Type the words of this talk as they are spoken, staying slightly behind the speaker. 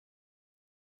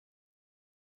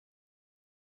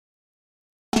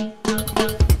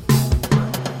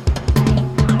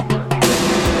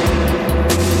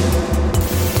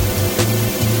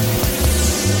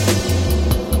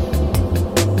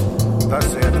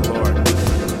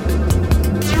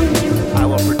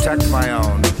protect my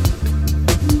own.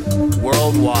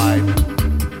 Worldwide,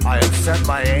 I have sent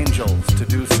my angels to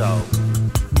do so.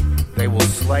 They will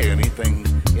slay anything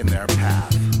in their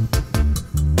path.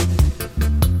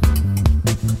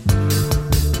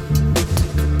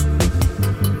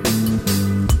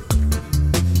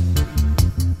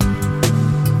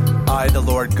 I, the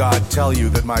Lord God, tell you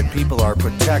that my people are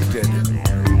protected.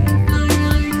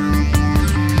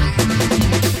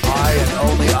 I and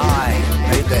only I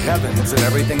made the heavens and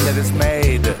everything that is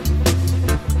made.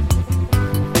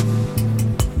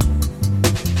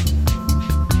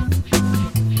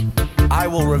 I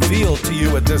will reveal to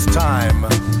you at this time.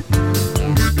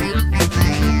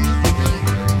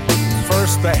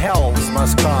 First the hells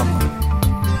must come.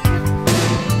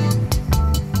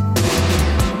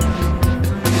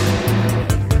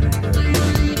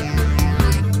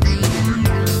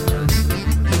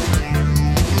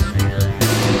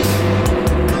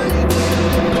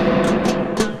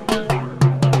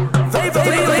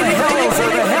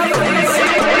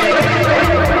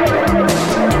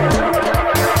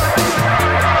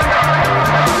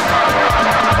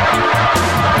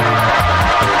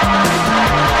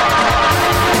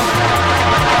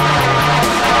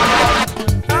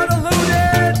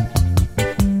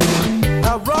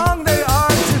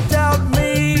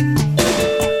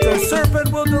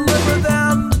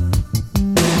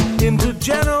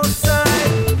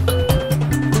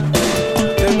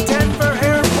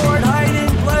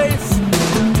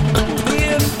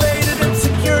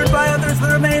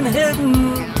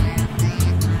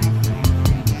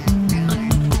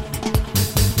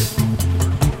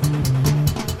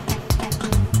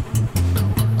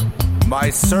 My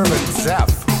servant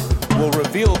Zeph will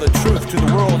reveal the truth to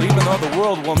the world, even though the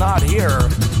world will not hear.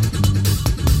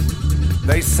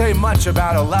 They say much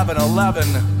about 11:11.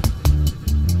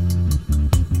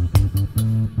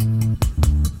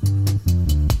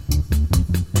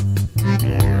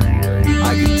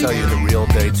 I can tell you the real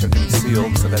dates are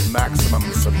concealed so that maximum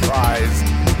surprise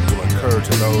will occur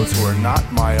to those who are not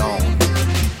my own.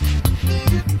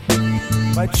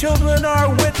 My children are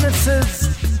witnesses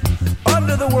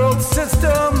under the world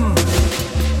system,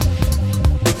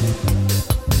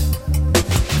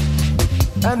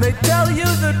 and they tell you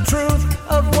the truth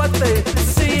of what they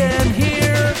see and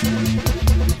hear.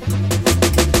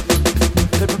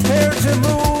 They prepare to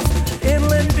move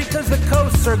inland because the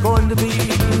coasts are going to be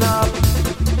eaten up.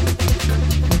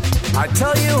 I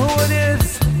tell you who it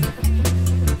is.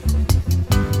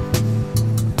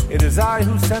 It is I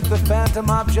who sent the phantom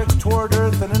objects toward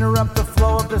Earth and interrupt the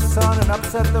flow of the sun and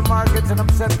upset the markets and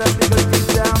upset them because deep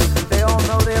down they all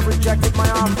know they have rejected my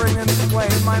offering and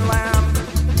slain my lamb.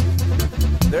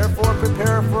 Therefore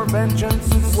prepare for vengeance,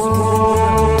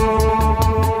 world.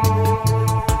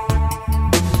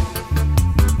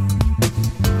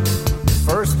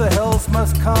 First the hells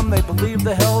must come, they believe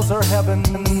the hells are heaven.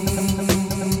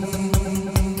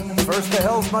 First the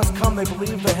hells must come, they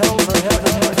believe the hells are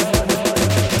heaven.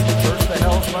 First the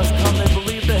hells must come, they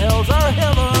believe the hells are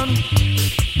heaven.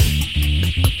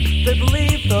 They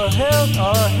believe the hells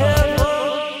are heaven.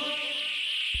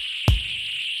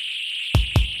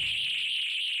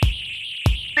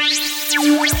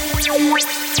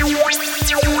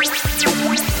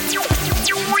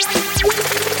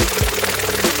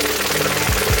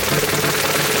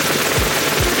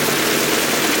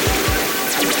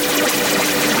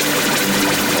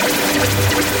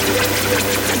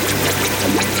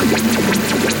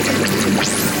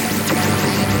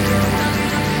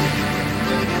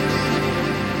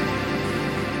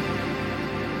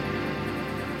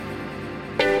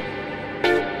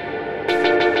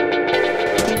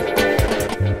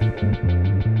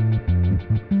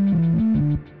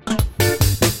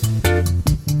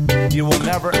 You will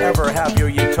never ever have your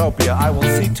utopia. I will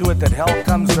see to it that hell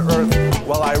comes to earth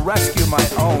while I rescue my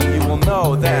own. You will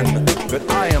know then that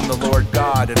I am the Lord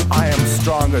God and I am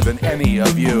stronger than any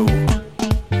of you.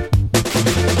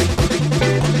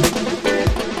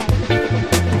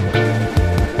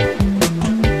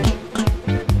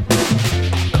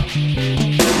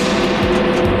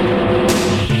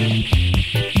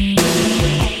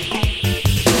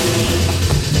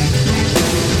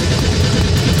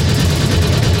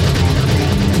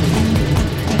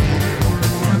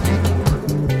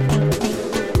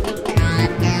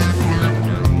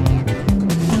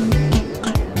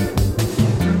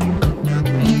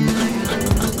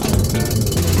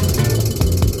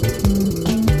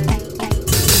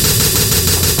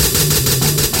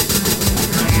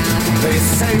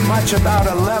 Much about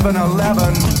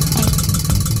 11:11.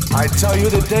 I tell you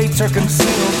the dates are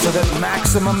concealed so that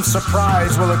maximum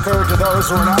surprise will occur to those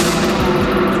who are not.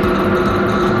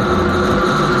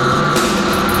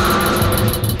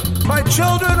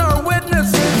 children are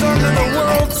witnesses under the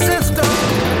world system.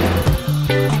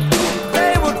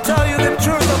 They will tell you the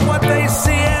truth of what they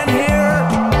see and hear.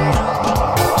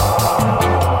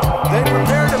 They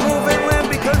prepare to move inland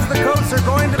because the coasts are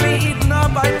going to be eaten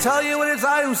up. I tell you, it is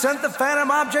I who sent the phantom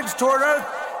objects toward Earth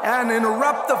and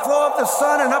interrupt the flow of the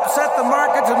sun and upset the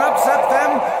markets and upset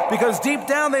them, because deep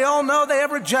down they all know they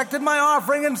have rejected my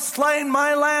offering and slain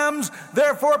my lambs.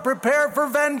 Therefore prepare for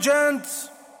vengeance.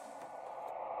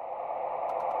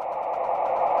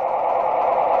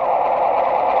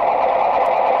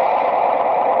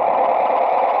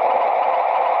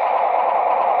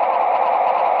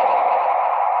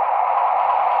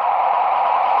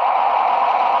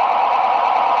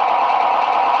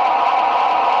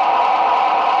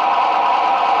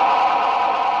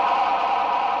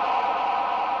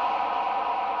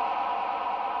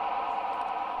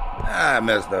 I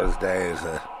miss those days,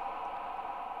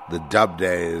 the dub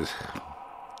days.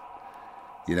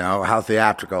 You know, how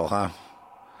theatrical, huh?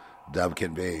 Dub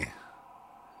can be.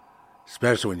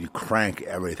 Especially when you crank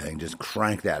everything. Just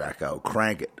crank that echo.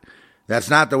 Crank it. That's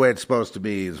not the way it's supposed to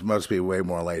be. It's supposed to be way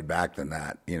more laid back than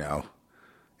that, you know.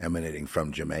 Emanating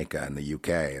from Jamaica and the UK.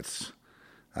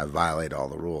 I violate all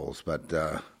the rules. But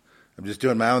I'm just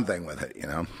doing my own thing with it, you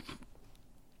know.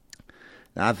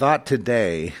 Now, I thought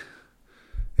today...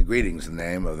 Greetings in the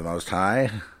name of the Most High.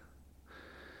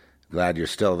 Glad you're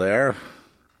still there,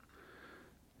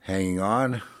 hanging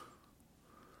on.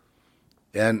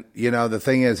 And you know, the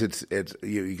thing is, it's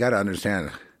you got to understand.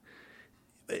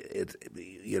 It's,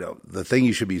 you know, the thing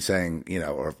you should be saying, you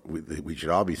know, or we should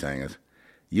all be saying is,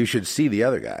 you should see the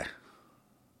other guy.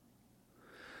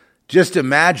 Just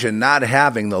imagine not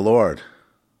having the Lord.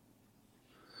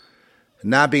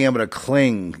 Not being able to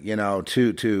cling, you know,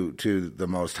 to the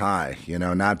Most High, you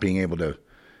know, not being able to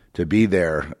be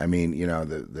there. I mean, you know,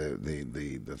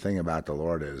 the thing about the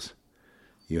Lord is,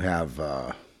 you have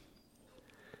a,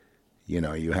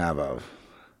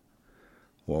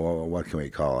 well, what can we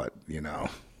call it? You know,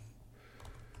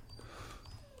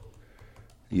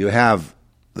 you have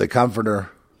the Comforter,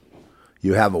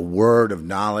 you have a word of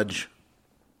knowledge.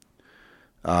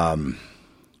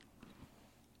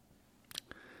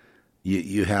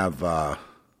 You have,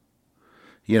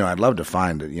 you know, I'd love to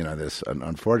find, you know, this,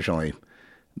 unfortunately,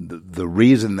 the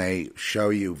reason they show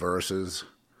you verses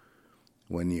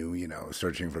when you know,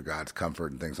 searching for God's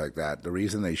comfort and things like that, the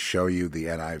reason they show you the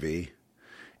NIV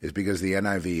is because the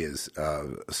NIV is,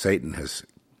 Satan has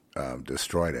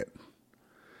destroyed it.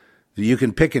 You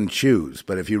can pick and choose,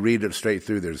 but if you read it straight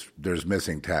through, there's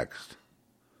missing text.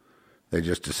 They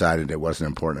just decided it wasn't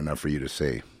important enough for you to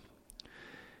see.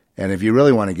 And if you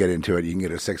really want to get into it, you can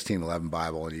get a 1611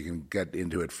 Bible, and you can get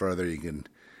into it further. You can,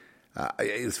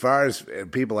 as far as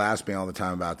people ask me all the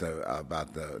time about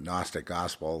the Gnostic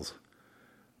Gospels,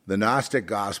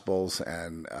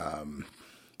 and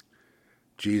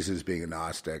Jesus being a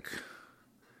Gnostic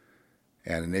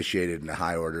and initiated in the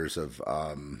high orders of,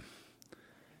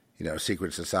 you know,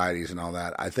 secret societies and all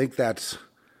that. I think that's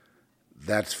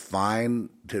fine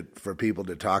for people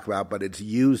to talk about, but it's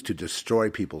used to destroy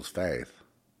people's faith.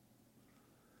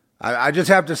 I just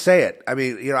have to say it. I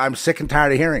mean, you know, I'm sick and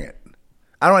tired of hearing it.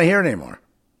 I don't want to hear it anymore.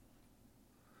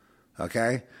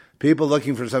 Okay? People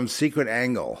looking for some secret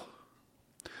angle.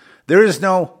 There is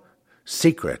no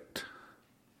secret.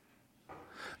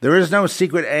 There is no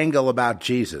secret angle about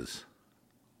Jesus.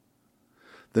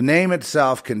 The name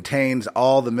itself contains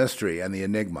all the mystery and the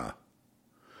enigma.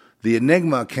 The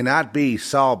enigma cannot be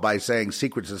solved by saying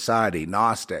secret society,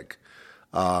 Gnostic,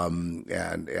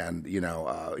 and you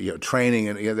know training.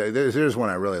 And you know, there's one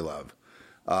I really love.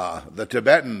 The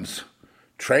Tibetans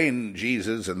trained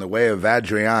Jesus in the way of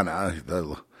Vajrayana,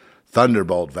 the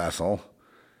thunderbolt vessel,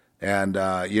 and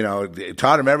you know,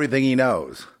 taught him everything he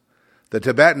knows. The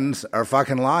Tibetans are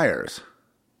fucking liars.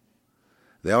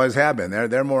 They always have been.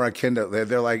 They're more akin to,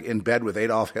 they're like in bed with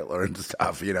Adolf Hitler and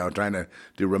stuff, you know, trying to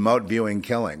do remote viewing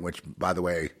killing, which, by the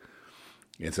way,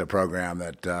 it's a program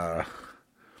that I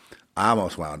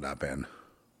almost wound up in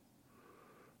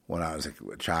when I was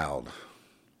a child.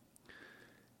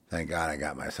 Thank God I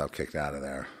got myself kicked out of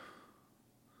there.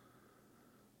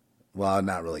 Well,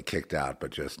 not really kicked out,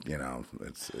 but just, you know,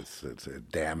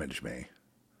 it damaged me.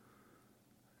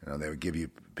 You know, they would give you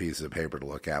pieces of paper to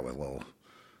look at with little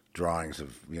drawings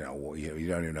of, you know, you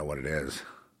don't even know what it is.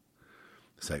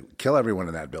 It's like, kill everyone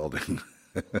in that building.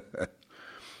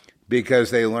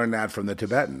 Because they learned that from the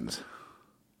Tibetans.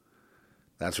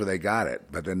 That's where they got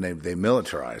it. But then they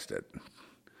militarized it.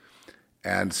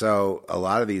 And so a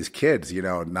lot of these kids, you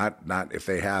know, not if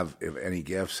they have any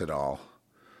gifts at all.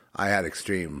 I had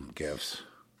extreme gifts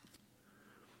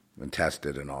and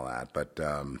tested and all that. But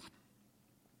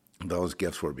those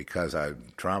gifts were because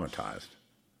I'm traumatized.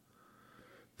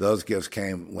 Those gifts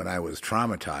came when I was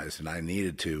traumatized and I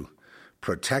needed to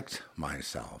protect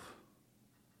myself.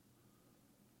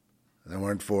 They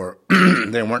weren't for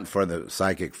they weren't for the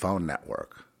psychic phone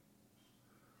network.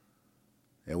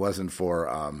 It wasn't for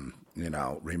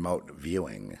remote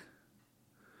viewing.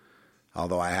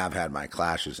 Although I have had my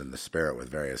clashes in the spirit with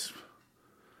various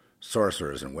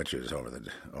sorcerers and witches over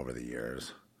the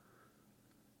years,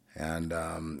 and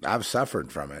I've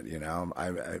suffered from it.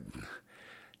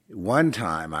 One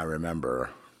time I remember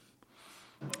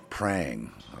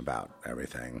praying about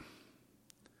everything,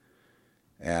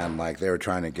 and like they were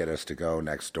trying to get us to go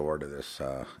next door to this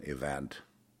event.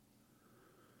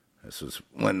 This was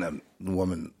when the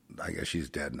woman, I guess she's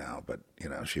dead now, but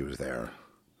she was there,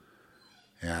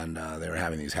 and they were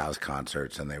having these house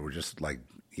concerts, and they were just like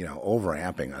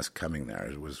overamping us coming there.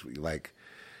 It was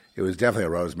definitely a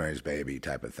Rosemary's Baby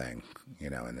type of thing,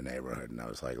 in the neighborhood. And I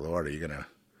was like, Lord, are you gonna?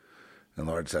 And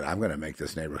the Lord said, I'm going to make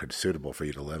this neighborhood suitable for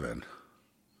you to live in.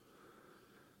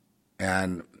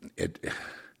 And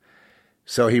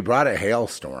so he brought a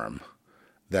hailstorm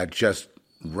that just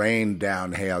rained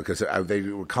down hail, because they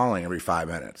were calling every 5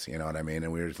 minutes, you know what I mean?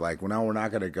 And we were just like, well, no, we're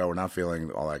not going to go. We're not feeling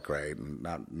all that great, and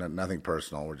nothing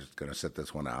personal. We're just going to sit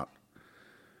this one out.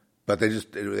 But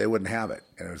they wouldn't have it.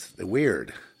 And it was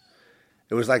weird.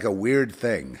 It was like a weird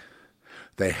thing.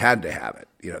 They had to have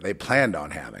it. They planned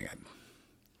on having it.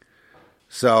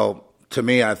 So to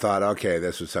me, I thought, okay,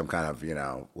 this was some kind of,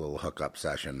 little hookup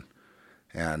session.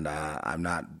 And I'm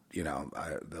not,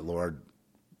 the Lord,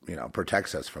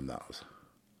 protects us from those.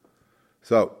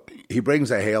 So he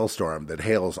brings a hailstorm that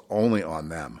hails only on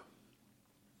them.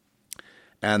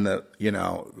 And the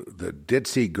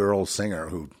ditzy girl singer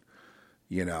who,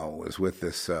 was with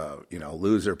this,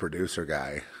 loser producer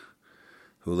guy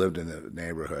who lived in the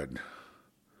neighborhood,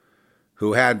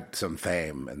 who had some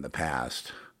fame in the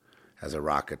past as a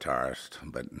rock guitarist,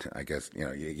 but I guess,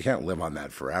 you can't live on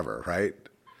that forever, right?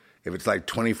 If it's like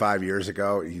 25 years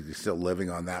ago, you're still living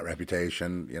on that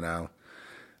reputation,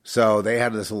 So they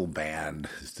had this little band,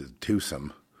 this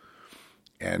twosome,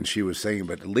 and she was singing,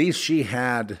 but at least she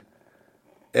had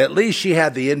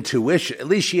the intuition, at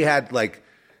least she had like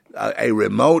a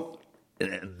remote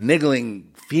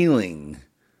niggling feeling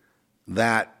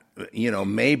that,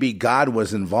 maybe God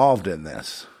was involved in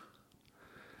this.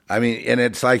 I mean, and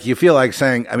it's like you feel like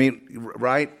saying,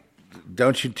 right?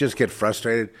 Don't you just get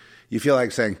frustrated? You feel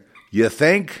like saying, you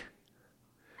think?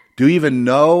 Do you even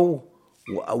know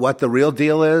what the real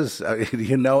deal is? Do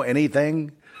you know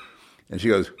anything? And she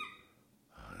goes,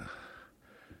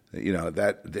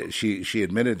 that she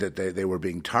admitted that they were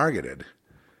being targeted,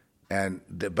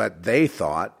 but they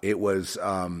thought it was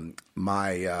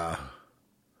my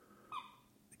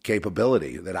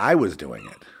capability that I was doing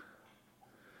it.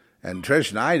 And Trish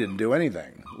and I didn't do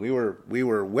anything. We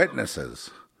were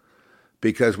witnesses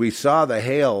because we saw the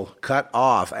hail cut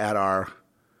off at our,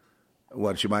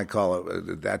 what you might call it,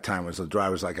 at that time was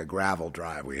like a gravel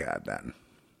drive we had then.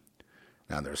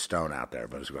 Now there's stone out there,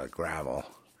 but it was like gravel.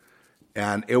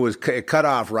 And it cut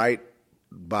off right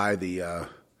by the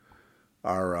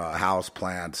our house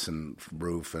plants and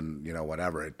roof and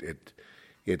whatever. It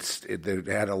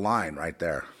had a line right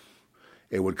there.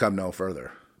 It would come no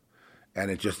further. And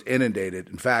it just inundated.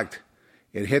 In fact,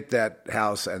 it hit that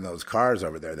house and those cars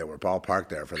over there that were all parked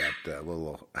there for that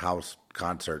little house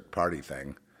concert party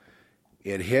thing.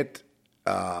 It hit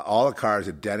all the cars.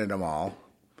 It dented them all.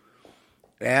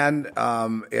 And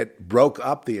it broke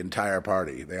up the entire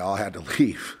party. They all had to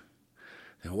leave.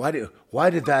 And why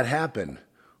did that happen?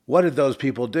 What did those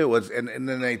people do? And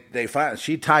then they finally,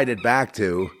 she tied it back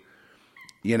to,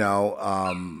 they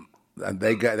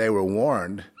were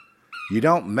warned. You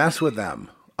don't mess with them,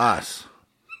 us.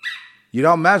 You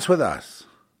don't mess with us.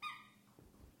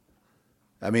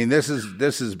 I mean, this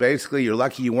is basically, you're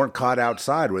lucky you weren't caught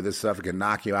outside where this stuff can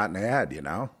knock you out in the head,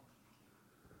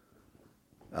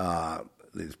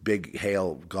 These big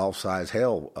golf-size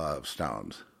hail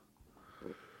stones.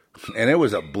 And it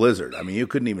was a blizzard. I mean, you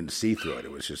couldn't even see through it.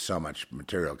 It was just so much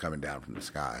material coming down from the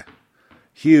sky.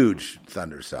 Huge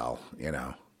thunder cell,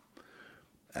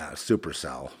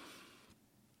 supercell.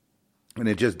 And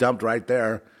it just dumped right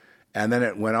there. And then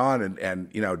it went on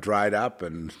and dried up,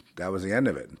 and that was the end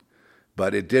of it.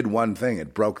 But it did one thing.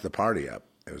 It broke the party up.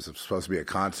 It was supposed to be a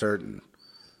concert and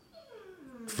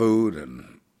food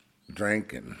and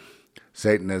drink and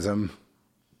Satanism.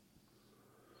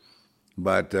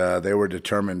 But they were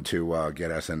determined to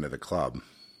get us into the club.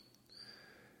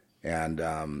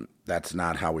 And that's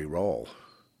not how we roll.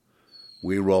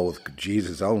 We roll with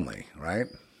Jesus only, right?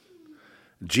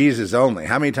 Jesus only.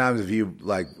 How many times have you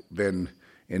been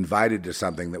invited to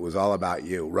something that was all about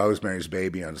you, Rosemary's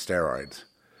Baby on steroids,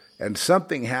 and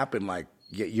something happened like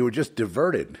you were just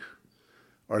diverted,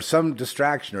 or some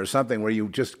distraction or something where you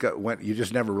just you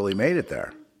just never really made it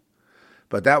there.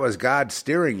 But that was God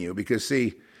steering you, because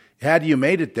see, had you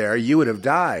made it there, you would have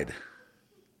died.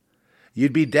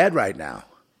 You'd be dead right now.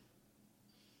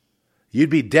 You'd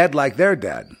be dead like they're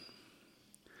dead.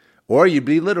 Or you'd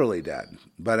be literally dead.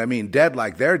 But I mean, dead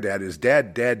like they're dead is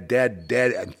dead, dead, dead,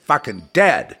 dead, and fucking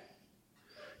dead.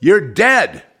 You're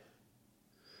dead.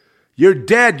 You're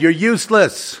dead. You're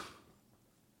useless.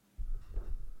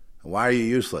 Why are you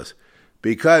useless?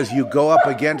 Because you go up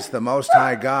against the Most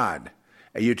High God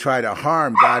and you try to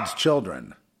harm God's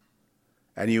children.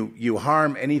 And you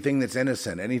harm anything that's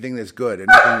innocent, anything that's good,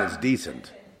 anything that's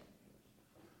decent.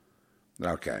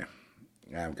 Okay.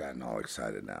 I've gotten all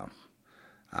excited now.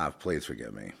 Please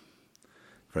forgive me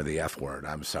for the F word.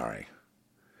 I'm sorry.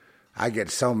 I get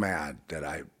so mad that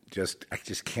I just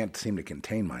can't seem to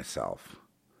contain myself.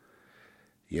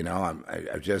 You know,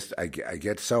 I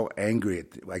get so angry.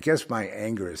 I guess my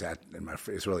anger is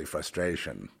is really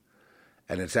frustration,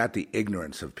 and it's at the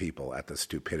ignorance of people, at the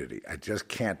stupidity. I just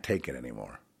can't take it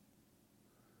anymore.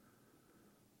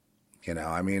 You know,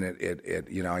 I mean,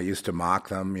 you know, I used to mock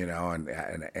them, you know, and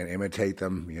imitate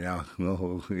them, you know,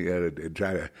 and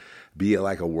try to be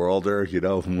like a worlder, you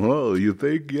know. Whoa, you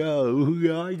think,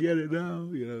 yeah, I get it now,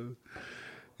 you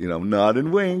know, nod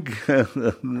and wink.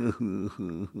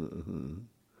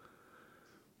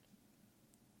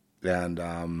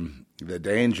 And the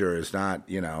danger is not,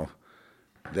 you know,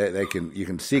 you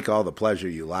can seek all the pleasure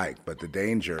you like, but the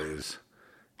danger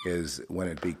is when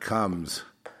it becomes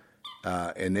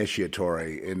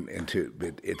initiatory into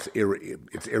it's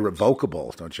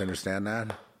irrevocable. Don't you understand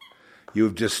that?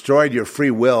 You've destroyed your free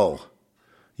will.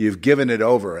 You've given it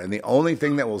over, and the only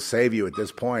thing that will save you at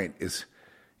this point is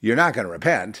you're not going to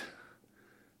repent,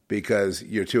 because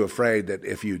you're too afraid that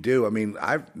if you do, I mean,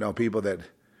 I know people that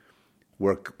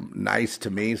were nice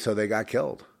to me, so they got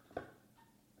killed.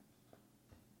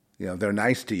 You know, they're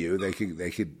nice to you, they could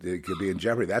be in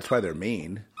jeopardy. That's why they're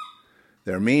mean.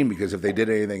 They're mean because if they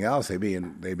did anything else, they'd be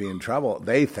in trouble.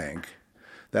 They think.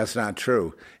 That's not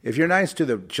true. If you're nice to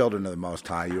the children of the Most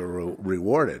High, you're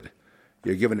rewarded.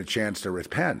 You're given a chance to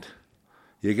repent.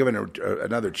 You're given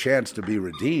another chance to be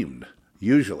redeemed.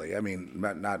 Usually, I mean,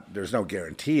 not. There's no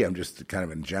guarantee. I'm just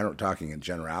kind of talking in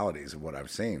generalities of what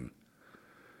I've seen.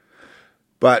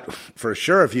 But for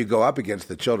sure, if you go up against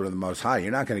the children of the Most High,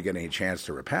 you're not going to get any chance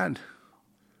to repent.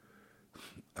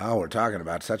 Oh, we're talking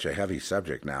about such a heavy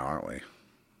subject now, aren't we?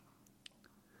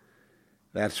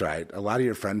 That's right. A lot of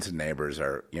your friends and neighbors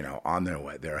are, you know, on their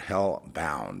way. They're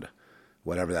hell-bound,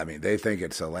 whatever that means. They think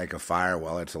it's a lake of fire.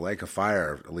 Well, it's a lake of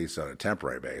fire, at least on a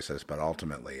temporary basis, but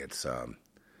ultimately it's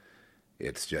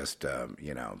just,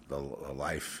 you know, the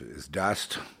life is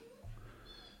dust,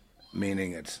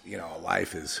 meaning it's, you know,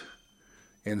 life is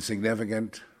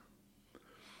insignificant.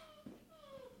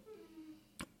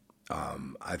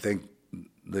 I think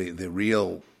the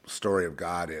real story of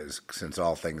God is, since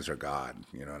all things are God,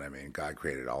 you know what I mean? God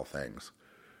created all things.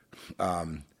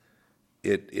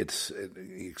 He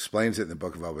explains it in the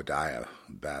book of Obadiah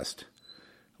best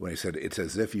when he said it's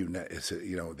as if he's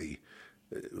talking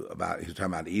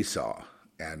about Esau,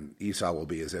 and Esau will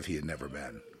be as if he had never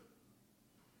been.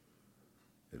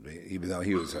 Even though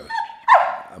he was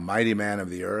a mighty man of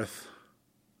the earth.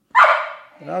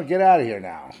 No, get out of here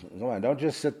now. Come on, don't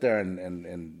just sit there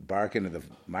and bark into the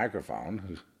microphone.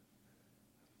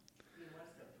 He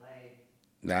wants to play.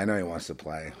 Yeah, I know he wants to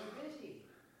play.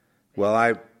 Well,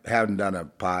 I haven't done a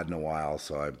pod in a while,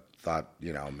 so I thought,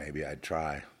 you know, maybe I'd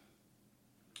try.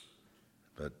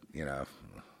 But, you know,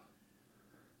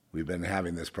 we've been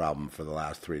having this problem for the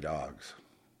last 3 dogs.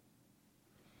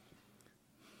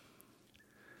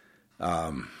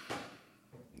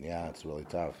 Yeah, it's really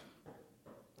tough.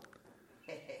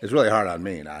 It's really hard on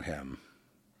me, not him.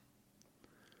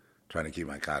 Trying to keep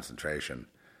my concentration.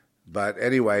 But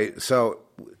anyway, so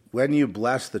when you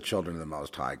bless the children of the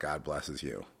Most High, God blesses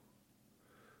you.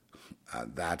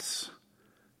 That's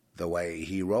the way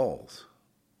he rolls.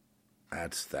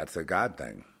 That's a God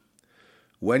thing.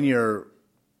 When you're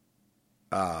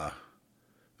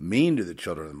mean to the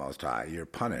children of the Most High, you're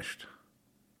punished.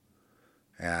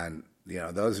 And, you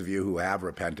know, those of you who have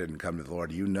repented and come to the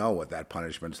Lord, you know what that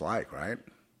punishment's like, right?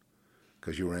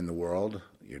 Because you were in the world,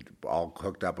 you're all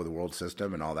hooked up with the world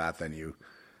system and all that, then you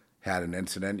had an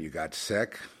incident, you got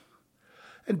sick,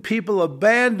 and people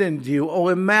abandoned you. Oh,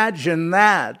 imagine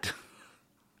that.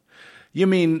 You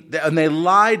mean, and they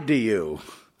lied to you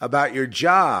about your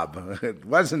job. It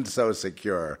wasn't so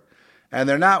secure. And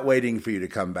they're not waiting for you to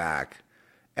come back.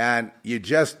 and you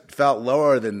just felt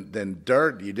lower than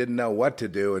dirt. You didn't know what to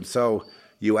do, and so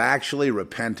you actually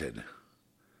repented.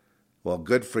 Well,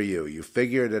 good for you. You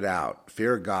figured it out.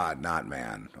 Fear God, not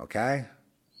man, okay?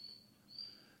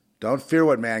 Don't fear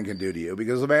what man can do to you,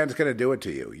 because the man's going to do it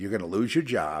to you. You're going to lose your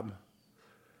job.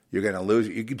 You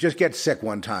can just get sick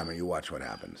one time and you watch what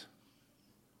happens.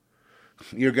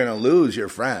 You're going to lose your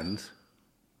friends.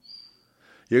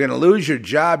 You're going to lose your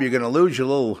job. You're going to lose your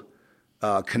little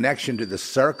connection to the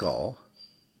circle,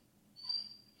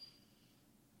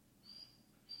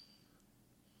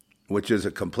 which is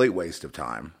a complete waste of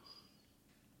time.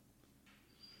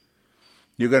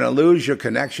 You're going to lose your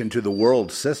connection to the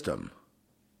world system.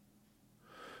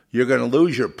 You're going to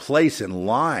lose your place in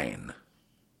line.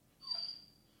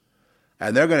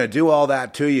 And they're going to do all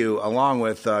that to you, along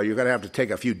with you're going to have to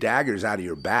take a few daggers out of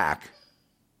your back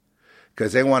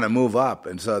because they want to move up,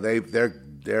 and so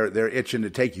they're itching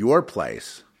to take your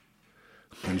place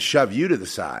and shove you to the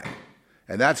side.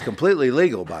 And that's completely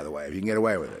legal, by the way, if you can get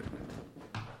away with it.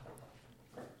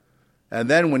 And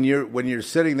then when you're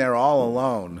sitting there all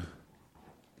alone,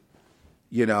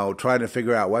 trying to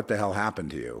figure out what the hell happened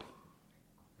to you,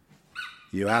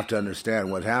 you have to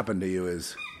understand what happened to you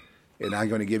is, and I'm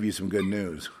going to give you some good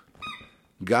news.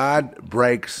 God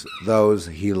breaks those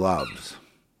he loves.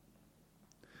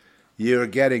 You're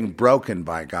getting broken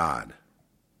by God.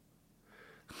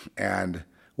 And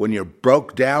when you're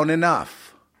broke down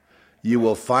enough, you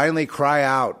will finally cry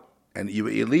out and you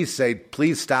at least say,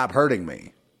 please stop hurting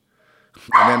me.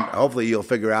 And then hopefully you'll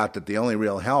figure out that the only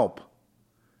real help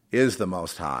is the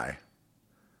Most High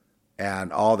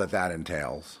and all that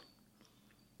entails.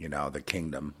 The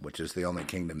kingdom, which is the only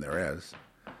kingdom there is.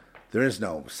 There is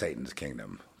no Satan's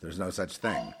kingdom. There's no such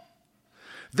thing.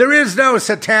 There is no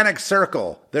satanic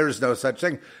circle. There is no such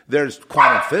thing. There's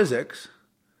quantum physics.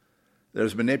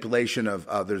 There's manipulation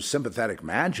there's sympathetic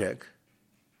magic.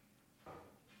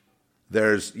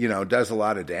 There's, does a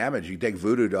lot of damage. You take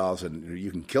voodoo dolls and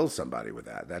you can kill somebody with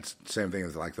that. That's the same thing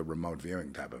as like the remote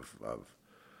viewing type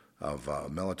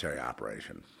of military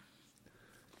operation.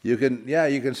 You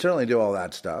can certainly do all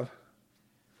that stuff.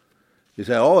 You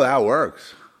say, oh, that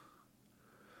works.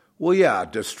 Well, yeah,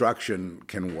 destruction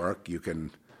can work. You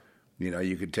can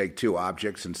take two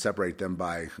objects and separate them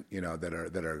by,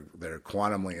 that are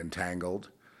quantumly entangled,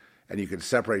 and you can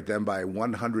separate them by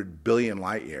 100 billion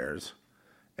light years,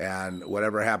 and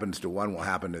whatever happens to one will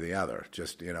happen to the other.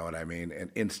 Just, you know what I mean?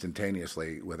 And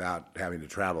instantaneously without having to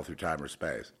travel through time or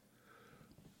space.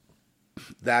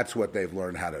 That's what they've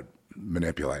learned how to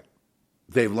manipulate.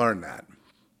 They've learned that.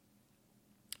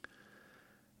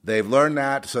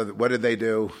 So what did they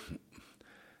do?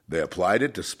 They applied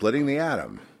it to splitting the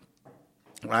atom,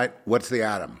 right? What's the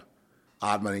atom?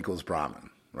 Atman equals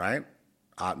Brahman, right?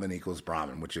 Atman equals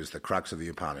Brahman, which is the crux of the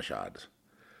Upanishads,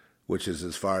 which is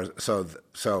as far as,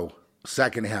 so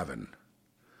second heaven.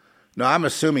 No, I'm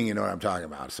assuming you know what I'm talking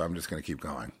about, so I'm just going to keep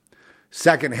going.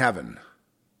 Second heaven.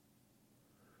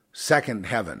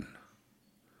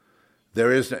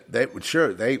 There is,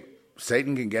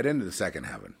 Satan can get into the second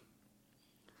heaven.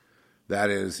 That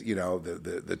is,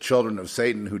 the children of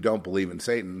Satan who don't believe in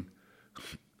Satan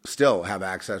still have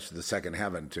access to the second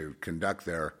heaven to conduct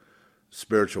their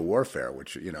spiritual warfare,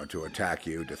 which, to attack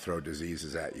you, to throw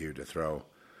diseases at you, to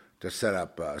set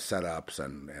up setups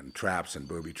and traps and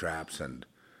booby traps and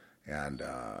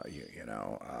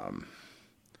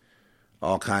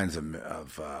all kinds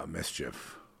of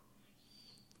mischief.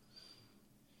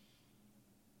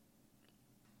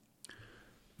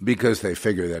 Because they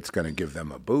figure that's going to give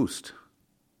them a boost.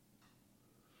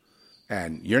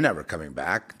 And you're never coming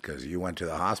back because you went to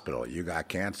the hospital, you got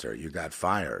cancer, you got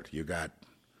fired, you're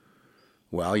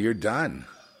done.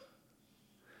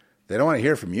 They don't want to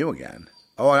hear from you again.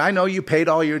 Oh, and I know you paid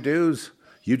all your dues.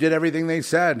 You did everything they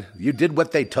said. You did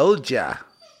what they told you.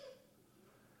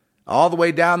 All the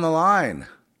way down the line.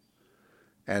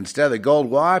 And instead of the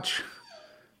gold watch,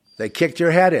 they kicked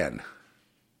your head in.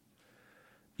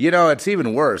 It's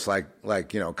even worse.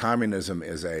 Communism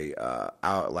is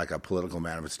like a political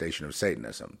manifestation of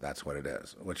Satanism. That's what it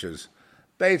is, which is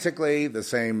basically the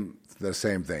same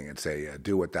thing. It's a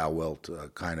do what thou wilt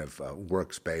kind of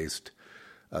works-based,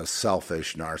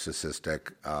 selfish,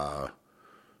 narcissistic,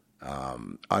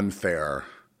 unfair,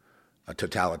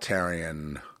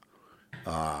 totalitarian,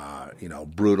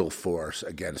 brutal force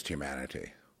against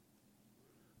humanity,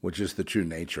 which is the true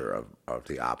nature of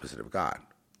the opposite of God.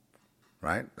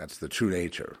 Right? That's the true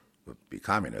nature, would be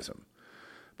communism.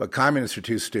 But communists are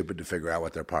too stupid to figure out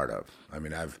what they're part of. I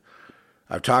mean, I've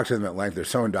talked to them at length. They're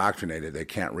so indoctrinated they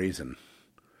can't reason.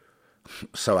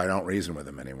 So I don't reason with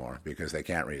them anymore because they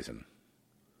can't reason.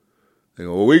 They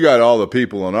go, well, we got all the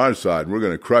people on our side. We're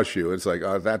going to crush you. It's like,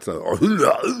 oh, that's a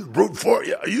brute force.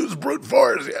 Yeah, use brute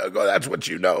force. Yeah, go, that's what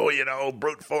you know,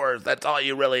 brute force. That's all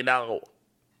you really know.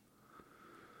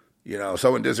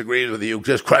 Someone disagrees with you,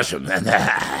 just crush them.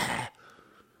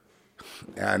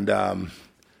 And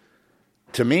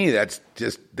to me, that's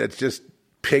just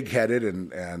pig-headed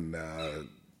and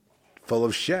full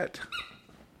of shit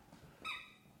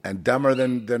and dumber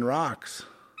than rocks.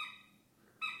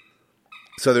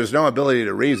 So there's no ability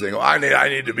to reason. I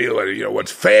need to be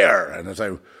what's fair. And it's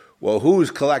like, well, who's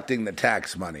collecting the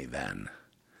tax money then?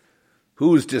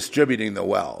 Who's distributing the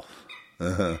wealth?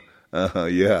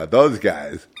 Yeah, those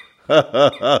guys.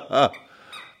 A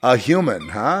human,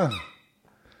 huh?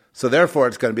 So therefore,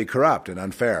 it's going to be corrupt and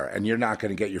unfair, and you're not going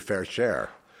to get your fair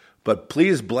share. But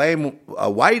please blame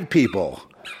white people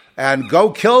and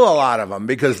go kill a lot of them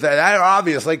because they're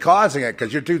obviously causing it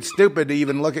because you're too stupid to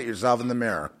even look at yourself in the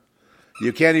mirror.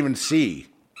 You can't even see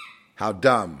how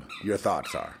dumb your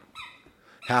thoughts are,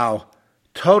 how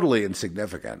totally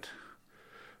insignificant.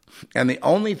 And the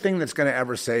only thing that's going to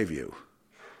ever save you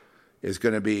is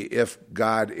going to be if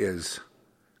God is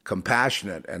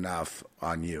compassionate enough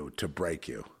on you to break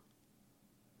you.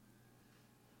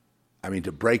 I mean,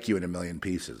 to break you in a million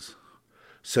pieces.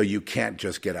 So you can't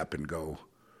just get up and go,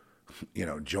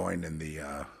 join in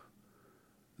the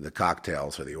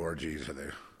cocktails or the orgies or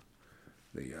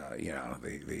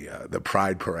the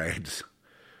pride parades,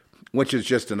 which is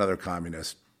just another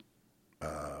communist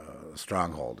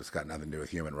stronghold. It's got nothing to do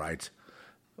with human rights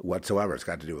whatsoever. It's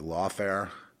got to do with lawfare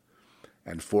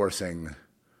and forcing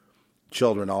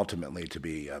children ultimately to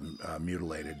be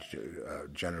mutilated,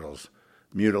 genitals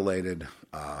mutilated,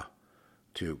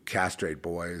 to castrate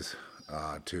boys,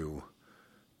 to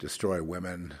destroy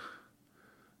women.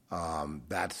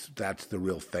 That's the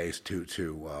real face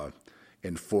to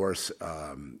enforce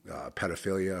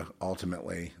pedophilia.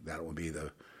 Ultimately, that will be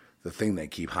the thing they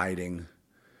keep hiding,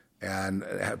 and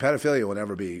pedophilia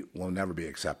will never be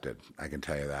accepted. I can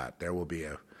tell you that. There will be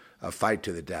a fight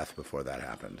to the death before that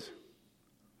happens,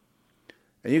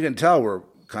 and you can tell we're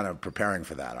kind of preparing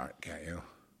for that, can't you?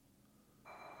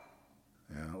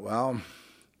 Yeah. Well,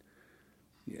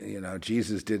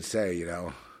 Jesus did say,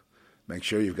 make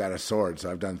sure you've got a sword. So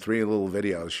I've done 3 little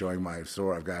videos showing my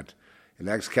sword. I've got an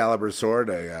Excalibur sword.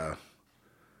 I've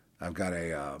got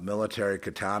a military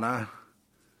katana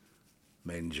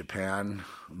made in Japan.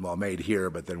 Well, made here,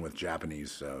 but then with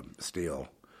Japanese steel.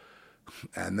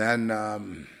 And then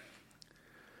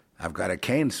I've got a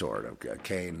cane sword, a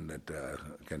cane that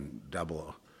can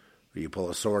double. You pull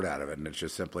a sword out of it, and it's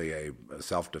just simply a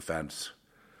self-defense.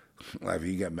 If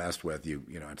you get messed with,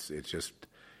 it's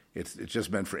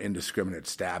just meant for indiscriminate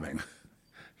stabbing.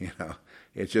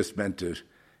 It's just meant to.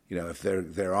 If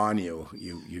they're on you,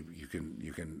 you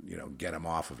can get them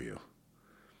off of you.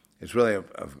 It's really a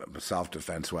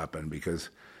self-defense weapon because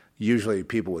usually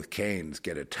people with canes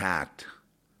get attacked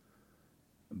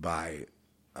by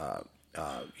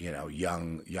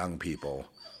young people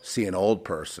see an old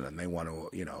person and they want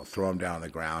to throw him down on the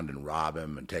ground and rob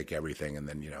him and take everything and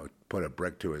then put a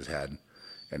brick to his head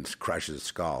and crush his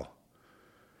skull.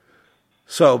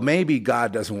 So maybe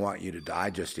God doesn't want you to die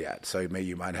just yet. So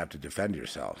you might have to defend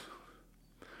yourself.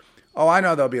 Oh, I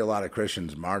know there'll be a lot of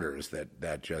Christians martyrs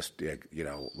that just,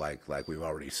 like we've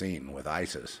already seen with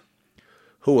ISIS,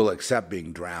 who will accept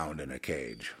being drowned in a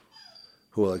cage,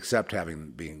 who will accept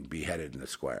being beheaded in the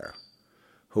square,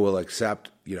 who will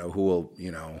accept, who will,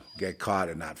 get caught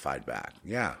and not fight back.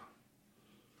 Yeah.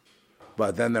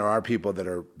 But then there are people that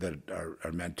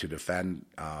are meant to defend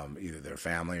either their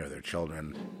family or their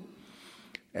children.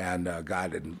 And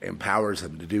God empowers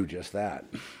them to do just that.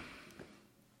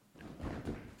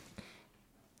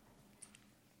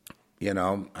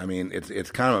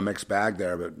 It's kind of a mixed bag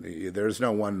there, but there's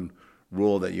no one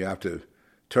rule that you have to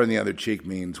turn the other cheek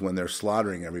means when they're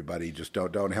slaughtering everybody, just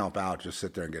don't help out, just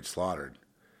sit there and get slaughtered.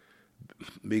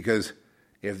 Because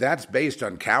if that's based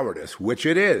on cowardice, which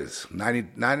it is,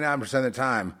 99% of the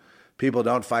time, people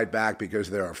don't fight back because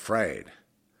they're afraid.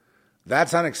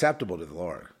 That's unacceptable to the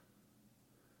Lord.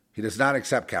 He does not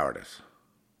accept cowardice.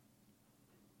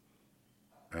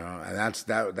 And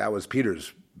that was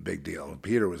Peter's big deal.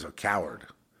 Peter was a coward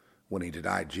when he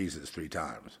denied Jesus 3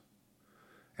 times.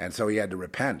 And so he had to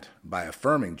repent by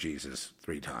affirming Jesus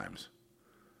 3 times.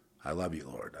 I love you,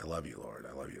 Lord. I love you, Lord.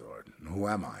 I love you, Lord. And who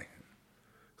am I?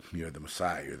 You're the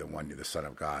Messiah. You're the one. You're the Son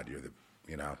of God. You're the,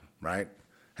 right?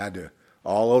 Had to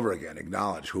all over again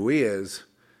acknowledge who he is,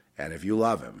 and if you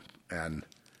love him,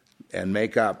 and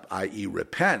make up, i.e.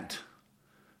 repent,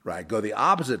 right? Go the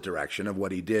opposite direction of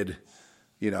what he did,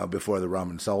 before the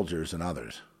Roman soldiers and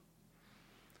others,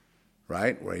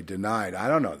 right? Where he denied, I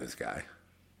don't know this guy.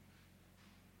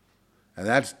 And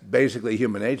that's basically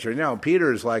human nature. You know,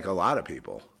 Peter is like a lot of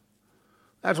people.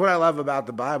 That's what I love about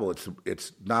the Bible.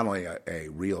 It's not only a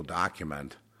real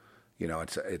document, you know,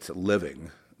 it's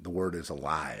living. The Word is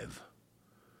alive.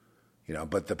 You know,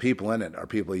 but the people in it are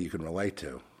people you can relate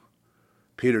to.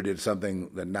 Peter did something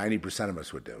that 90% of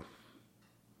us would do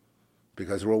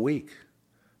because we're weak,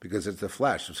 because it's the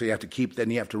flesh. So you have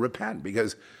to repent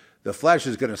because the flesh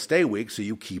is going to stay weak, so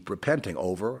you keep repenting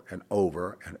over and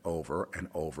over and over and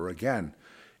over again.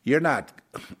 You're not,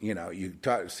 you know,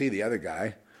 see the other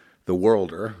guy, the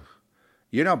worlder,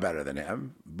 you know better than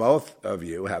him. Both of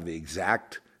you have the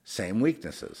exact same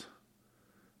weaknesses.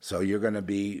 So you're going to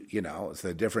be, you know, so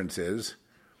the difference is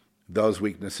those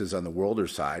weaknesses on the worlder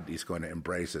side, he's going to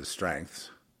embrace his strengths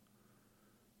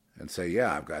and say,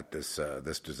 yeah, I've got this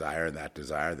desire and that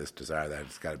desire, this desire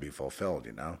that's got to be fulfilled,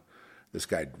 you know. This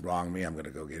guy wronged me, I'm going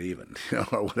to go get even, you know,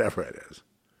 or whatever it is.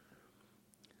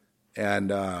 And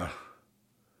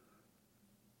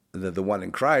the one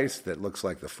in Christ that looks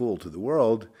like the fool to the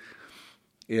world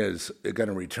is going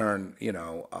to return, you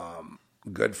know,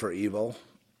 good for evil.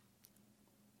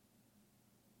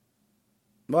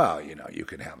 Well, you know, you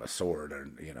can have a sword or,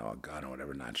 you know, a gun or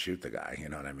whatever, not shoot the guy. You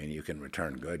know what I mean? You can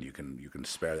return good. You can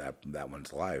spare that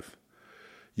one's life.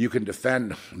 You can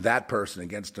defend that person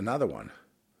against another one.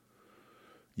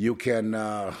 You can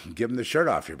give him the shirt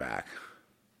off your back.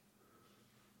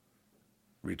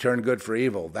 Return good for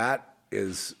evil. That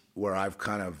is where I've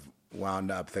kind of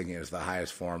wound up thinking is the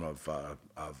highest form of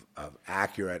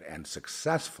accurate and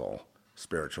successful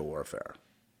spiritual warfare.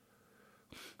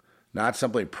 Not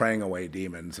simply praying away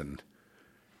demons and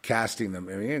casting them.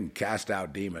 I mean, you can cast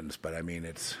out demons, but I mean,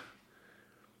 it's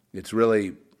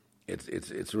really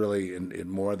in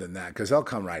more than that, because they'll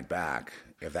come right back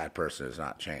if that person is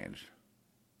not changed.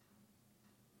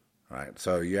 Right?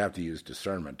 So you have to use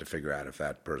discernment to figure out if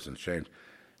that person's changed.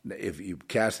 If you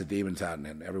cast the demons out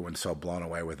and everyone's so blown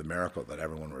away with the miracle that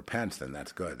everyone repents, then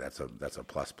that's good. That's a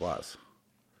plus plus.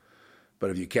 But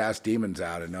if you cast demons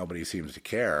out and nobody seems to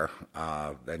care,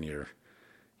 then you're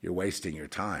wasting your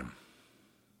time.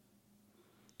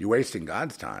 You're wasting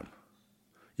God's time.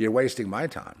 You're wasting my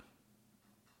time.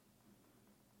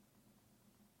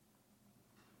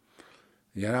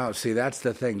 You know, see, that's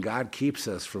the thing. God keeps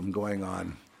us from going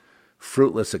on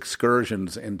fruitless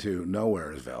excursions into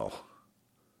Nowheresville,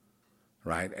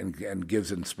 right? And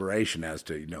gives inspiration as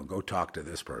to, you know, go talk to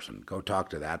this person, go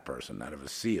talk to that person. Out of a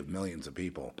sea of millions of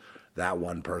people, that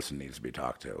one person needs to be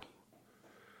talked to.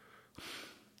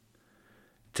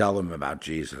 Tell them about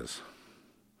Jesus.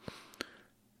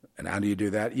 And how do you do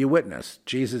that? You witness.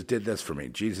 Jesus did this for me.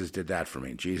 Jesus did that for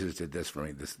me. Jesus did this for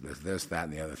me. This, that,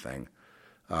 and the other thing.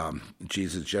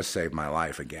 Jesus just saved my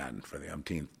life again for the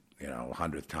umpteenth,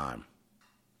 100th time.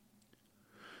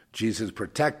 Jesus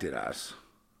protected us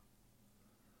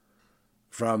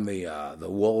from the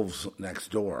wolves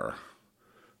next door,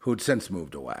 who'd since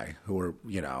moved away, who were,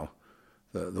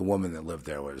 the woman that lived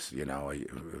there was, it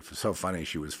was so funny,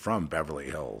 she was from Beverly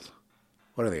Hills.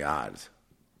 What are the odds?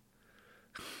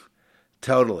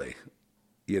 Totally,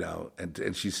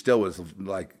 and she still was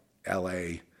like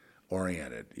L.A.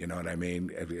 oriented, you know what I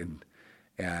mean?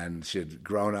 And she had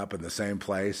grown up in the same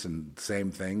place and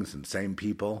same things and same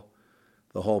people,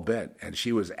 the whole bit. And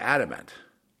she was adamant.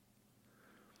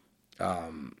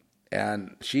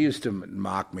 And she used to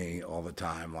mock me all the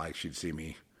time, like she'd see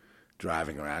me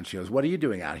driving around. She goes, "What are you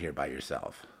doing out here by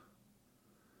yourself?"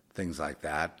 Things like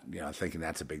that, thinking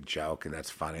that's a big joke and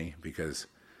that's funny because,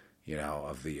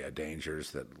 of the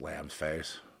dangers that lambs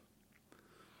face.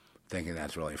 Thinking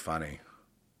that's really funny.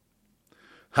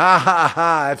 Ha ha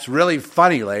ha, that's really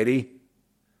funny, lady.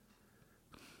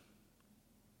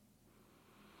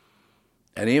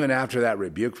 And even after that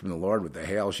rebuke from the Lord with the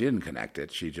hail, she didn't connect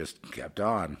it. She just kept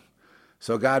on.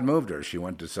 So God moved her. She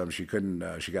went to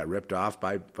she got ripped off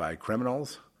by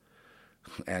criminals,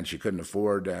 and she couldn't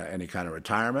afford any kind of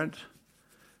retirement.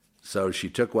 So she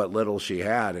took what little she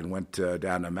had and went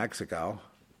down to Mexico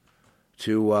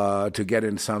to get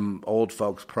in some old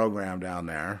folks program down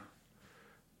there.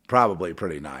 Probably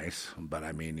pretty nice, but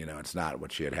I mean, it's not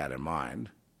what she had in mind.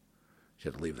 She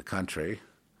had to leave the country.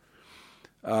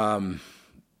 To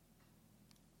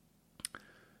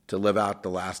live out the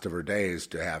last of her days,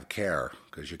 to have care,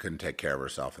 because she couldn't take care of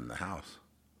herself in the house.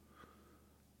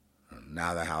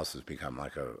 Now the house has become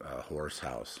like a horse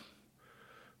house.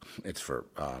 It's for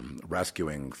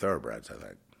rescuing thoroughbreds, I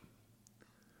think.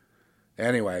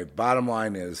 Anyway, bottom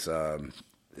line is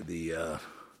the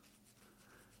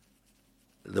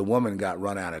woman got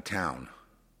run out of town.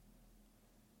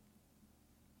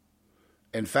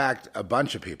 In fact, a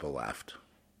bunch of people left,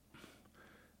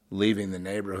 leaving the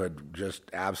neighborhood just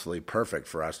absolutely perfect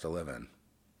for us to live in.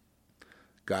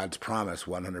 God's promise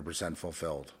 100%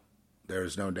 fulfilled.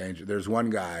 There's no danger. There's one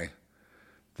guy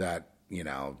that,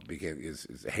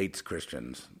 hates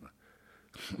Christians,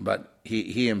 but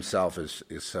he himself is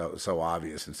so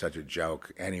obvious and such a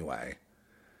joke anyway.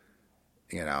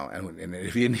 And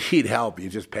if you need help, you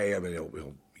just pay him,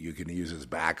 and you can use his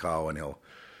backhoe, and he'll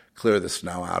clear the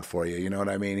snow out for you. You know what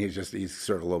I mean? He's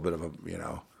sort of a little bit of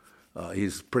a,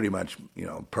 he's pretty much,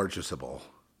 purchasable.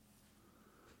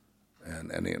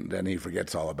 And then he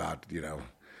forgets all about,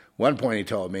 One point he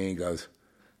told me, he goes,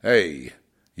 "Hey,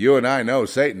 you and I know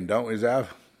Satan, don't we, Zev?"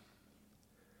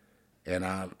 And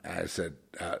I said,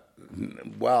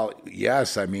 "Well,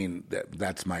 yes, I mean,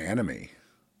 that's my enemy."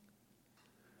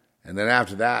 And then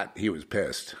after that, he was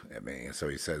pissed at me. So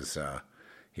he says,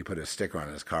 he put a sticker on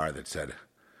his car that said,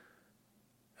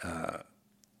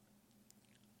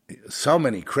 "So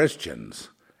many Christians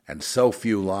and so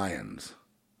few lions.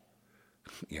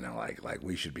 Like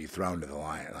we should be thrown to the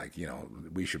lion.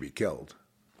 We should be killed."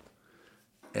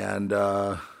 And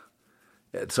so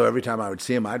every time I would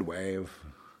see him, I'd wave.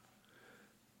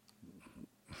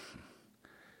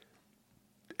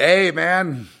 "Hey,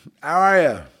 man, how are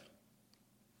you?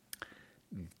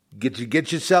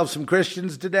 Get yourself some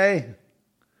Christians today?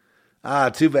 Ah,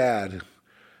 too bad.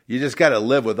 You just got to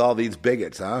live with all these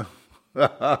bigots, huh?"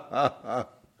 Yeah.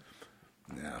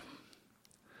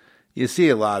 You see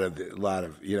a lot of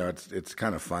it's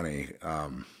kind of funny.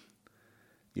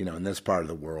 In this part of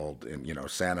the world,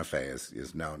 and Santa Fe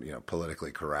is known,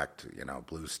 politically correct,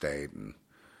 blue state, and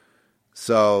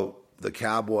so the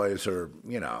Cowboys are,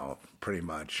 pretty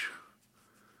much,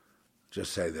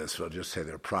 just say this, we'll just say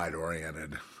they're pride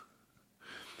oriented.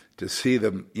 To see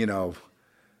them,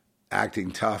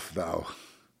 acting tough though,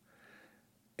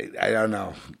 I don't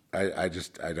know. I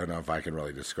don't know if I can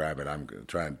really describe it. I'm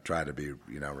try to be,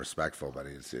 respectful, but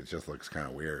it just looks kind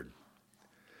of weird.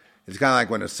 It's kind of like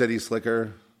when a city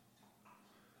slicker,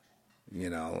 a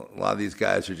lot of these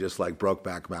guys are just like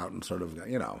Brokeback Mountain sort of,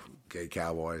 gay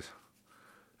cowboys.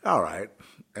 All right,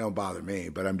 they don't bother me,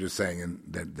 but I'm just saying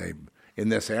that in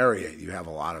this area you have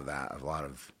a lot of that, a lot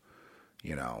of,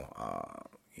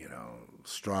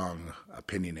 strong,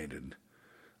 opinionated,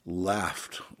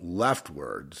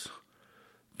 leftwards,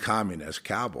 communist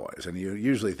cowboys, and you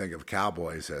usually think of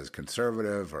cowboys as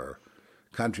conservative or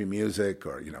country music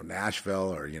or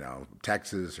Nashville or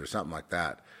Texas or something like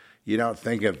that. You don't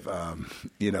think of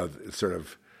sort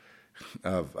of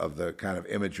the kind of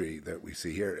imagery that we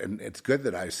see here, and it's good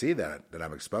that I see that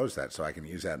I'm exposed to that, so I can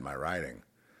use that in my writing,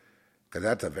 because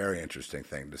that's a very interesting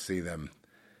thing to see them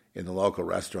in the local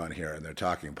restaurant here, and they're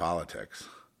talking politics.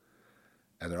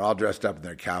 And they're all dressed up in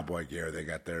their cowboy gear. They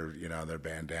got their, their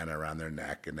bandana around their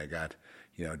neck, and they got,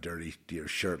 dirty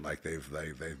shirt like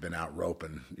they've been out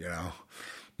roping,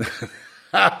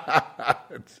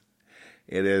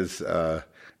 It is, and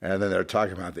then they're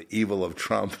talking about the evil of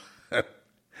Trump,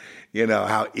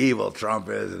 how evil Trump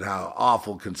is and how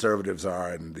awful conservatives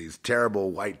are and these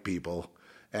terrible white people,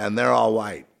 and they're all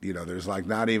white. There's like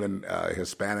not even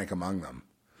Hispanic among them.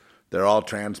 They're all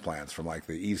transplants from like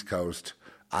the East Coast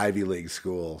Ivy League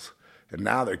schools, and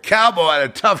now they're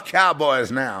tough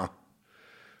cowboys now.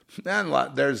 And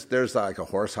there's like a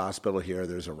horse hospital here.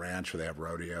 There's a ranch where they have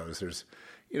rodeos. There's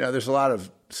a lot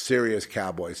of serious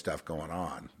cowboy stuff going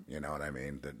on. You know what I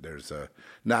mean? There's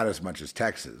not as much as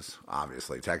Texas.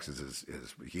 Obviously, Texas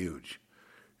is huge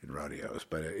in rodeos,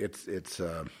 but it's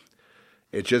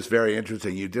just very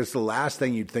interesting. The last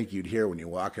thing you'd think you'd hear when you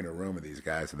walk in a room with these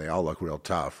guys, and they all look real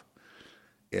tough,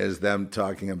 is them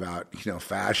talking about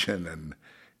fashion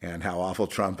and how awful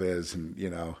Trump is, and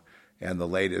and the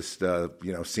latest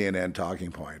CNN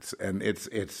talking points, and it's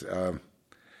a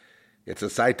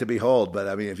sight to behold. But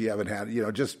I mean, if you haven't had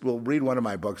we'll read one of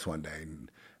my books one day,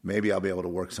 and maybe I'll be able to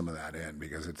work some of that in,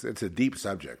 because it's a deep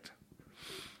subject.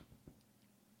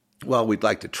 Well, we'd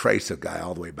like to trace a guy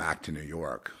all the way back to New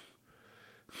York,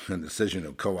 and the decision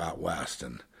to go out west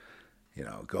and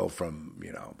go from,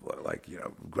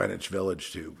 Greenwich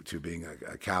Village to being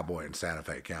a cowboy in Santa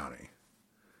Fe County.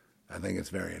 I think it's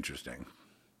very interesting.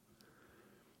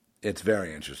 It's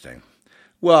very interesting.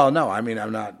 Well, no, I mean,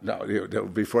 I'm not, no,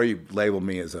 before you label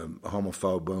me as a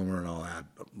homophobe boomer and all that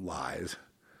lies,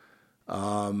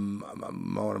 one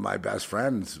of my best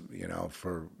friends, in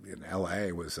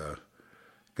L.A. was a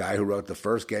guy who wrote the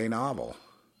first gay novel.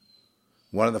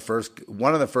 One of the first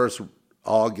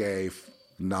all-gay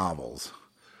novels.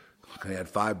 He had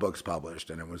 5 books published,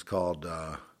 and it was called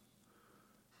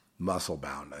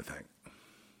Musclebound, I think.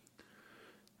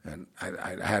 And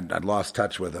I'd lost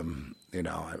touch with him,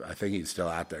 I think he's still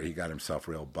out there. He got himself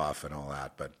real buff and all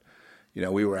that, but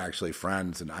we were actually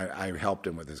friends, and I helped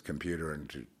him with his computer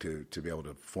and to be able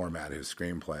to format his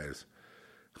screenplays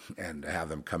and have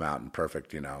them come out in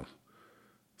perfect,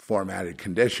 formatted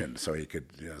condition so he could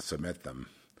submit them.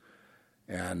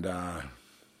 And I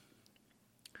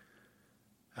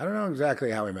don't know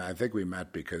exactly how we met. I think we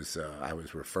met because I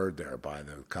was referred there by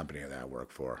the company that I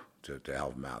work for to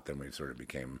help him out. Then we sort of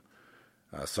became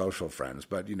social friends.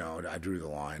 But, I drew the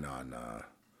line on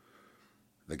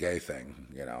the gay thing,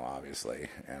 obviously.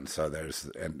 And so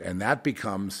and that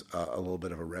becomes a little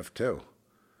bit of a rift too.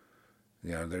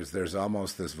 There's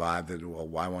almost this vibe that, well,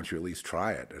 why won't you at least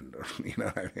try it? And you know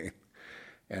what I mean?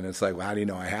 And it's like, well, how do you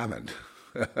know I haven't?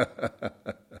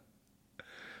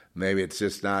 Maybe it's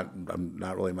just not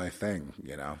really my thing,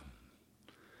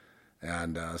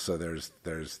 And so there's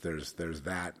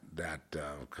that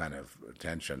kind of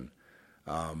tension.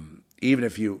 Even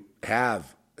if you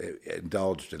have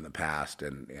indulged in the past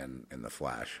in the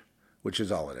flesh, which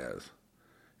is all it is.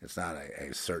 It's not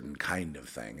a certain kind of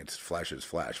thing. It's flesh is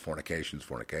flesh. Fornication is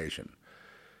fornication.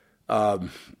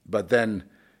 But then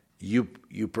you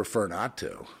prefer not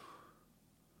to,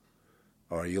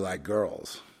 or you like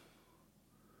girls,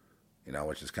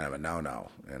 which is kind of a no-no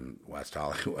in West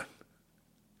Hollywood.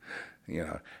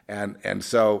 And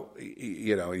so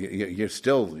you're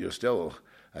still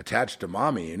attached to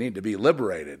mommy. You need to be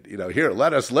liberated. Here,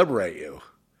 let us liberate you.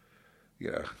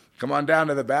 Come on down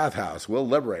to the bathhouse. We'll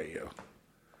liberate you.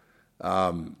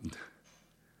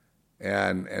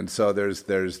 And so there's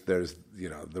the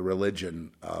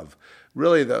religion of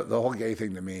really the whole gay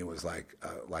thing to me was like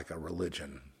a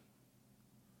religion,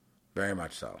 very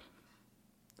much so.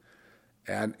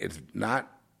 And it's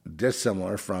not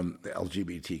dissimilar from the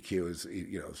LGBTQ is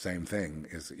same thing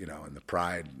is and the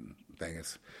pride thing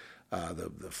is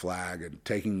the flag and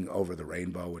taking over the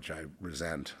rainbow, which I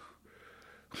resent.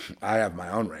 I have my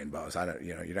own rainbows. I don't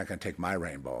you're not going to take my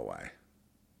rainbow away.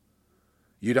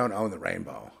 You don't own the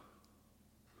rainbow.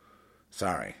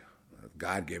 Sorry.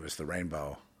 God gave us the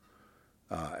rainbow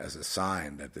as a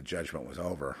sign that the judgment was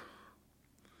over,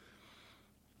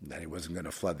 that he wasn't going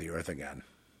to flood the earth again.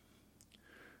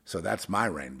 So that's my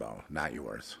rainbow, not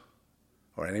yours.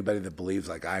 Or anybody that believes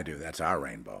like I do, that's our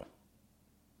rainbow.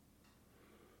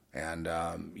 And,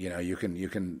 you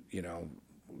can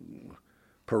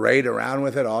parade around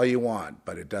with it all you want,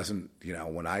 but it doesn't,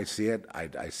 when I see it,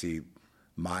 I see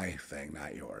my thing,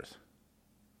 not yours.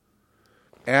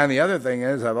 And the other thing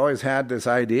is, I've always had this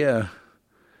idea,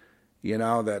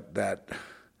 that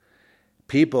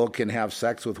people can have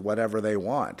sex with whatever they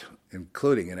want,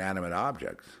 including inanimate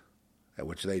objects,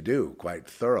 which they do quite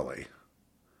thoroughly.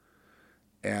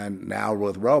 And now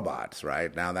with robots,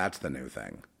 right? Now that's the new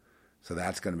thing. So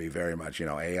that's going to be very much,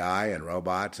 AI and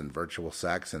robots and virtual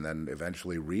sex, and then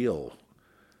eventually real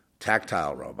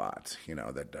tactile robots,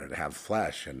 that have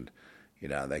flesh and,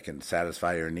 they can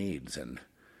satisfy your needs. And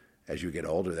as you get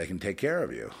older, they can take care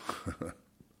of you.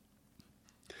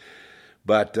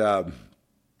 But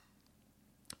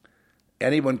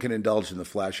anyone can indulge in the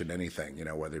flesh in anything,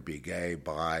 whether it be gay,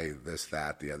 bi, this,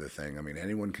 that, the other thing. I mean,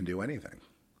 anyone can do anything.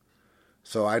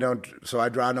 So I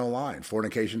draw no line.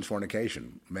 Fornication's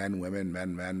fornication. Men, women,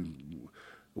 men,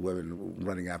 women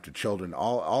running after children.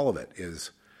 All of it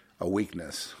is a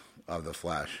weakness of the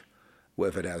flesh,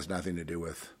 if it has nothing to do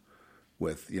with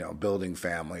building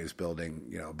families,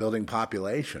 building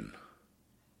population.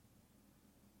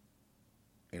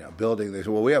 Building. They say,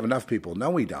 well, we have enough people.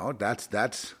 No, we don't. That's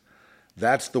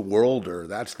the worlder.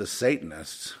 That's the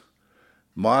Satanists'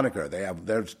 moniker.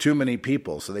 There's too many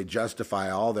people, so they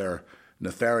justify all their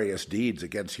nefarious deeds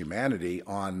against humanity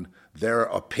on their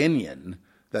opinion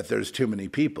that there's too many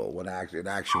people, when in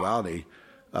actuality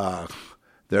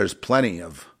there's plenty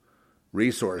of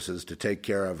resources to take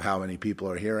care of how many people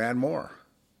are here and more.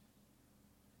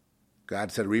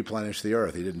 God said replenish the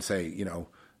earth. He didn't say,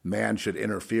 man should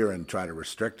interfere and try to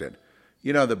restrict it.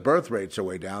 The birth rates are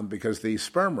way down because the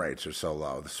sperm rates are so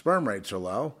low. The sperm rates are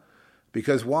low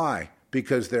because why?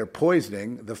 Because they're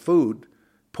poisoning the food,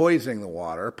 poisoning the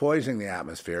water, poisoning the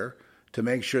atmosphere to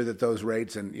make sure that those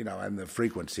rates and the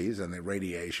frequencies and the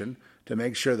radiation to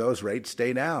make sure those rates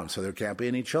stay down so there can't be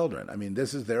any children. I mean,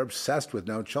 they're obsessed with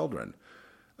no children.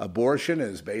 Abortion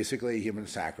is basically human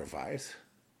sacrifice.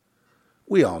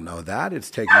 We all know that.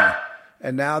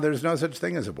 And now there's no such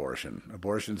thing as abortion.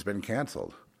 Abortion's been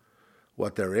canceled.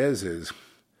 What there is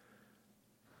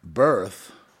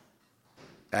birth.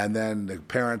 And then the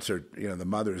parents are, the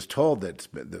mother is told that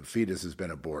the fetus has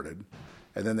been aborted,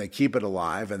 and then they keep it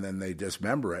alive, and then they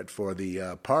dismember it for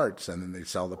the parts, and then they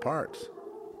sell the parts.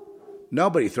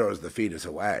 Nobody throws the fetus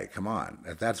away. Come on.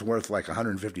 That's worth like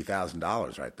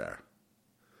 $150,000 right there.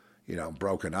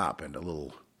 Broken up into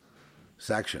little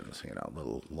sections,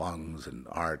 little lungs and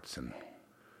hearts and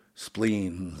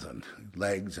spleens and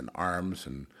legs and arms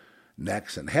and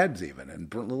necks and heads even,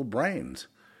 and little brains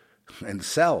and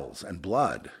cells and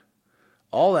blood.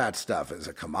 All that stuff is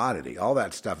a commodity. All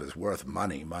that stuff is worth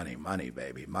money, money, money,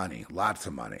 baby, money, lots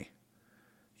of money.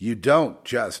 You don't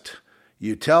just,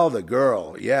 you tell the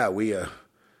girl, yeah,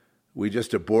 we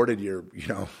just aborted your,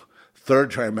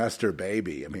 third trimester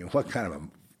baby. I mean, what kind of a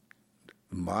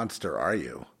monster are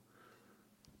you?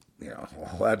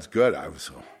 Well, that's good.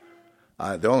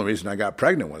 The only reason I got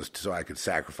pregnant was so I could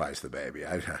sacrifice the baby.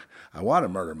 I want to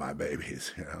murder my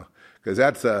babies, because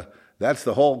that's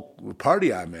the whole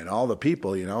party I'm in. All the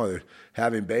people, are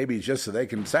having babies just so they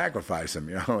can sacrifice them.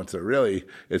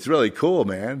 It's really cool,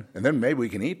 man. And then maybe we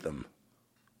can eat them.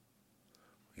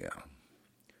 Yeah.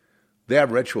 They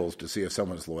have rituals to see if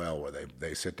someone's loyal where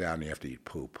they sit down and you have to eat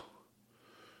poop.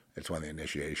 It's one of the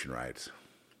initiation rites.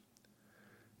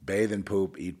 Bathe in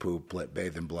poop, eat poop,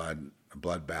 bathe in blood, a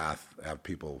blood bath, have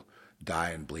people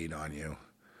die and bleed on you.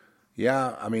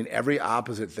 Yeah, I mean, every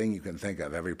opposite thing you can think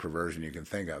of, every perversion you can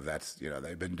think of, that's,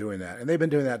 they've been doing that. And they've been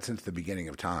doing that since the beginning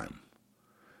of time.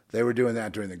 They were doing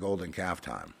that during the golden calf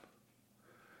time.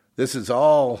 This is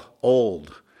all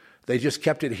old. They just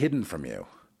kept it hidden from you.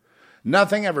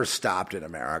 Nothing ever stopped in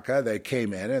America. They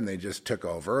came in and they just took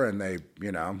over and they,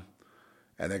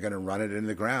 and they're going to run it into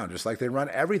the ground, just like they run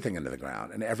everything into the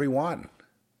ground, and everyone.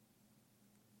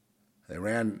 They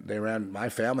ran my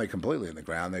family completely in the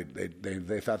ground.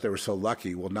 They thought they were so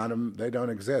lucky. Well, none of them, they don't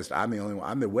exist. I'm the only one.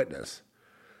 I'm the witness.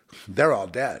 They're all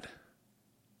dead.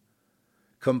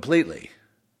 Completely.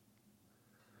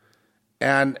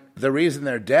 And the reason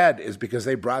they're dead is because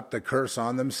they brought the curse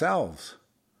on themselves.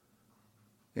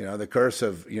 The curse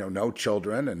of, no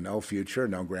children and no future,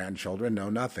 no grandchildren, no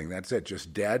nothing. That's it.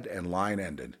 Just dead and line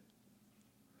ended.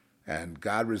 And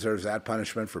God reserves that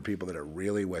punishment for people that are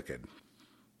really wicked.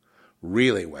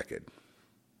 Really wicked.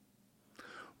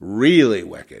 Really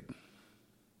wicked.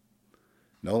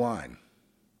 No line.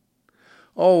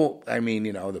 Oh, I mean,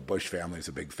 the Bush family's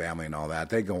a big family and all that.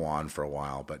 They go on for a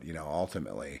while, but,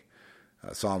 ultimately,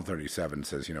 Psalm 37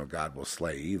 says, God will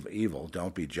slay evil.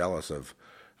 Don't be jealous of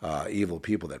evil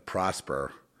people that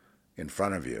prosper in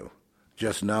front of you.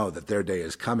 Just know that their day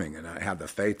is coming, and I have the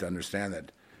faith to understand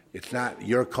that it's not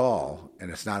your call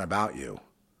and it's not about you.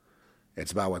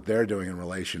 It's about what they're doing in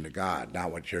relation to God,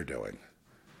 not what you're doing.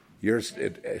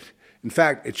 In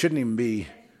fact, it shouldn't even be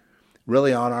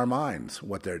really on our minds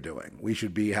what they're doing. We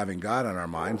should be having God on our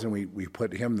minds, and we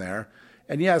put him there.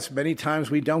 And yes, many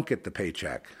times we don't get the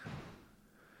paycheck.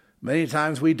 Many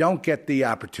times we don't get the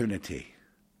opportunity.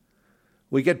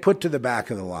 We get put to the back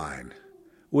of the line.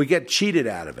 We get cheated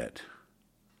out of it.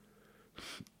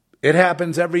 It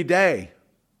happens every day.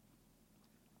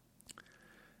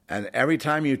 And every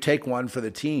time you take one for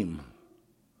the team,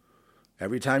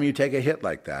 every time you take a hit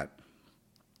like that,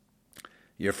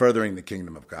 you're furthering the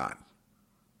kingdom of God.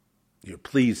 You're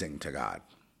pleasing to God.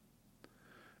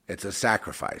 It's a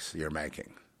sacrifice you're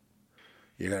making.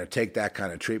 You're going to take that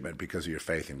kind of treatment because of your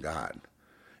faith in God.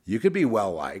 You could be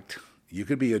well-liked. You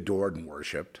could be adored and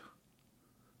worshipped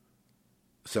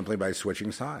simply by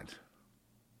switching sides.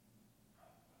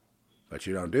 But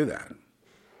you don't do that.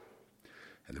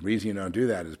 And the reason you don't do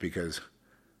that is because,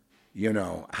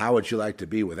 how would you like to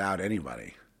be without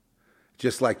anybody?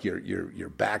 Just like your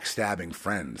backstabbing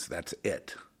friends, that's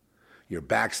it. Your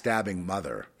backstabbing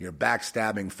mother, your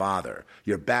backstabbing father,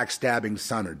 your backstabbing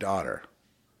son or daughter.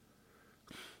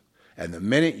 And the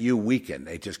minute you weaken,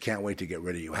 they just can't wait to get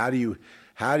rid of you. How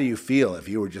do you feel if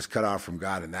you were just cut off from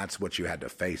God and that's what you had to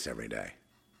face every day?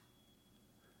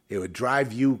 It would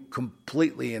drive you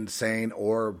completely insane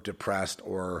or depressed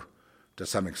or to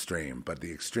some extreme, but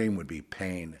the extreme would be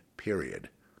pain, period.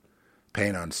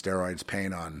 Pain on steroids,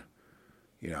 pain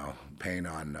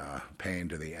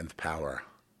to the nth power.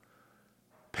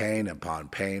 Pain upon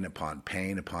pain upon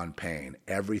pain upon pain.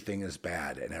 Everything is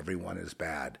bad and everyone is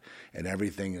bad and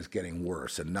everything is getting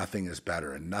worse and nothing is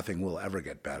better and nothing will ever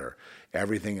get better.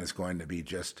 Everything is going to be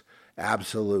just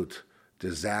absolute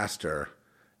disaster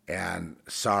and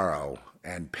sorrow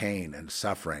and pain and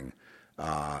suffering,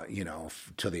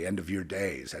 to the end of your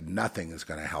days, and nothing is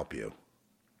going to help you.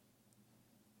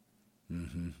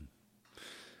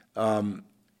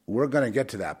 We're going to get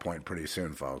to that point pretty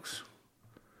soon, folks.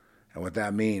 And what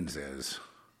that means is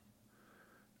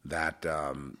that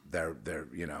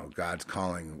God's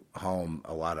calling home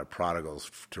a lot of prodigals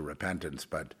to repentance,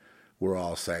 but we're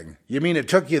all saying, "You mean it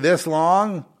took you this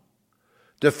long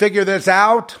to figure this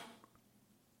out?"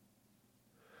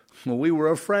 Well, we were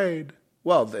afraid.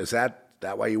 Well, is that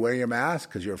why you wear your mask?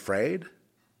 Because you're afraid? Is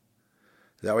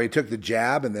that why you took the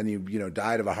jab and then you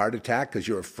died of a heart attack because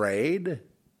you're afraid?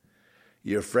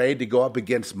 You're afraid to go up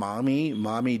against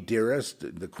mommy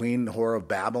dearest, the queen whore of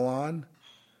Babylon,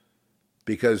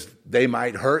 because they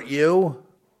might hurt you?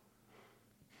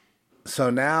 So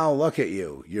now look at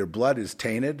you. Your blood is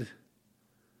tainted.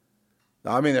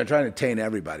 I mean, they're trying to taint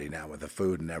everybody now with the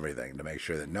food and everything to make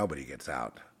sure that nobody gets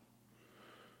out.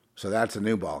 So that's a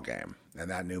new ball game.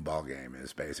 And that new ball game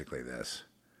is basically this.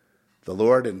 The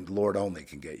Lord and Lord only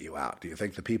can get you out. Do you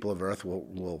think the people of earth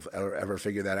will ever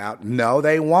figure that out? No,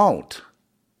 they won't.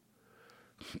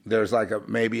 There's like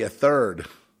maybe a third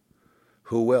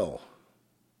who will.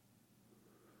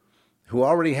 Who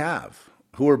already have.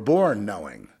 Who are born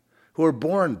knowing. Who are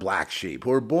born black sheep.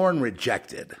 Who are born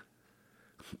rejected.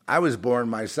 I was born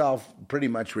myself pretty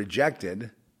much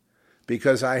rejected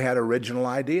because I had original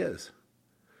ideas.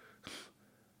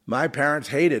 My parents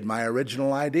hated my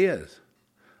original ideas.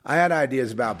 I had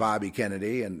ideas about Bobby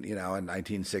Kennedy in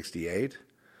 1968.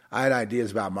 I had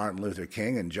ideas about Martin Luther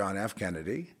King and John F.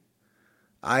 Kennedy.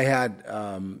 I had,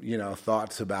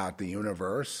 thoughts about the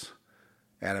universe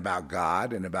and about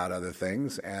God and about other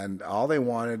things. And all they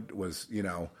wanted was,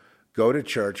 go to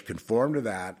church, conform to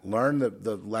that, learn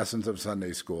the lessons of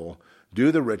Sunday school,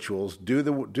 do the rituals, do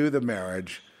the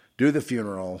marriage, do the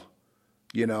funeral,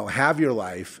 have your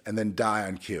life, and then die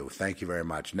on cue. Thank you very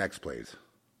much. Next, please.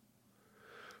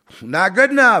 Not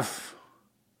good enough.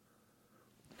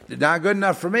 Not good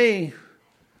enough for me.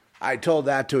 I told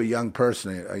that to a young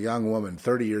person, a young woman,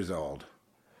 30 years old.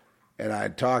 And I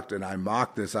talked and I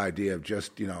mocked this idea of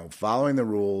just, following the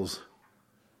rules,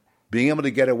 being able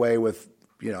to get away with,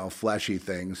 fleshy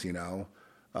things,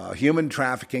 human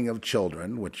trafficking of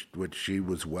children, which she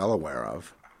was well aware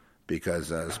of,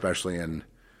 because especially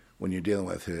when you're dealing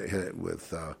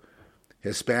with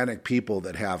Hispanic people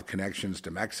that have connections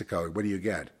to Mexico, what do you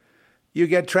get? You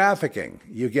get trafficking.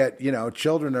 You get,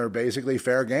 children are basically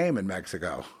fair game in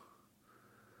Mexico.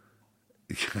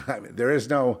 I mean, there is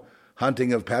no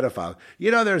hunting of pedophiles.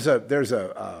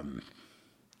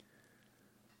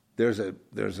 There's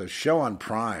a show on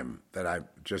Prime that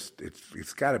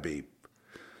it's got to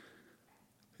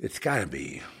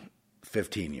be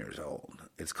 15 years old.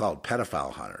 It's called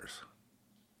Pedophile Hunters.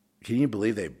 Can you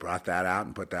believe they brought that out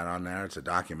and put that on there? It's a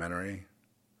documentary.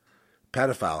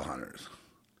 Pedophile Hunters.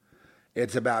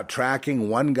 It's about tracking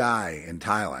one guy in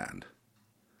Thailand,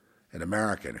 an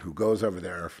American, who goes over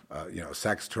there,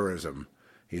 sex tourism.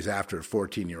 He's after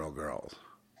 14-year-old girls,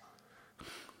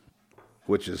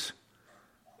 which is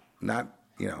not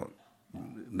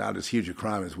as huge a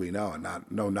crime as we know, and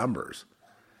no numbers.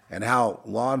 And how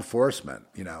law enforcement,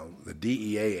 the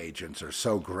DEA agents are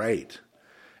so great.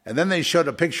 And then they showed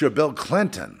a picture of Bill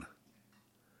Clinton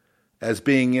as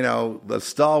being, the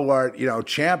stalwart,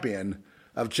 champion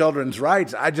of children's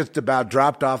rights. I just about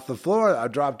dropped off the floor. I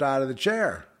dropped out of the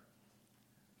chair.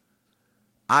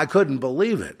 I couldn't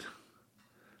believe it.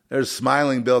 There's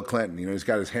smiling Bill Clinton. He's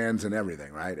got his hands in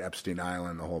everything, right? Epstein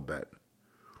Island, the whole bit.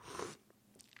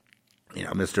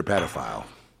 Mr. Pedophile.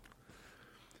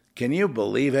 Can you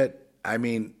believe it? I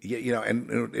mean,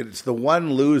 and it's the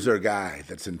one loser guy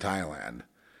that's in Thailand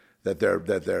that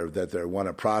they want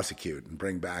to prosecute and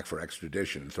bring back for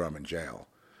extradition and throw him in jail.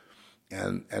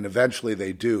 And eventually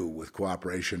they do, with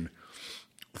cooperation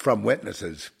from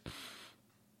witnesses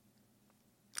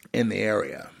in the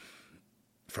area.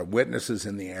 From witnesses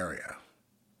in the area.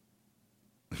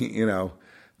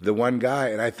 The one guy,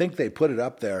 and I think they put it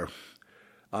up there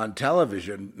on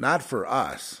television, not for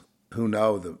us who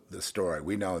know the story.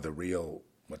 We know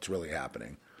what's really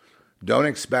happening. Don't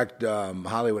expect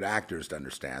Hollywood actors to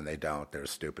understand. They don't. They're as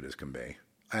stupid as can be,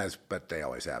 but they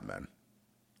always have been.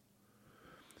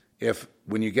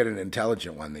 When you get an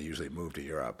intelligent one, they usually move to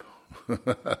Europe.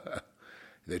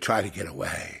 They try to get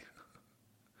away.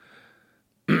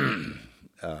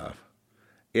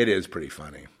 It is pretty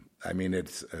funny. I mean,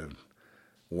 it's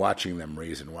watching them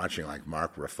reason, watching like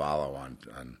Mark Ruffalo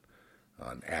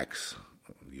on X,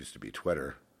 used to be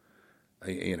Twitter,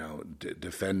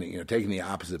 defending, taking the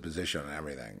opposite position on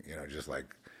everything, just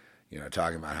like,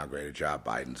 talking about how great a job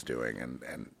Biden's doing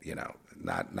and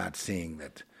not seeing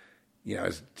that,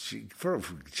 his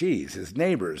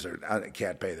neighbors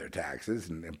can't pay their taxes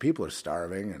and people are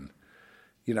starving and,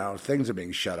 things are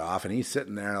being shut off, and he's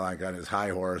sitting there like on his high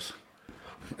horse,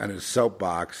 on his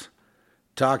soapbox,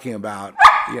 talking about,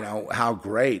 how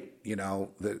great,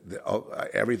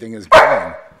 everything is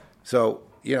going. So,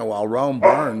 while Rome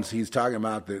burns, he's talking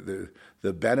about the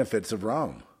benefits of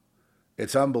Rome.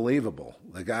 It's unbelievable.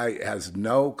 The guy has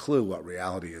no clue what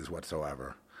reality is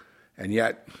whatsoever. And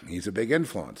yet, he's a big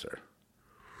influencer.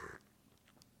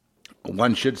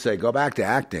 One should say, go back to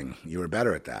acting. You were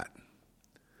better at that.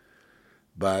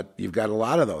 But you've got a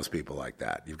lot of those people like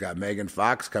that. You've got Megan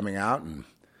Fox coming out and,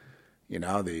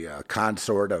 the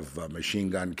consort of Machine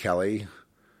Gun Kelly,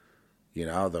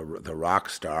 the rock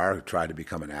star who tried to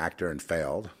become an actor and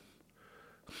failed.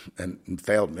 And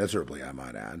failed miserably, I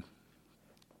might add.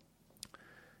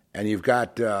 And you've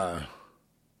got her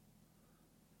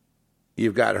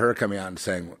coming out and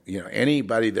saying,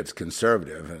 anybody that's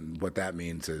conservative, and what that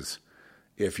means is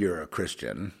if you're a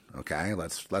Christian, okay,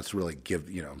 let's really give,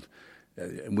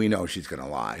 we know she's going to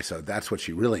lie, so that's what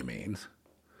she really means.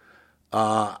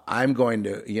 I'm going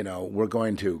to, we're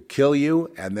going to kill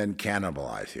you and then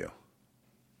cannibalize you.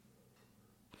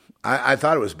 I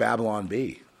thought it was Babylon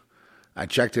Bee. I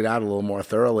checked it out a little more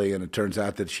thoroughly, and it turns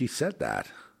out that she said that.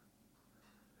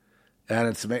 And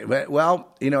it's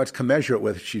it's commensurate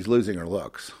with she's losing her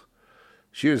looks.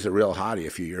 She was a real hottie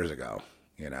a few years ago,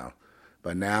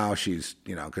 but now she's,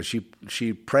 because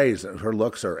she prays her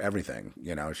looks are everything,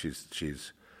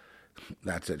 she's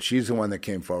that's it. She's the one that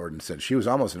came forward and said she was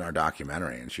almost in our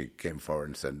documentary, and she came forward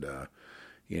and said,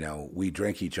 we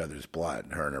drink each other's blood.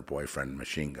 Her and her boyfriend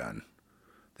Machine Gun,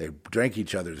 they drank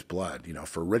each other's blood,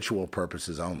 for ritual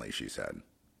purposes only. She said.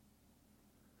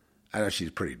 I know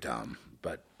she's pretty dumb,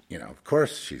 but. Of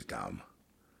course she's dumb.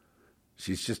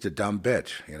 She's just a dumb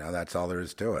bitch. That's all there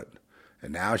is to it.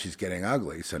 And now she's getting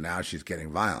ugly, so now she's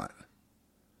getting violent.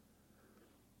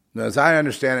 Now, as I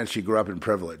understand it, she grew up in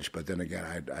privilege, but then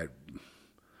again,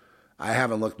 I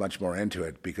haven't looked much more into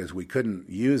it because we couldn't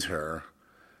use her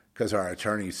because our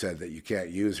attorney said that you can't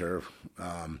use her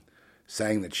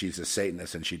saying that she's a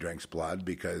Satanist and she drinks blood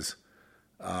because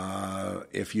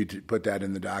if you put that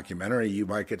in the documentary, you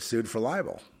might get sued for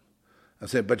libel. I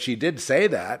said, but she did say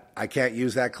that. I can't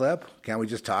use that clip? Can't we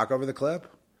just talk over the clip?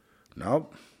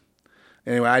 Nope.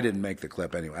 Anyway, I didn't make the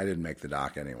clip anyway. I didn't make the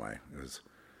doc anyway. It was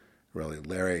really,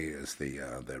 Larry is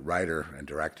the writer and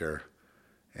director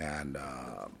and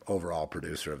overall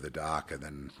producer of the doc, and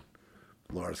then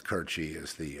Lawrence Kirchie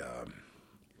is the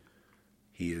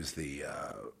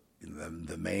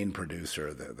main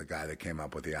producer, the guy that came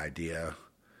up with the idea,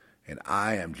 and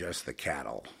I am just the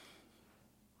cattle.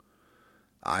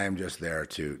 I am just there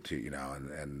to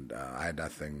and I had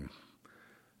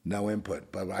no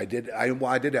input, but I did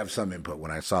have some input when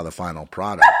I saw the final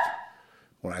product.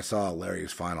 When I saw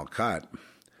Larry's final cut,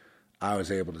 I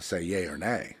was able to say yay or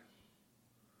nay.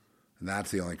 And that's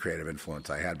the only creative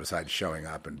influence I had besides showing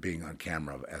up and being on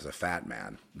camera as a fat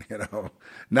man,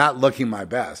 not looking my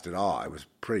best at all. I was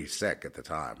pretty sick at the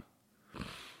time,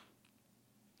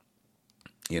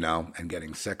 and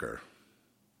getting sicker.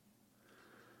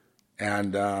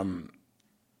 And, so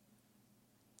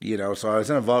I was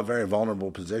in a very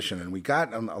vulnerable position, and we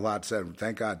got a lot said.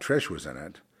 Thank God Trish was in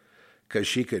it, because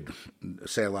she could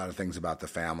say a lot of things about the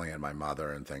family and my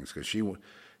mother and things, because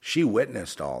she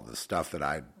witnessed all the stuff that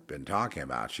I'd been talking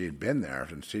about. She had been there,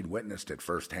 and she'd witnessed it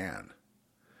firsthand,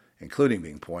 including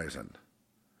being poisoned.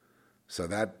 So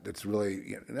it's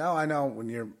really, I know when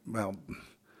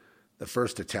the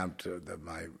first attempt that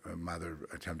my mother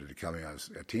attempted to kill me, I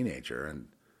was a teenager, and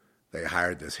they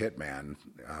hired this hitman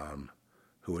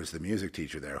who was the music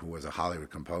teacher there, who was a Hollywood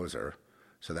composer.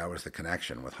 So that was the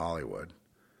connection with Hollywood.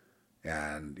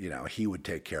 And, he would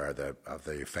take care of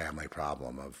the family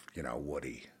problem of,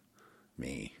 Woody,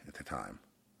 me at the time.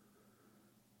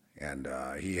 And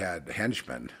he had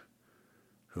henchmen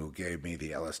who gave me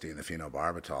the LSD and the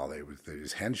phenobarbital.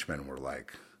 These henchmen were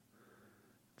like,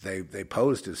 they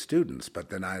posed as students, but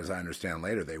then as I understand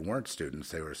later, they weren't students,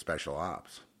 they were special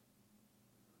ops.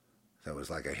 So it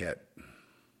was like a hit.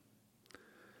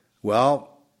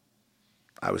 Well,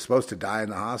 I was supposed to die in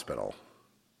the hospital.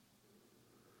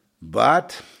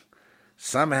 But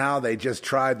somehow they just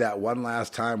tried that one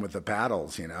last time with the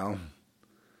paddles,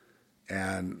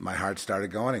 And my heart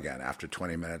started going again after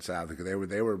 20 minutes out. They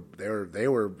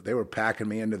were packing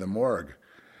me into the morgue.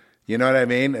 You know what I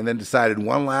mean? And then decided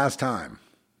one last time.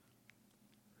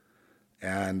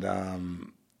 And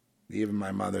even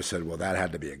my mother said, well, that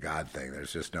had to be a God thing.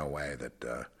 There's just no way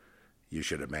that you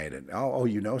should have made it. Oh,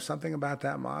 you know something about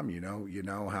that, Mom? You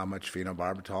know how much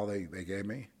phenobarbital they gave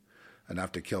me?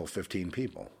 Enough to kill 15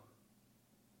 people.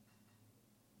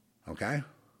 Okay?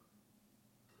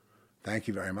 Thank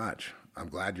you very much. I'm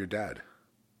glad you're dead.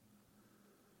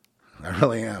 I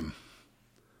really am.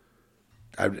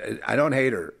 I don't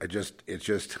hate her. It's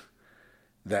just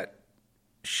that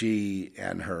she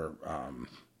and her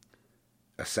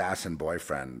assassin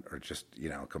boyfriend are just,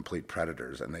 complete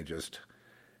predators, and they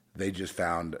just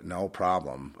found no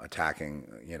problem attacking,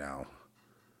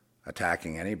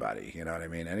 attacking anybody. You know what I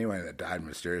mean? Anyone that died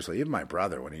mysteriously, even my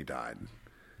brother when he died,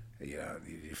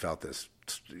 you felt this,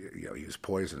 he was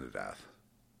poisoned to death.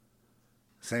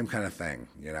 Same kind of thing,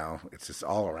 It's just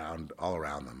all around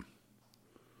them.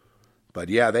 But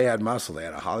yeah, they had muscle. They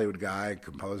had a Hollywood guy,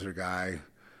 composer guy,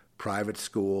 private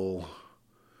school,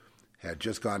 had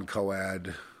just gone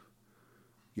co-ed,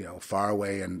 far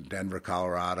away in Denver,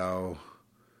 Colorado,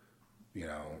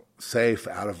 safe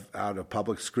out of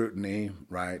public scrutiny,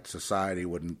 right? Society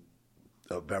wouldn't,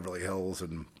 Beverly Hills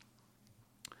and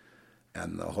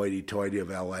the hoity-toity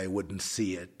of L.A. wouldn't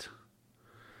see it.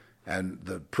 And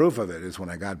the proof of it is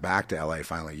when I got back to L.A.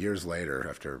 finally years later,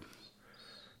 after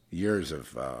years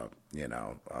of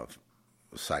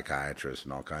psychiatrists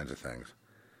and all kinds of things,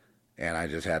 and I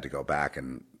just had to go back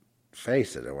and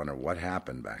face it. I wonder what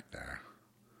happened back there.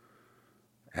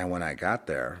 And when I got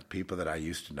there, people that I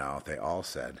used to know, they all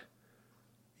said,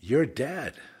 "You're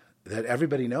dead. That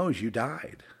everybody knows you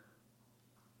died.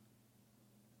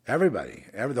 Everybody,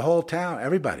 the whole town,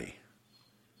 everybody."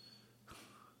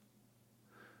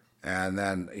 And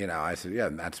then, I said, yeah,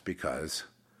 and that's because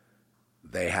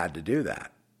they had to do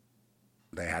that.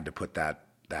 They had to put that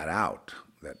out,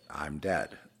 that I'm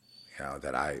dead,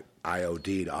 that I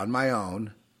OD'd on my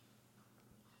own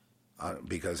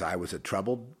because I was a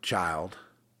troubled child,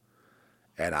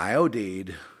 and I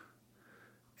OD'd,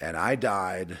 and I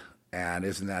died, and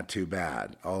isn't that too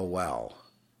bad? Oh, well.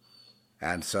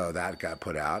 And so that got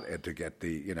put out to get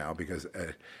because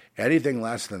anything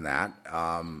less than that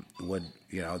would,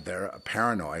 they're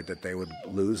paranoid that they would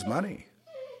lose money.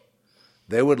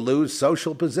 They would lose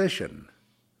social position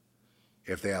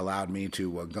if they allowed me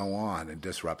to go on and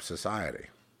disrupt society.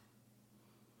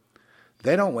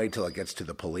 They don't wait till it gets to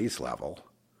the police level.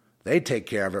 They take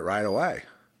care of it right away.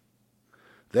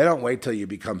 They don't wait till you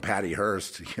become Patty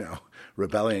Hearst,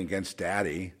 rebelling against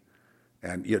Daddy,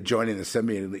 and joining the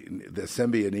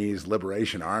Symbionese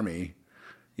Liberation Army,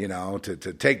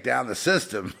 to take down the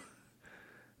system.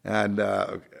 And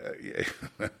I'm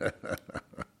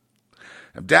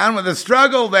down with the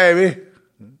struggle, baby.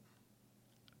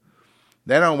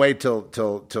 They don't wait till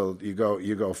you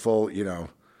go full,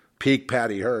 peak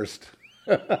Patty Hearst.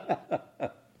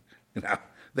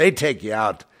 They take you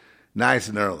out nice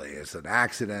and early. It's an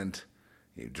accident.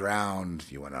 You drowned.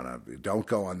 You went on don't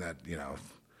go on that,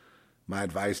 My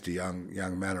advice to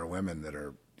young men or women that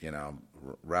are,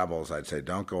 rebels, I'd say,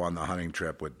 don't go on the hunting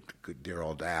trip with dear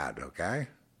old Dad, okay?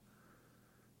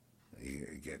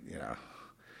 You get,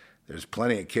 there's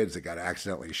plenty of kids that got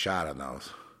accidentally shot on those.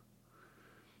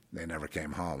 They never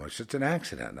came home. It's just an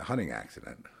accident, a hunting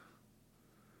accident.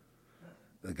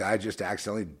 The guy just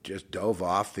accidentally dove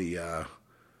off the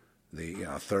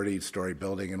 30-story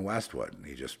building in Westwood.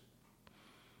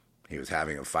 He was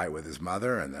having a fight with his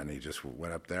mother, and then he just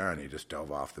went up there and he just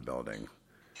dove off the building.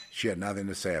 She had nothing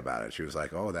to say about it. She was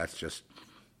like, "Oh, that's just,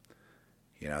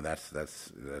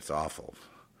 that's awful."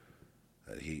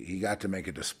 He got to make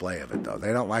a display of it, though.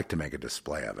 They don't like to make a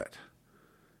display of it,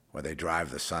 where they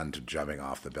drive the son to jumping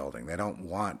off the building. They don't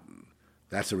want.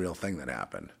 That's a real thing that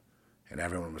happened, and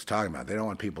everyone was talking about it. They don't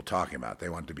want people talking about it. They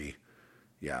want to be,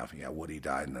 Woody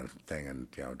died in the thing in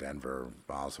Denver,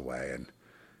 miles away, and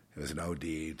it was an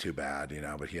OD, too bad,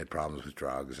 but he had problems with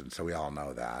drugs, and so we all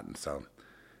know that, and so,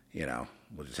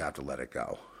 we'll just have to let it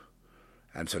go.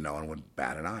 And so no one would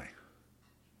bat an eye.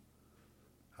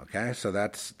 Okay, so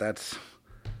that's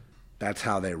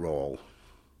how they roll.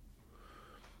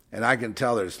 And I can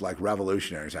tell there's like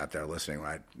revolutionaries out there listening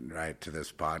right to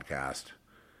this podcast.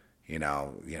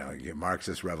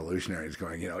 Marxist revolutionaries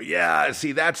going, yeah,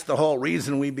 see, that's the whole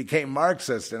reason we became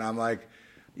Marxist. And I'm like,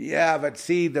 yeah, but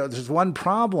see, there's one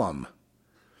problem.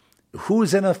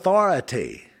 Who's in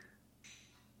authority?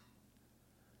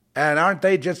 And aren't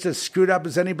they just as screwed up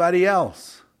as anybody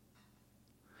else?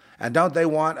 And don't they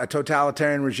want a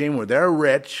totalitarian regime where they're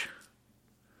rich,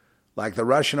 like the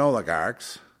Russian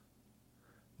oligarchs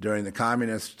during the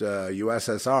communist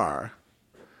USSR,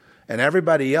 and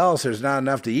everybody else, there's not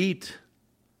enough to eat,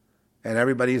 and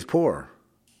everybody's poor.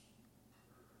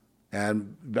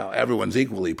 And everyone's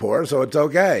equally poor, so it's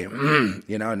okay.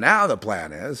 Now the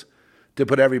plan is to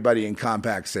put everybody in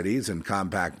compact cities and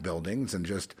compact buildings and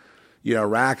just,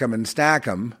 rack them and stack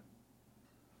them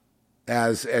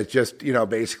as just,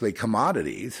 basically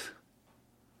commodities,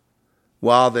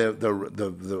 while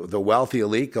the wealthy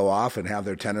elite go off and have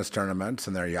their tennis tournaments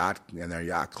and their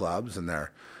yacht clubs and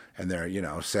their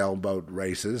sailboat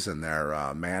races and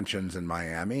their mansions in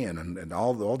Miami and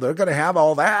all they're going to have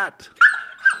all that.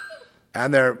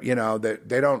 And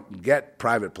they don't get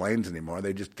private planes anymore.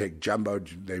 They just take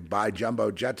they buy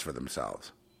jumbo jets for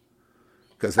themselves.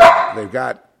 because they've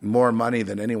got more money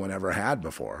than anyone ever had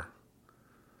before.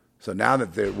 So now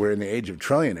that we're in the age of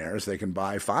trillionaires, they can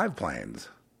buy 5 planes.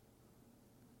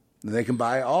 And they can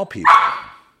buy all people.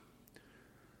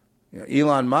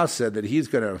 Elon Musk said that he's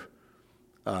going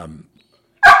to,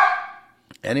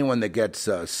 anyone that gets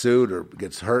sued or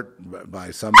gets hurt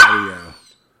by somebody,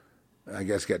 I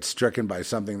guess gets stricken by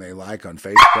something they like on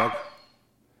Facebook,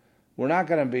 we're not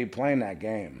going to be playing that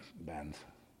game, Ben.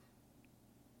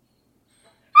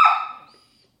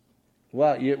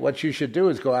 Well, what you should do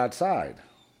is go outside.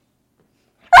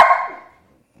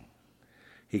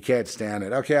 He can't stand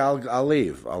it. Okay, I'll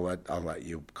leave. I'll let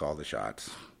you call the shots.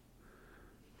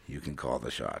 You can call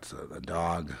the shots. The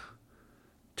dog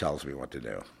tells me what to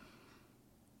do.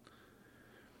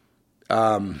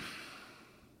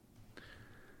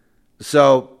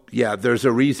 So yeah, there's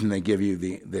a reason they give you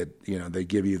the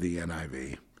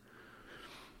NIV.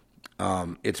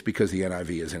 It's because the NIV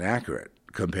is inaccurate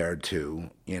compared to,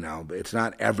 it's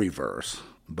not every verse,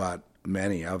 but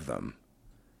many of them.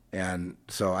 And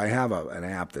so I have an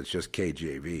app that's just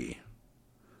KJV,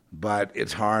 but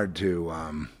it's hard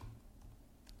to,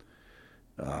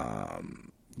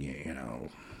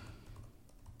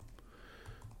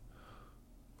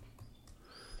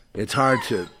 it's hard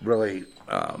to really.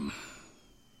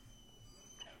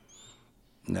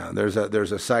 No, there's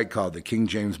a site called the King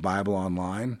James Bible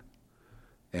Online,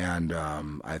 and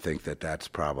I think that's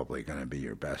probably going to be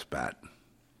your best bet.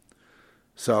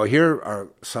 So here are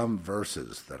some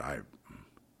verses that I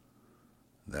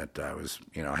was,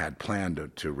 had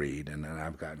planned to read, and then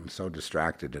I've gotten so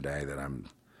distracted today that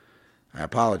I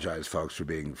apologize, folks, for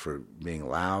being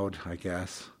loud, I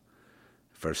guess,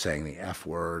 for saying the F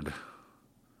word.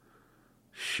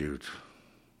 Shoot.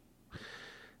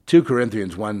 2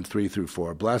 Corinthians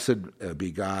 1:3-4. Blessed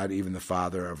be God, even the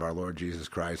Father of our Lord Jesus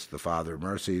Christ, the Father of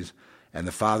mercies, and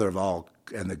the Father of all,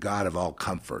 and the God of all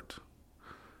comfort.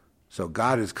 So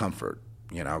God is comfort.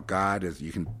 God is.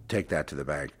 You can take that to the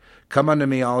bank. Come unto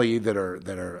me, all ye that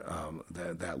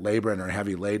labor and are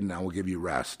heavy laden, I will give you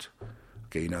rest.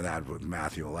 Okay, you know that with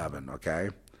Matthew 11. Okay,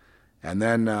 and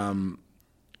then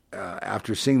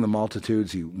after seeing the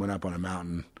multitudes, he went up on a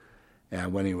mountain,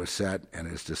 and when he was set, and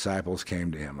his disciples came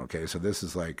to him. Okay, so this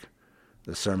is like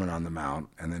the Sermon on the Mount,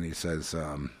 and then he says,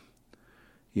 the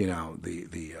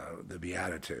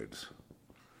Beatitudes.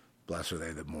 Blessed are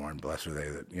they that mourn. Blessed are they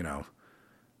that,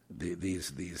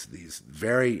 these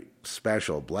very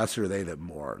special. Blessed are they that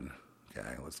mourn.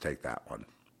 Okay, let's take that one.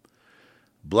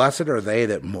 Blessed are they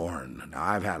that mourn. Now,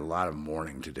 I've had a lot of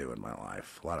mourning to do in my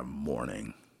life. A lot of mourning.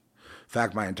 In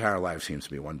fact, my entire life seems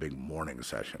to be one big mourning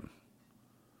session.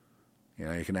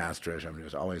 You can ask Trish. I'm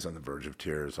just always on the verge of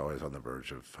tears, always on the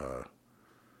verge of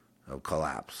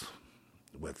collapse,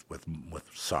 with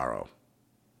sorrow.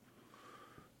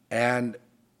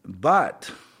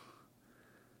 But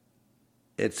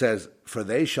it says, "For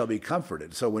they shall be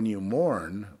comforted." So when you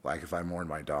mourn, like if I mourn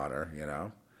my daughter,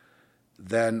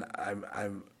 then I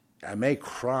may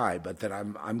cry, but then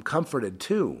I'm comforted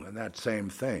too in that same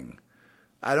thing.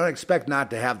 I don't expect not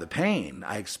to have the pain.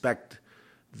 I expect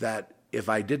that if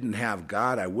I didn't have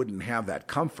God, I wouldn't have that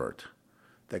comfort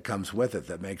that comes with it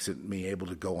that makes me able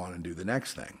to go on and do the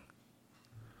next thing.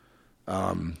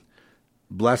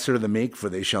 Blessed are the meek, for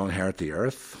they shall inherit the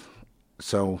earth.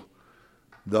 So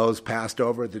those passed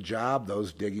over at the job,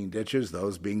 those digging ditches,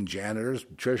 those being janitors.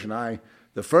 Trish and I,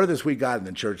 the furthest we got in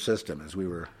the church system is we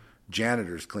were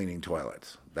janitors cleaning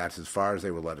toilets. That's as far as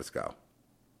they would let us go.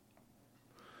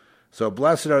 So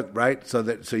blessed are, right? So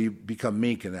you become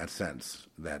meek in that sense,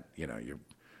 that, you're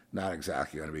not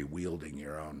exactly going to be wielding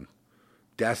your own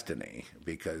destiny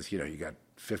because, you got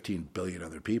 15 billion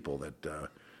other people that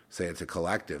say it's a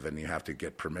collective, and you have to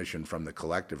get permission from the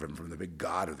collective and from the big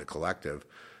God of the collective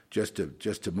just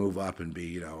to move up and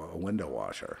be, a window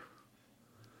washer.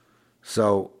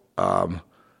 So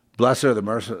blessed are the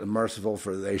merciful,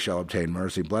 for they shall obtain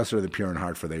mercy. Blessed are the pure in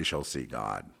heart, for they shall see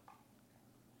God.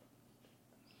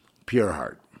 Pure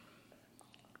heart.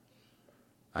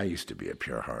 I used to be a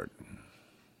pure heart.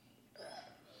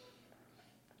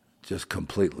 Just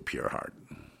completely pure heart.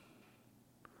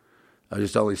 I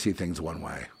just only see things one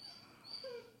way.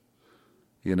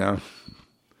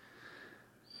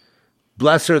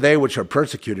 Blessed are they which are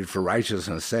persecuted for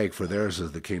righteousness' sake, for theirs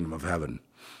is the kingdom of heaven.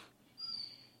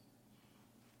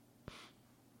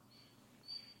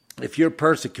 If you're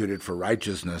persecuted for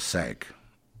righteousness' sake,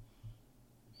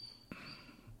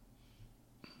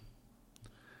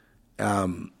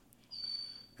 and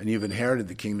you've inherited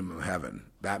the kingdom of heaven,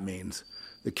 that means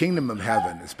the kingdom of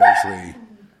heaven is basically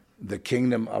the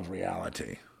kingdom of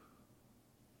reality.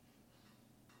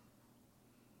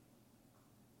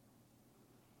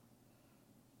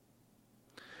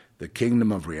 the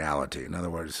kingdom of reality. In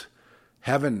other words,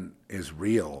 heaven is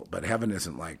real, but heaven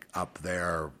isn't like up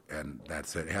there and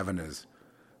that's it. Heaven is,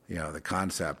 the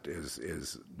concept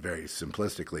is very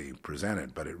simplistically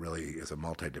presented, but it really is a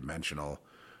multidimensional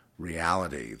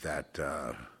reality that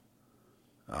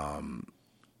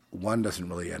one doesn't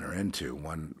really enter into.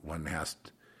 One has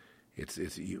to,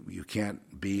 it's you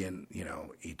can't be in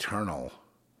eternal.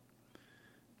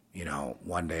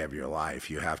 One day of your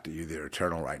life, you're either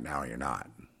eternal right now or you're not.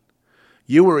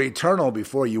 You were eternal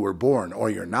before you were born, or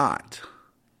you're not.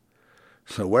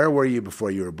 So where were you before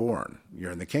you were born?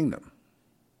 You're in the kingdom.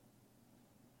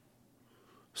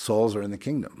 Souls are in the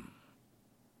kingdom.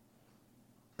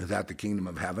 Is that the kingdom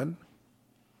of heaven?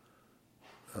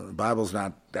 The Bible's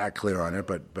not that clear on it,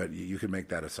 but you can make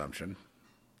that assumption.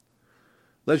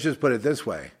 Let's just put it this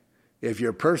way. If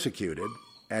you're persecuted,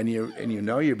 and you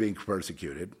know you're being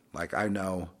persecuted, like I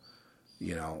know,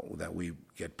 that we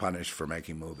get punished for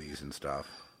making movies and stuff.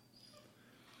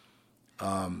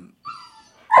 And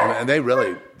they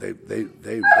really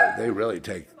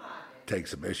take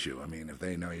some issue. I mean, if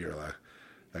they know you're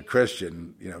a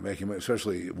Christian, making,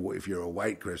 especially if you're a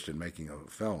white Christian making a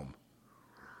film,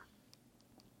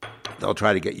 they'll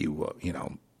try to get you,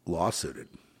 lawsuited.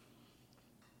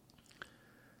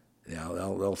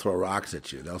 They'll throw rocks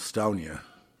at you. They'll stone you.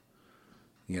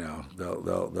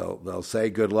 They'll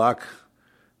say good luck.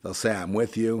 They'll say I'm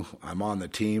with you. I'm on the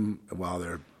team, while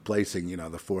they're placing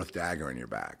the fourth dagger in your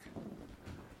back.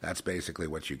 That's basically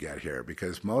what you get here,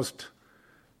 because most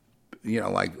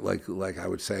like I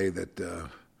would say that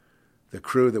the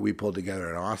crew that we pulled together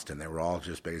in Austin, they were all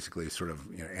just basically sort of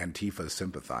Antifa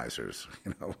sympathizers,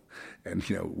 and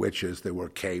witches. They wore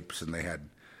capes and they had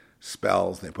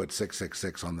spells. They put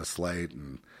 666 on the slate,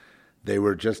 and they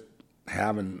were just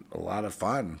having a lot of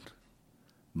fun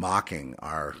mocking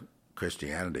our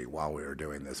Christianity while we were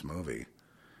doing this movie.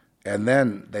 And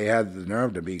then they had the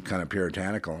nerve to be kind of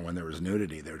puritanical, and when there was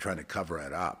nudity, they were trying to cover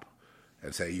it up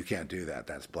and say, you can't do that,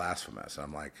 that's blasphemous. And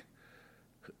I'm like,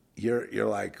 you're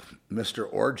like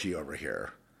Mr. Orgy over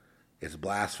here. It's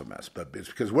blasphemous, but it's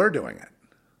because we're doing it.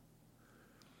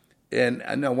 And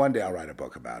I know one day I'll write a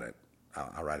book about it.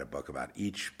 I'll write a book about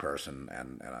each person,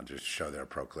 and I'll just show their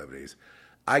proclivities.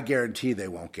 I guarantee they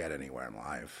won't get anywhere in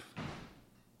life.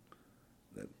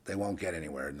 They won't get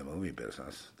anywhere in the movie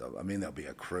business. There'll be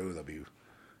a crew. They'll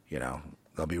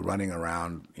be running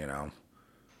around,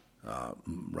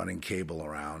 running cable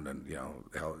around, and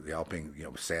helping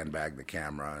sandbag the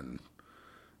camera, and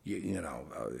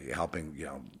helping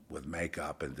with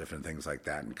makeup and different things like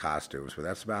that, and costumes. But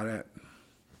that's about it.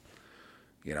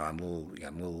 On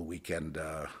little weekend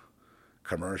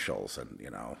commercials and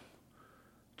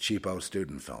cheapo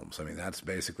student films. I mean, that's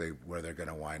basically where they're going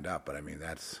to wind up. But I mean,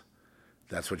 that's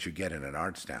what you get in an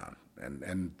arts town.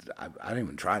 And I don't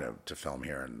even try to film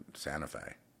here in Santa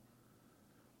Fe,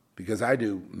 because I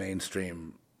do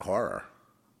mainstream horror.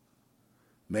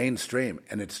 Mainstream,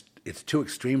 and it's too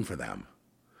extreme for them.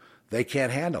 They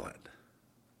can't handle it.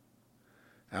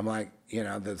 I'm like,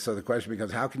 so the question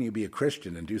becomes, how can you be a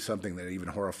Christian and do something that even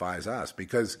horrifies us?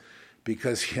 Because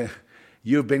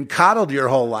you've been coddled your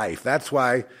whole life. That's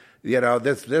why,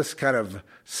 this kind of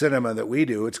cinema that we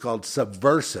do, it's called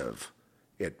subversive.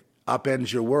 It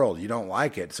upends your world. You don't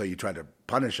like it, so you try to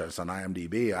punish us on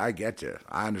IMDb. I get you.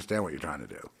 I understand what you're trying to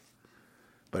do.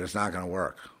 But it's not going to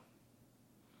work.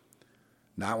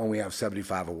 Not when we have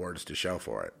 75 awards to show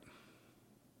for it.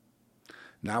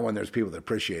 Not when there's people that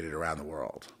appreciate it around the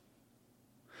world.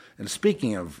 And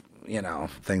speaking of,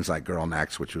 things like Girl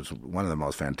Next, which was one of the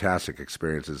most fantastic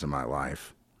experiences in my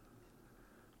life,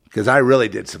 because I really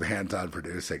did some hands-on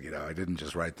producing. I didn't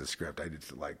just write the script.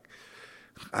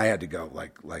 I had to go,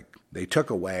 they took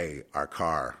away our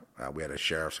car. We had a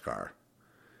sheriff's car.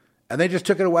 And they just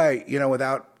took it away,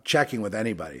 without checking with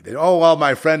anybody.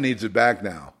 My friend needs it back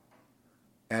now.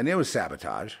 And it was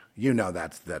sabotage.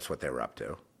 That's what they were up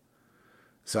to.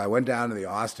 So I went down to the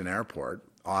Austin airport.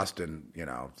 Austin,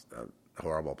 a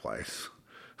horrible place.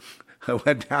 I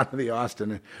went down to the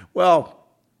Austin. Well,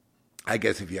 I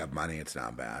guess if you have money, it's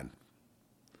not bad.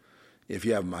 If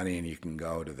you have money and you can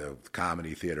go to the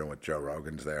comedy theater with Joe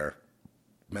Rogan's there,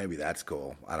 maybe that's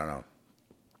cool. I don't know.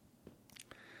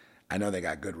 I know they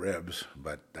got good ribs,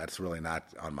 but that's really not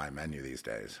on my menu these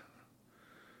days.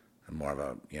 I'm more of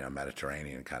a,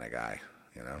 Mediterranean kind of guy,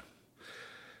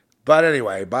 But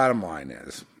anyway, bottom line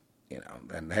is,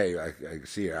 and hey, I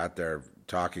see you out there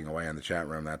talking away in the chat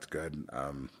room. That's good.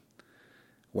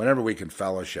 Whenever we can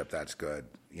fellowship, that's good.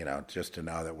 Just to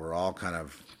know that we're all kind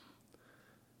of,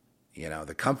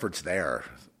 the comfort's there.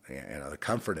 The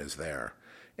comfort is there.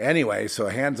 Anyway, so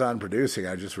hands-on producing,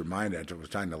 I just reminded, I was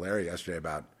talking to Larry yesterday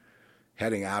about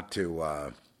heading out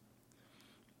to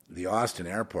the Austin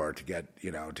airport to get,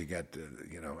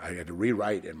 I had to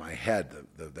rewrite in my head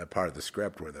that part of the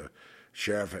script where the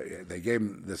sheriff, they gave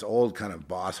him this old kind of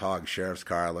boss hog sheriff's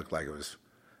car. It looked like it was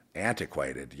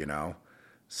antiquated,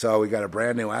 So we got a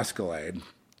brand new Escalade,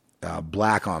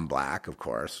 black on black, of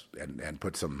course, and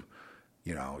put some,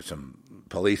 some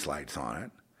police lights on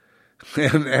it.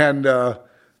 and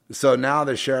so now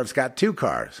the sheriff's got two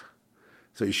cars.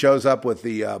 So he shows up with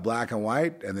the black and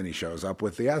white, and then he shows up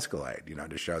with the Escalade,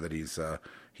 to show that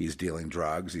he's dealing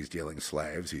drugs, he's dealing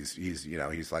slaves,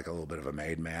 he's like a little bit of a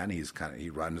made man. He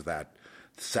runs that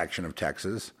section of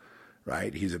Texas,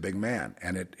 right? He's a big man,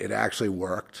 and it actually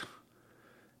worked.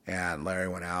 And Larry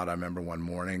went out. I remember one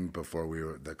morning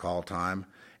before the call time,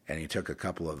 and he took a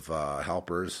couple of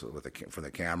helpers for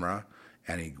the camera,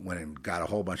 and he went and got a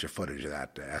whole bunch of footage of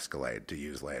that Escalade to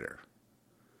use later.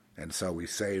 And so we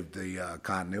saved the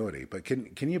continuity. But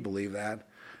can you believe that?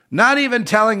 Not even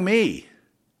telling me,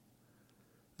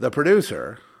 the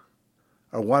producer,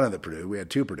 or one of the producers, we had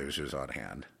two producers on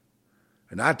hand,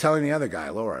 and not telling the other guy,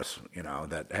 Loris,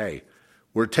 that, hey,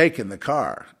 we're taking the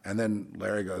car. And then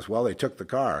Larry goes, well, they took the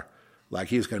car, like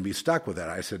he was going to be stuck with it.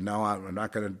 I said, no, I'm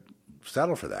not going to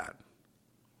settle for that.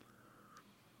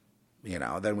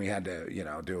 Then we had to,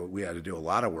 do a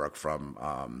lot of work from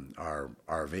our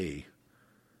RV,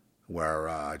 where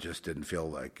I just didn't feel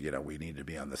like, we need to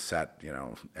be on the set,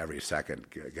 every second,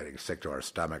 getting sick to our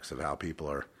stomachs of how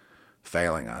people are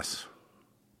failing us.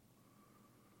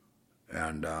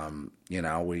 And,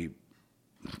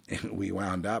 we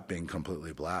wound up being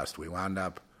completely blessed. We wound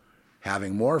up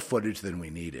having more footage than we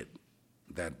needed.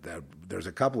 That there's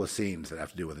a couple of scenes that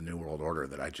have to do with the New World Order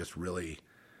that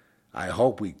I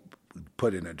hope we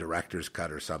put in a director's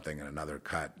cut or something in another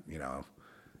cut,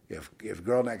 If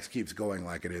Girl Next keeps going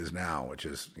like it is now, which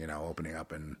is, opening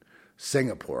up in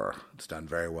Singapore, it's done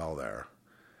very well there,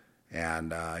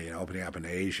 and, opening up in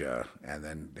Asia, and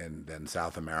then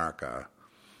South America,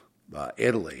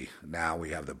 Italy, now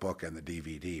we have the book and the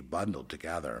DVD bundled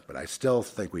together, but I still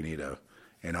think we need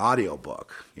an audio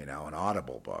book, an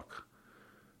audible book.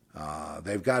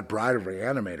 They've got Bride of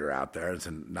Reanimator out there. It's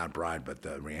not Bride, but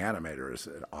the Reanimator is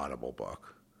an audible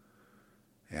book.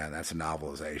 And that's a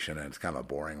novelization, and it's kind of a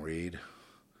boring read.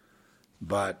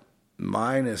 But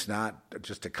mine is not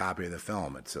just a copy of the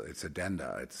film. It's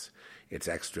addenda. It's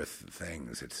extra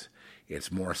things.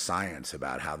 It's more science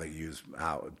about how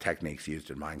techniques used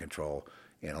in mind control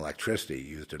and electricity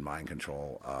used in mind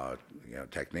control,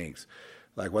 techniques.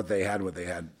 Like what they had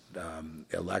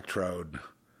electrode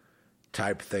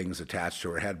type things attached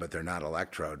to her head, but they're not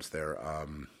electrodes. They're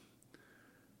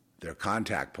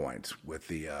contact points with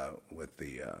the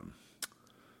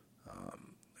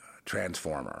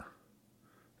transformer.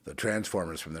 The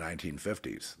transformers from the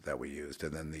 1950s that we used,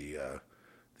 and then the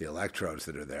electrodes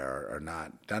that are there are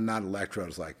not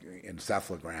electrodes like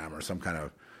encephalogram or some kind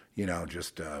of,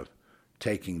 just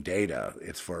taking data.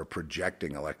 It's for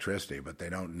projecting electricity, but they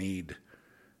don't need.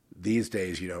 These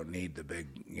days, you don't need the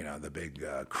big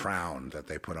crown that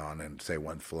they put on and say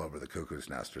One Flew Over the Cuckoo's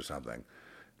Nest or something.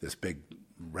 This big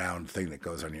round thing that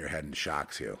goes on your head and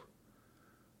shocks you.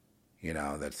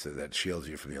 That shields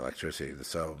you from the electricity.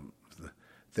 So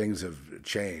things have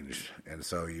changed, and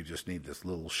so you just need this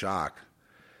little shock.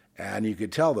 And you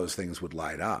could tell those things would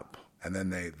light up. And then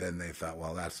they thought,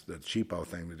 well, that's the cheapo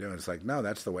thing to do. And it's like, no,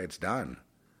 that's the way it's done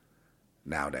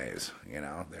nowadays.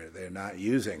 They're not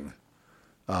using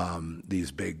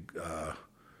these big,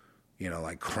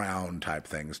 like crown type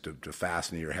things to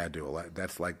fasten your head to.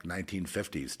 That's like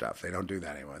 1950s stuff. They don't do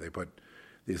that anymore. They put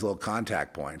these little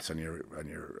contact points on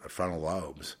your frontal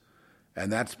lobes,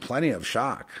 and that's plenty of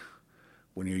shock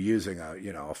when you're using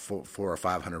a 400 or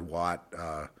 500 watt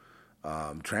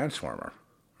transformer,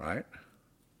 right?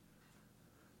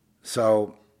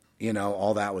 So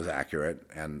all that was accurate,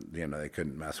 and they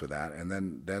couldn't mess with that. And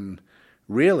then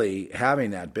really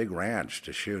having that big ranch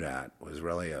to shoot at was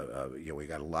really we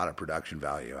got a lot of production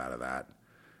value out of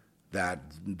that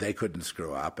they couldn't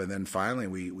screw up. And then finally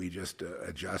we just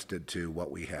adjusted to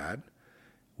what we had.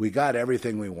 We got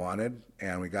everything we wanted,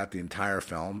 and we got the entire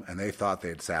film, and they thought they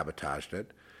had sabotaged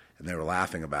it, and they were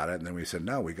laughing about it. And then we said,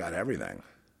 no, we got everything.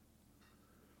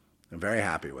 I'm very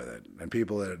happy with it. And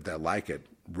people that like it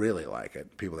really like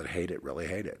it. People that hate it really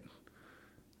hate it.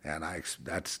 And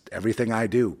that's everything I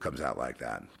do comes out like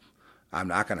that. I'm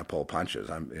not going to pull punches.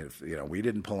 We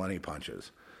didn't pull any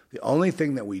punches. The only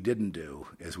thing that we didn't do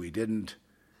is we didn't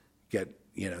get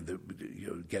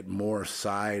get more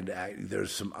side.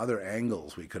 There's some other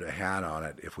angles we could have had on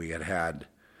it if we had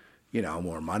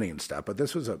more money and stuff. But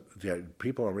this was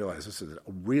people don't realize this is a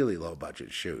really low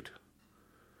budget shoot.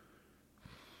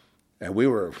 And we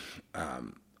were,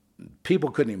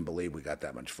 people couldn't even believe we got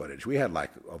that much footage. We had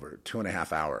like over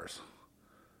 2.5 hours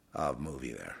of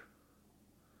movie there.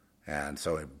 And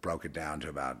so it broke it down to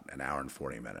about an hour and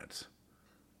 40 minutes.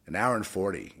 An hour and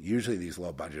 40. Usually these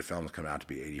low-budget films come out to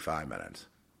be 85 minutes.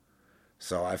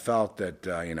 So I felt that,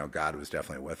 God was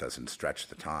definitely with us and stretched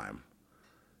the time.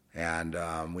 And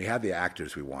we had the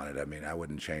actors we wanted. I mean, I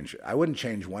wouldn't change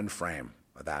one frame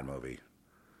of that movie.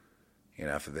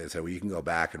 If they said, well, you can go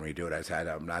back and redo it, I said,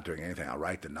 I'm not doing anything. I'll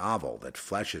write the novel that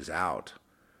fleshes out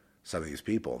some of these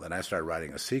people. Then I started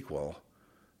writing a sequel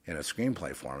in a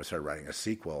screenplay form. I started writing a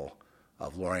sequel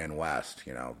of Lorian West.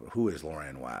 Who is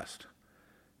Lorian West?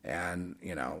 And,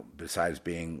 besides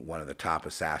being one of the top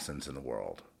assassins in the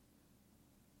world.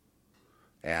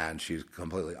 And she's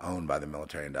completely owned by the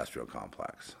military-industrial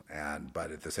complex.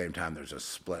 But at the same time, there's a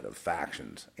split of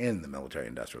factions in the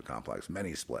military-industrial complex,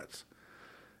 many splits.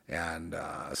 And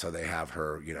so they have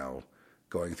her,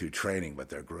 going through training, but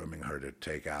they're grooming her to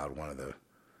take out one of the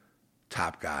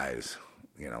top guys,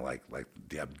 like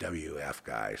the WF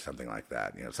guy, something like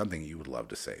that. Something you would love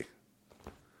to see.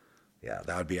 Yeah,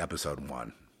 that would be episode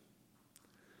 1.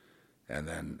 And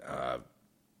then,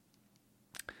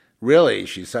 really,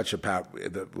 she's such a power.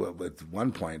 At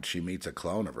one point, she meets a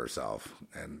clone of herself,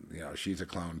 and she's a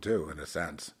clone too, in a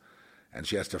sense, and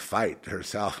she has to fight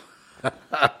herself.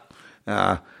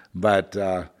 But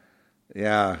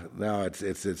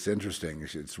it's interesting.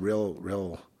 It's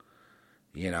real.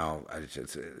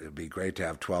 It'd be great to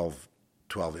have 12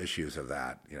 issues of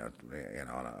that,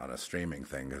 on a streaming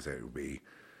thing, because it would be,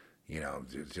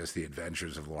 just the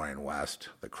adventures of Lorian West,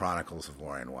 the chronicles of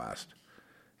Lorian West,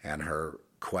 and her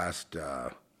quest,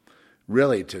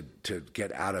 really to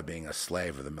get out of being a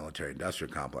slave of the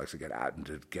military-industrial complex, to get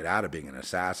out of being an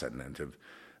assassin, and to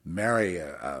marry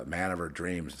a man of her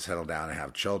dreams and settle down and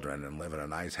have children and live in a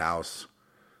nice house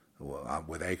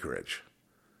with acreage.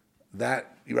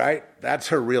 That, right? That's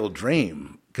her real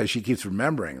dream, because she keeps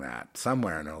remembering that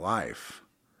somewhere in her life.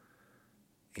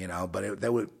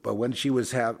 But when she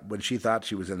thought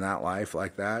she was in that life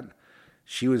like that,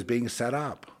 she was being set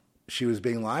up. She was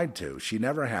being lied to. She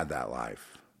never had that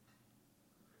life.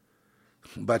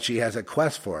 But she has a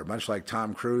quest for it, much like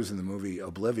Tom Cruise in the movie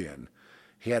Oblivion.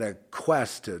 He had a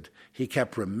quest he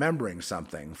kept remembering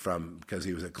something because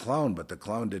he was a clone, but the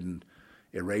clone didn't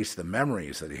erase the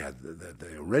memories that he had,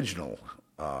 the original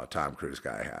Tom Cruise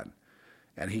guy had.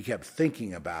 And he kept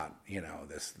thinking about,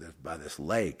 this by this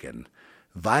lake and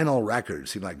vinyl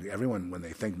records. Seemed like everyone, when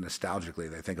they think nostalgically,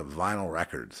 they think of vinyl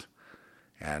records.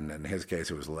 And in his case,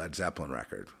 it was a Led Zeppelin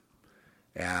record.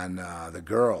 And the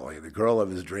girl of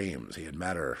his dreams, he had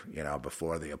met her,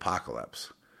 before the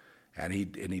apocalypse. And he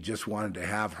just wanted to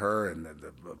have her in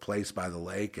the place by the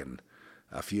lake and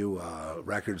a few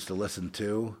records to listen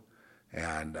to.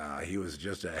 And he was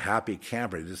just a happy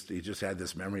camper. He just had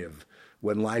this memory of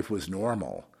when life was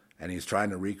normal, and he's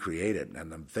trying to recreate it.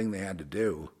 And the thing they had to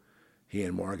do, he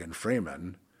and Morgan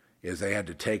Freeman, is they had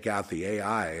to take out the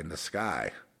AI in the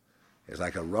sky. It's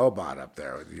like a robot up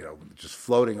there, just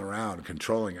floating around,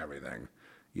 controlling everything.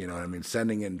 You know what I mean?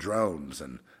 Sending in drones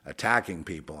and attacking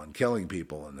people and killing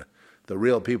people, and the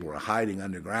real people were hiding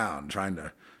underground, trying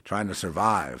to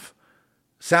survive.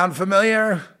 Sound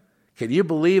familiar? Can you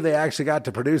believe they actually got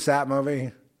to produce that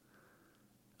movie?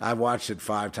 I've watched it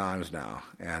 5 times now,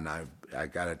 and I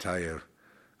got to tell you,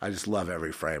 I just love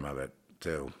every frame of it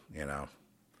too.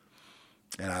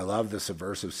 And I love the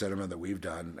subversive cinema that we've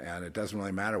done, and it doesn't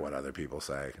really matter what other people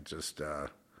say. It's just, I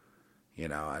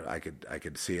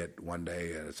could see it one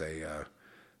day and say,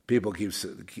 people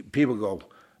go,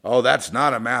 oh, that's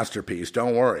not a masterpiece.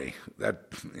 Don't worry.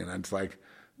 It's like,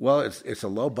 well, it's a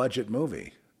low budget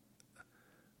movie.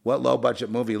 What low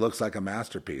budget movie looks like a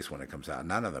masterpiece when it comes out?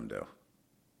 None of them do.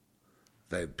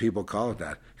 People call it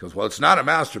that. He goes, well, it's not a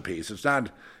masterpiece. It's not,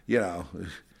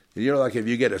 you're like, if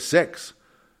you get a 6,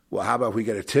 well, how about if we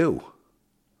get a 2?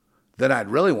 Then I'd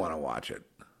really want to watch it.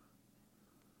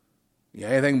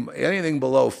 Anything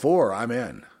below 4, I'm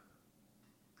in.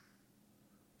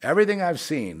 Everything I've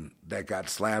seen that got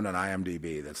slammed on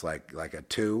IMDb that's like a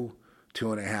 2,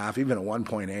 2.5, even a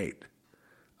 1.8,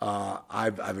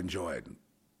 I've enjoyed.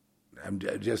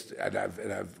 I've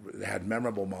had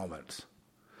memorable moments.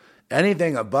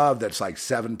 Anything above that's like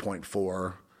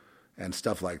 7.4 and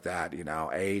stuff like that,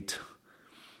 8,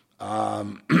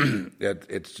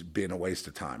 it's been a waste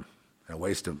of time, a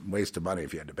waste of money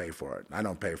if you had to pay for it. I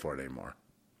don't pay for it anymore.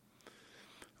 I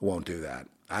won't do that.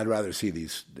 I'd rather see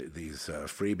these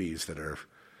freebies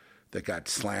that got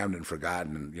slammed and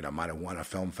forgotten, and might have won a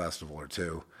film festival or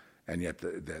 2, and yet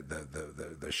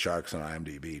the sharks on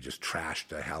IMDb just trashed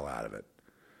the hell out of it.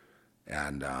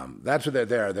 And that's what they're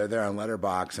there. They're there on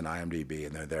Letterboxd and IMDb,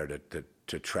 and they're there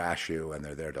to trash you, and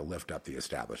they're there to lift up the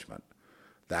establishment.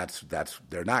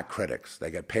 They're not critics.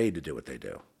 They get paid to do what they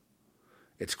do.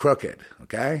 It's crooked,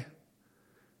 okay?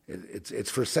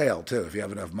 It's for sale too. If you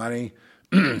have enough money,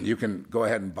 you can go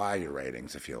ahead and buy your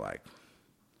ratings if you like.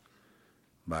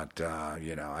 But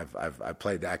I've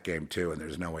played that game too, and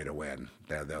there's no way to win.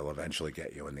 They'll eventually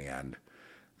get you in the end.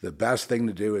 The best thing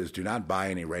to do is do not buy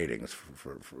any ratings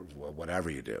for whatever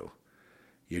you do.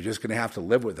 You're just going to have to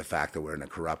live with the fact that we're in a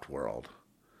corrupt world.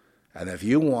 And if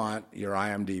you want your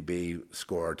IMDb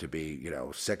score to be,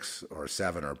 6 or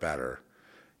 7 or better,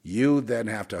 you then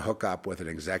have to hook up with an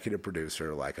executive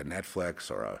producer like a Netflix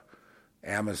or a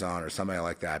Amazon or somebody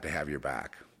like that to have your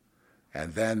back.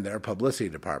 And then their publicity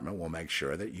department will make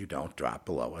sure that you don't drop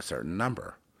below a certain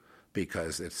number,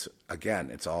 because it's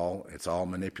all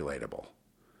manipulatable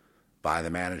by the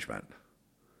management.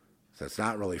 So it's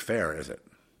not really fair, is it?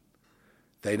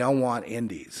 They don't want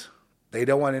indies. They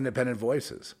don't want independent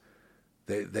voices.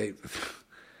 They're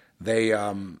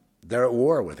at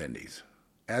war with indies,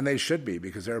 and they should be,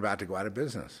 because they're about to go out of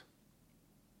business.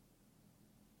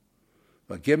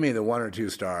 But give me the 1 or 2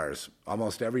 stars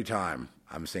almost every time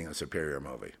I'm seeing a superior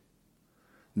movie.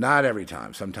 Not every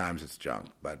time. Sometimes it's junk,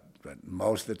 but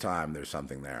most of the time there's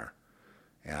something there,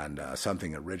 and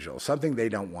something original, something they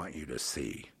don't want you to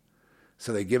see.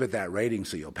 So they give it that rating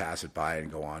so you'll pass it by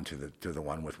and go on to the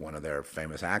one with one of their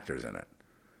famous actors in it.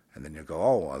 And then you go,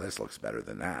 oh, well, this looks better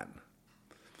than that.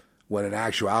 When in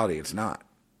actuality, it's not.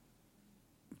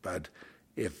 But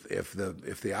if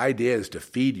the idea is to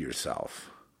feed yourself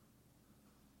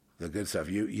the good stuff,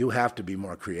 you have to be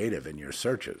more creative in your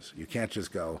searches. You can't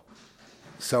just go,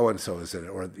 so-and-so is in it.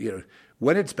 Or,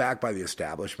 when it's backed by the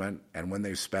establishment and when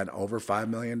they've spent over $5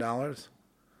 million,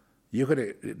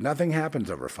 nothing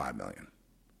happens over $5 million.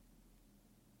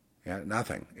 Yeah,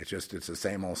 nothing. It's the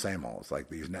same old, same old. It's like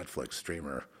these Netflix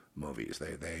streamer movies.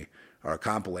 They are a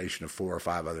compilation of 4 or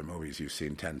 5 other movies you've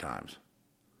seen 10 times.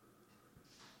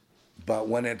 But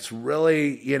when it's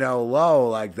really, low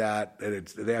like that, and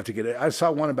they have to get it. I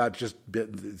saw one about just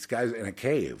this guy's in a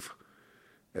cave,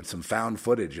 and some found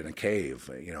footage in a cave,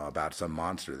 about some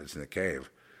monster that's in the cave.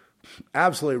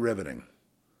 Absolutely riveting.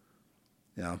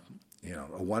 A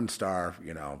 1 star,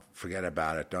 forget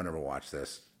about it. Don't ever watch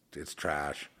this. It's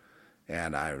trash.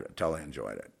 And I totally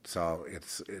enjoyed it. So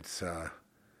it's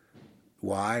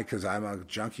why? Because I'm a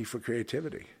junkie for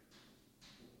creativity.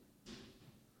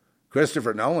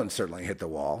 Christopher Nolan certainly hit the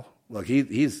wall. Look,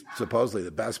 he's supposedly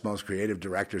the best, most creative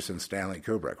director since Stanley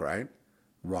Kubrick, right?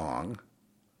 Wrong.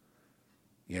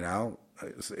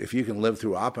 If you can live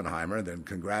through Oppenheimer, then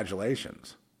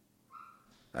congratulations.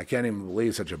 I can't even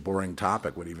believe such a boring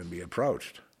topic would even be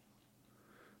approached.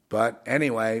 But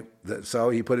anyway, so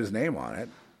he put his name on it,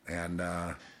 and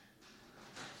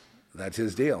that's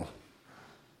his deal.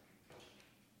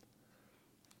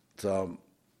 So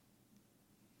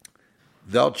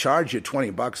they'll charge you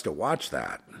 $20 to watch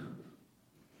that.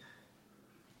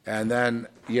 And then,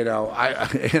 you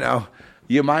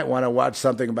might want to watch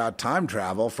something about time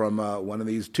travel from one of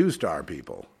these 2-star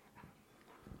people.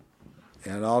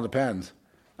 And it all depends.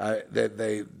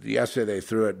 Yesterday they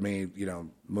threw at me,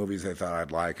 movies they thought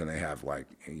I'd like, and they have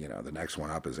the next one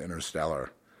up is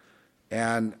Interstellar.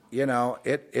 And,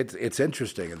 it's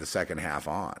interesting in the second half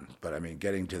on. But, I mean,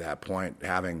 getting to that point,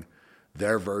 having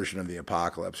their version of the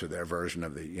apocalypse or their version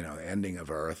of the, ending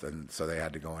of Earth, and so they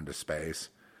had to go into space.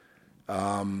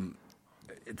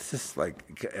 It's just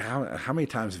like, how many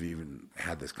times have you even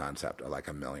had this concept? Like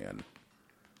a million.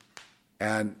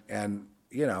 And it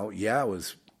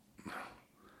was,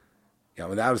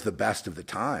 that was the best of the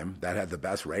time. That had the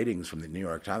best ratings from the New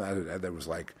York Times. There was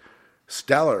like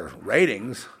stellar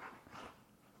ratings.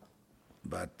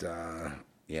 But,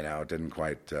 it didn't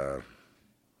quite,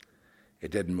 it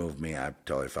didn't move me. I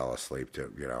totally fell asleep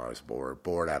to, I was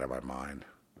bored out of my mind.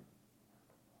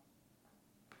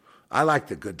 I like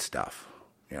the good stuff,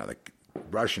 the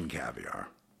Russian caviar,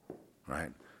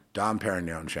 right? Dom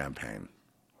Perignon champagne.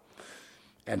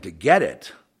 And to get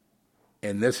it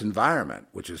in this environment,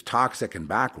 which is toxic and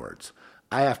backwards,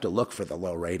 I have to look for the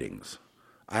low ratings.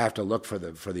 I have to look for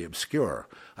the obscure.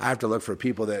 I have to look for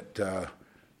people that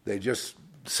they just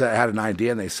had an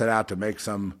idea and they set out to make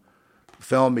some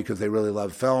film because they really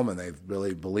love film and they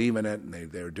really believe in it, and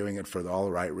they're doing it for all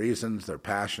the right reasons. They're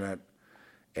passionate.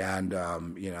 And,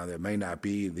 there may not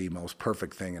be the most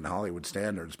perfect thing in Hollywood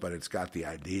standards, but it's got the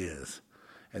ideas.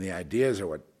 And the ideas are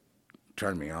what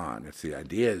turn me on. It's the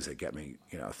ideas that get me,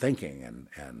 thinking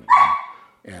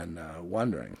and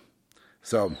wondering.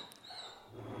 So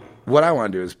what I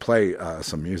want to do is play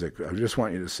some music. I just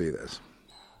want you to see this.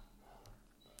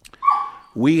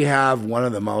 We have one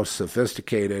of the most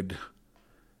sophisticated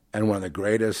and one of the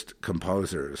greatest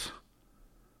composers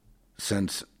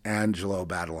since Angelo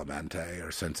Badalamenti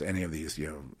or since any of these,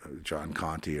 John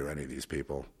Conte or any of these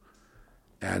people,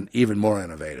 and even more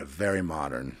innovative, very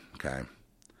modern, okay,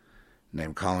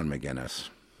 named Colin McGuinness.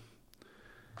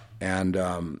 And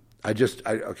I just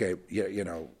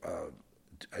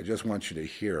want you to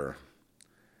hear,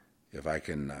 if I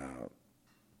can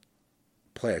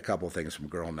play a couple things from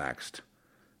Girl Next,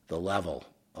 the level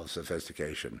of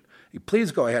sophistication.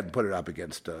 Please go ahead and put it up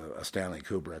against a Stanley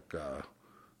Kubrick,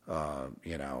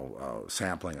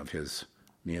 sampling of his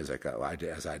music,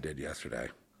 as I did yesterday,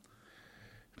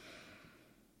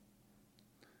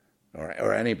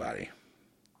 or anybody.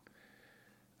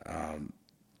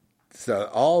 So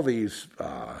all these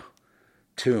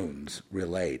tunes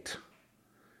relate,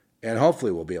 and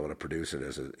hopefully we'll be able to produce it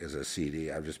as a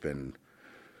CD. I've just been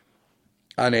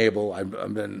unable. I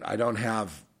don't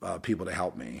have people to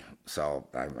help me, so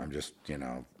I'm just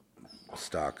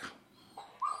stuck.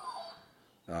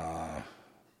 I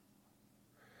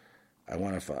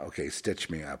want to Stitch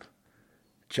Me Up.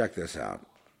 Check this out.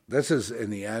 This is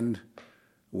in the end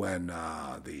when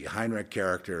the Heinrich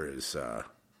character is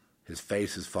his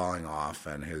face is falling off,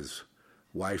 and his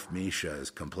wife Misha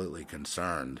is completely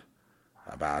concerned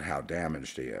about how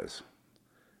damaged he is,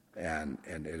 and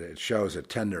it shows a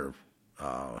tender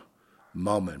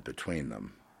moment between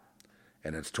them,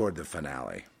 and it's toward the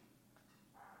finale.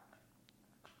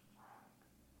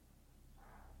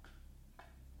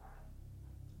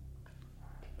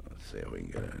 Let's see if we can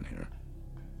get it in here.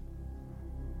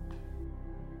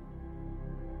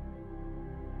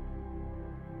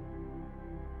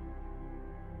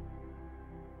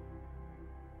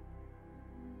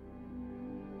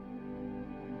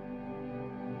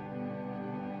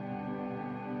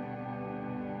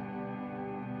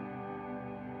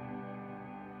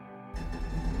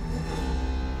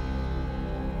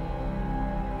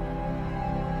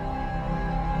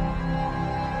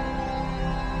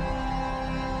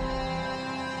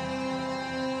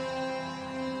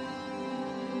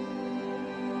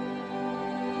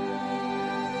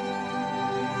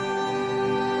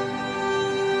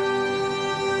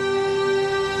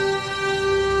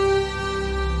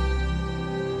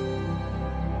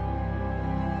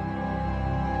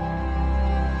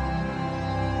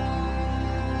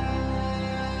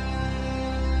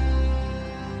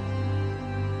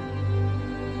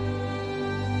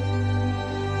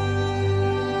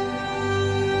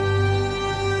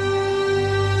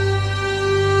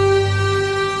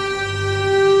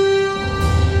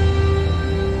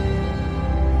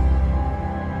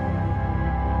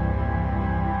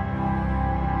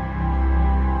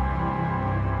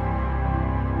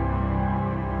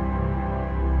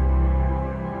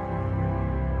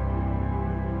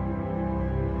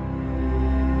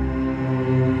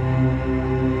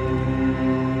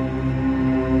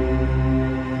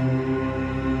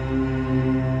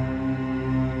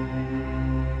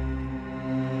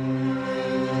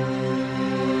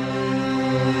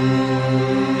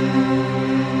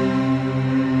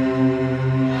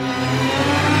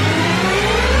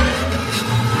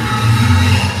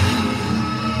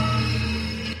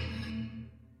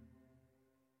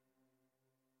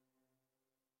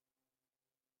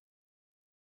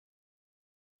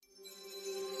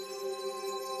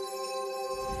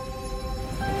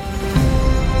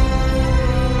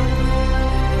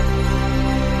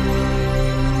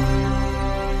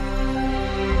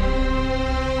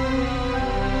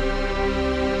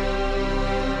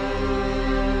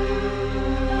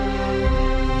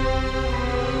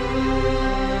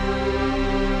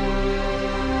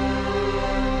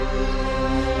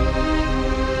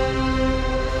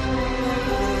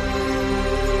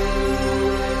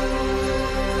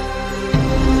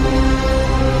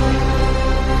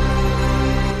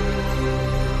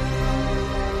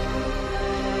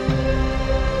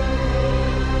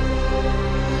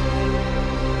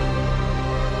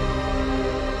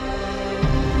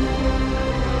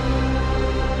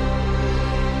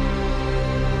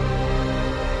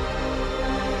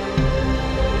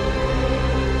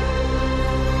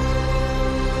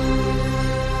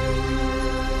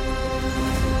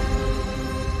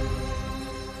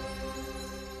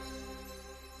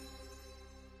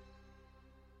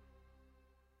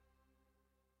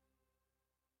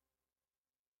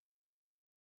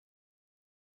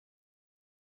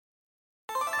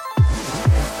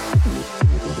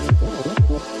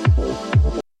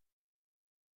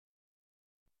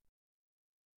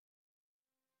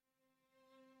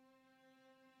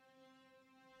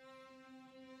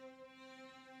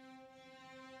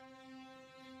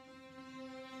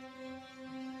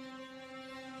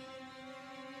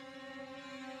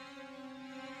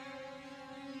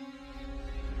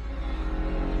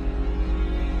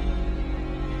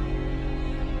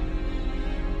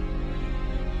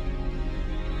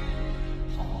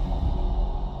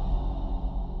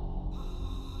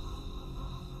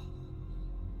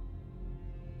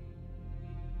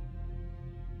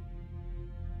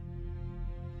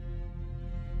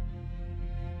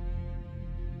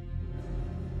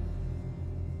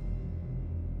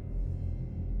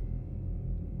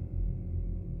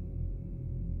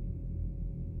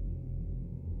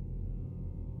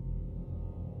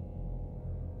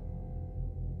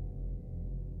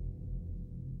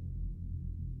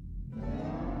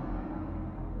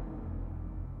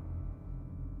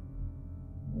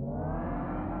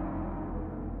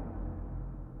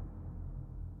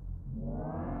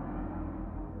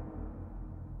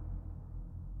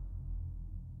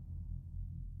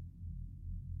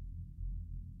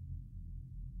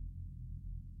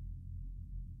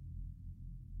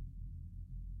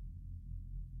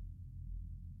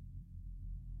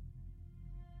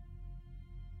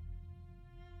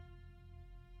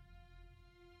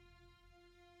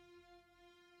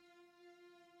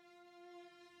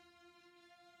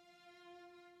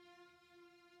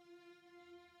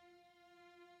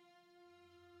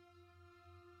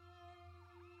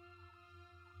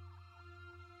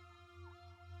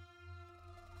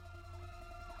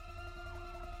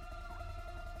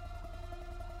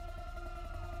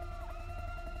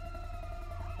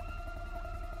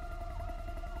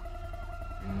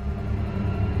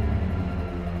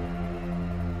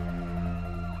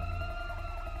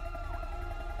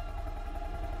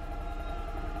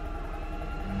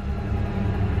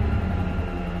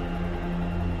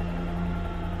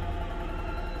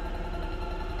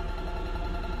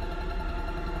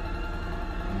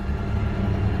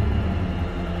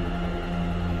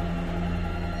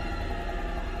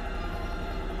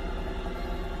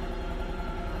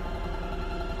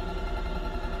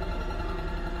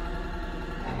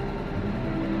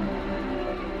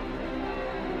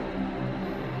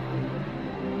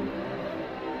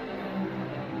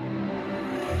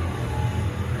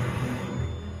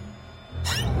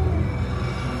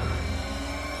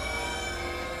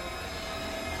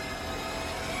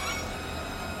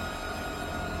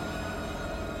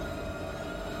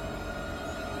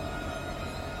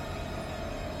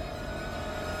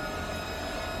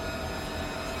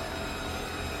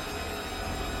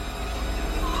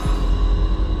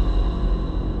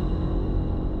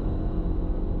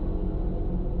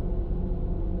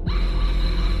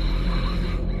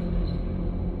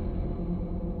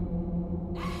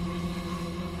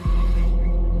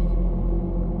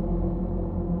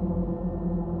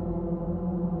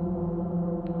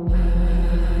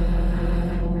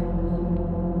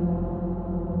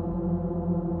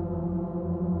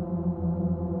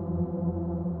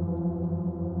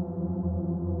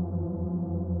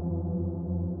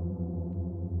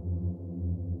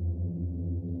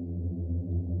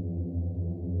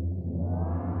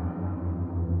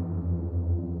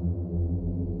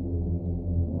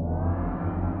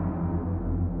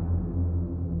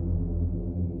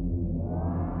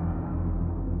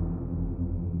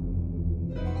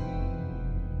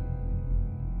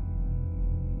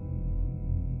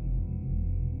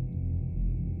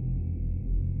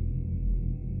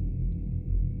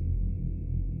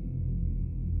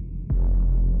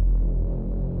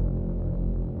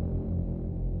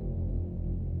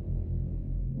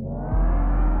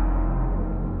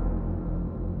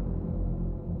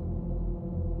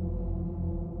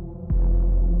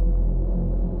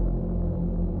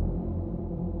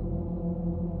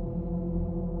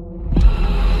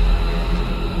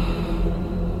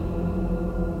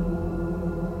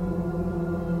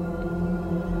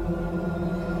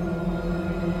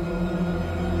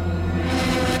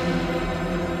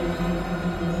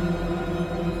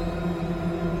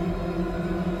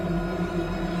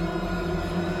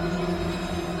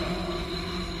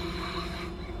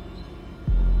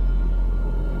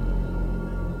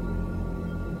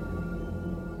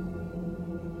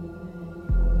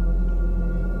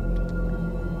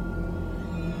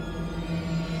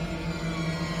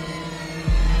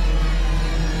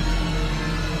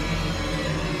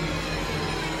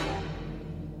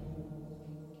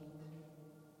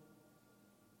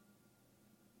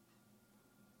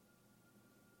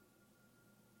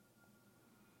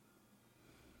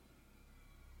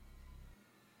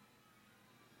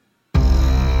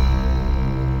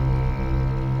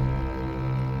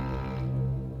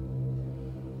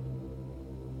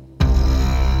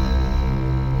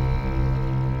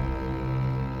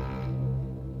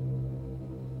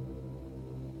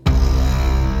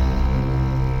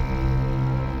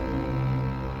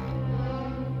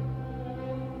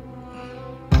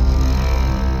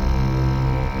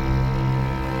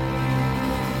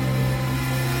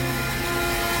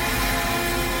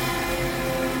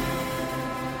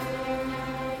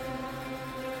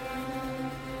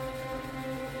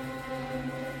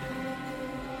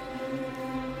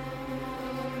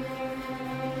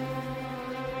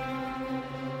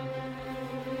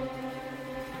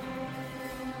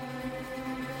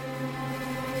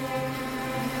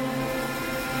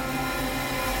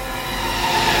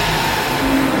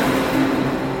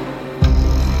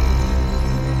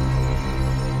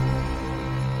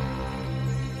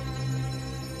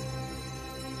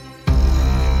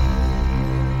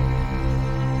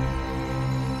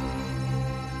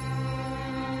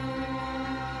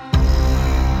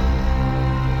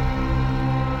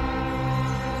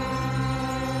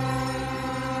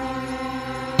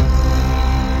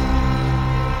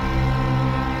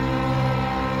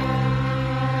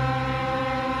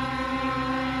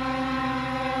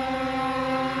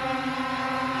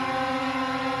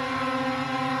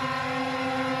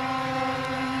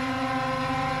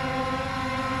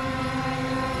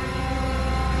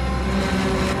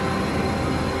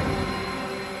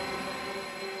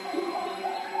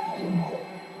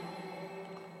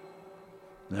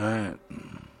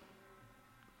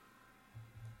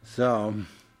 So,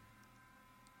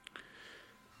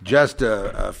 just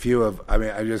a few of, I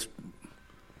mean, I just,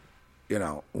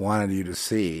 wanted you to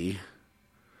see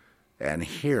and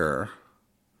hear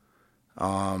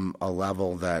a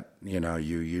level that, you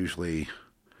usually,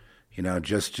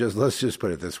 just let's just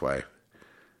put it this way.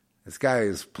 This guy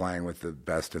is playing with the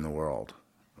best in the world.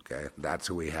 Okay, that's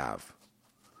who we have.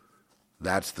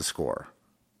 That's the score.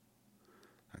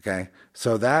 Okay,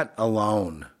 so that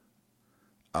alone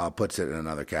puts it in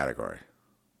another category.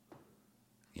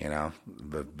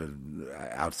 But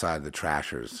outside the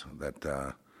trashers that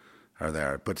are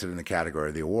there, it puts it in the category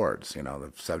of the awards.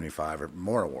 The 75 or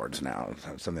more awards now,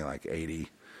 something like 80.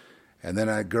 And then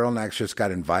a Girl Next just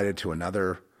got invited to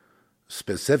another,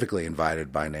 specifically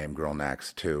invited by name Girl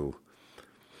Next to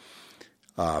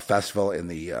festival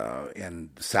in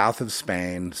south of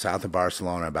Spain, south of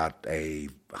Barcelona, about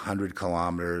 100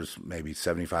 kilometers, maybe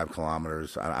 75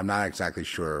 kilometers. I'm not exactly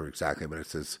sure exactly, but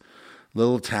it's this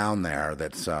little town there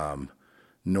that's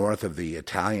north of the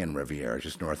Italian Riviera,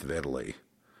 just north of Italy.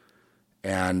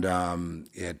 And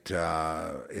it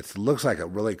looks like a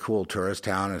really cool tourist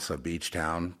town. It's a beach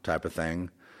town type of thing,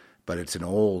 but it's an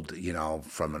old,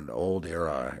 from an old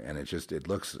era, and it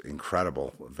looks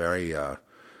incredible. Very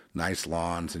nice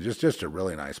lawns, and just a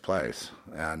really nice place.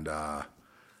 And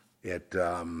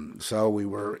so we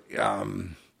were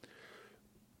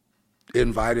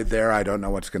invited there. I don't know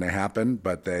what's going to happen,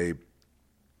 but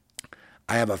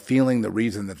I have a feeling the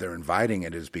reason that they're inviting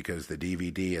it is because the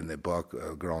DVD and the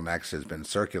book Girl Next has been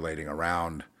circulating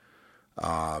around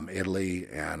Italy,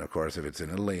 and of course, if it's in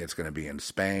Italy, it's going to be in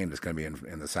Spain. It's going to be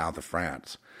in the south of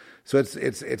France. So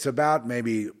it's about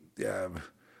maybe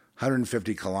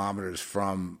 150 kilometers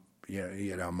from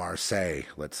Marseille,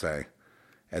 let's say,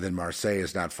 and then Marseille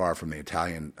is not far from the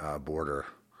Italian border.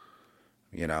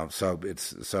 So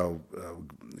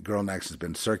Girl Next has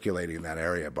been circulating in that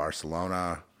area,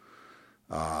 Barcelona,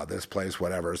 this place,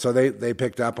 whatever. So they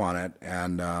picked up on it,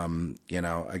 and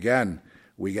again,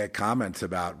 we get comments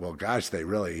about, well, gosh, they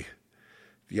really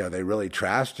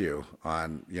trashed you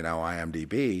on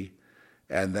IMDb,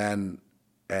 and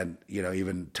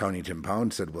even Tony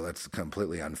Timpone said, well, that's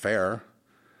completely unfair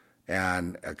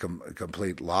and a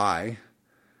complete lie.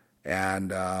 And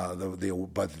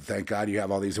but thank God you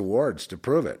have all these awards to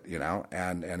prove it,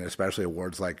 and especially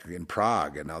awards like in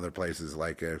Prague and other places,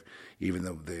 like even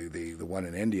the one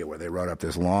in India where they wrote up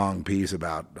this long piece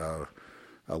about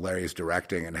Larry's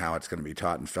directing and how it's going to be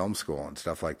taught in film school and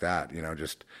stuff like that.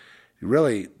 Just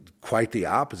really quite the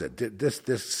opposite. This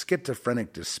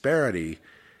schizophrenic disparity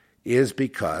is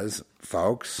because,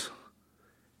 folks,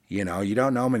 you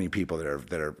don't know many people that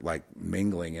are like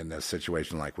mingling in this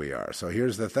situation like we are. So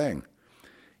here's the thing.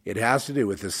 It has to do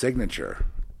with the signature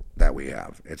that we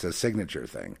have. It's a signature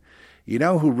thing.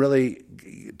 Who really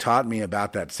taught me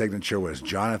about that signature was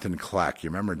Jonathan Kleck. You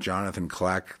remember Jonathan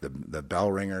Kleck, the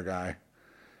bell ringer guy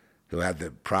who had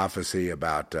the prophecy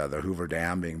about the Hoover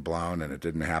Dam being blown and it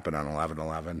didn't happen on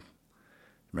 11/11?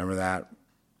 Remember that?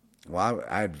 Well,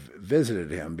 I'd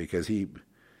visited him because he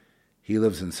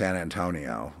lives in San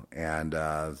Antonio, and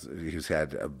he's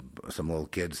had some little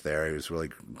kids there. He was really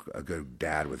a good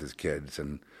dad with his kids,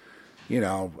 and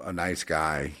a nice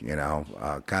guy.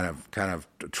 Kind of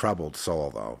troubled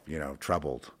soul though.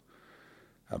 Troubled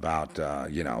about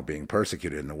being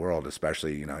persecuted in the world,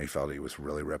 especially he felt he was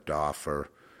really ripped off for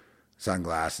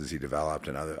sunglasses he developed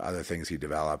and other things he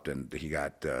developed, and he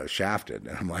got shafted.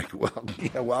 And I'm like, well,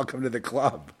 welcome to the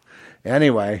club.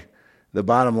 Anyway. The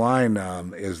bottom line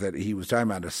is that he was talking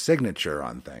about a signature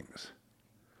on things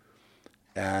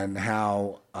and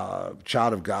how a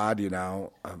child of God,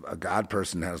 a God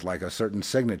person has like a certain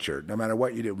signature, no matter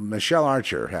what you do. Michelle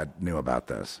Archer knew about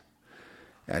this,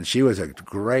 and she was a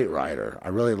great writer. I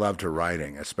really loved her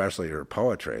writing, especially her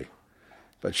poetry,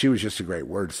 but she was just a great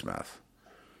wordsmith.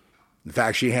 In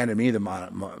fact, she handed me the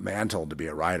mantle to be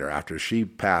a writer. After she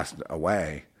passed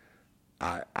away,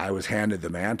 I was handed the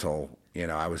mantle.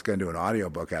 I was going to do an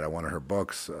audiobook out of one of her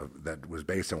books that was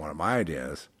based on one of my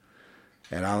ideas.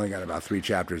 And I only got about 3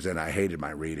 chapters in. I hated my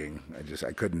reading.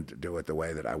 I couldn't do it the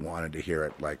way that I wanted to hear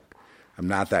it. Like, I'm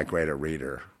not that great a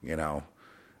reader,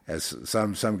 as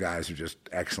some guys are just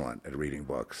excellent at reading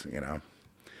books,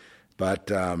 But,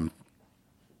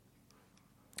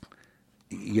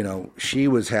 she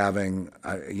was having,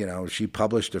 she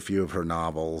published a few of her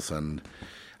novels, and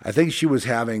I think she was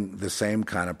having the same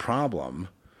kind of problem.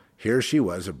 Here she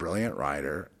was, a brilliant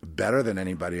writer, better than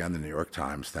anybody on the New York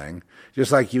Times thing.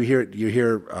 Just like you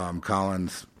hear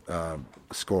Colin's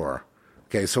score.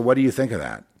 Okay, so what do you think of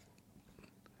that?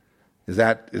 Is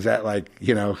that like,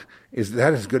 is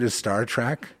that as good as Star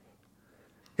Trek?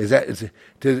 Is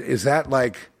that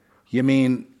like You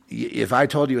mean if I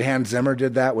told you Hans Zimmer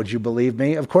did that, would you believe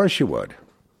me? Of course you would.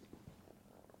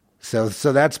 So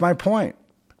that's my point.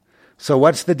 So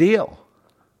what's the deal?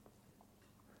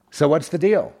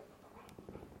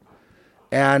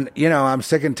 And, I'm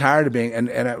sick and tired of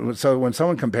being, so when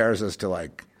someone compares us to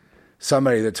like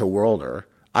somebody that's a worlder,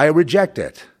 I reject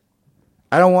it.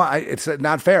 It's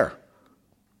not fair.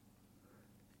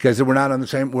 Because we're not on the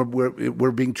same,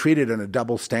 we're being treated in a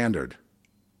double standard.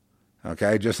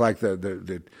 Okay? Just like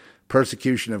the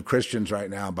persecution of Christians right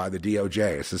now by the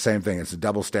DOJ. It's the same thing. It's a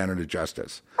double standard of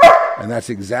justice. And that's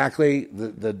exactly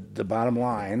the bottom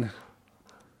line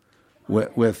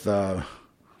with the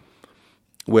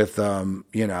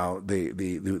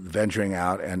venturing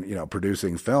out and,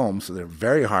 producing films. They're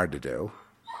very hard to do.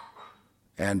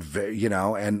 And,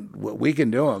 and we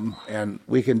can do them, and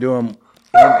we can do them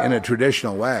in a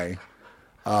traditional way.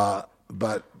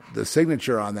 But the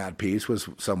signature on that piece was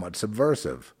somewhat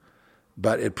subversive.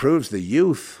 But it proves the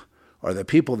youth or the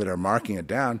people that are marking it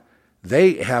down,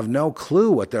 they have no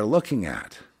clue what they're looking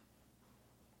at.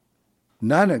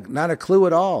 Not a clue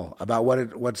at all about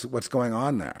what's going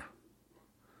on there.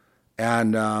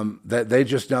 And that they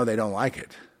just know they don't like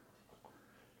it.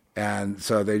 And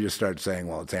so they just start saying,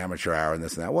 well, it's amateur hour and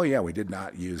this and that. Well, yeah, we did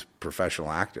not use professional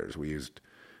actors. We used,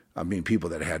 people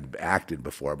that had acted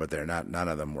before, but none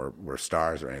of them were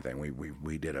stars or anything.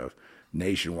 We did a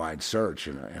nationwide search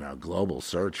and a global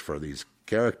search for these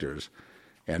characters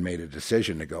and made a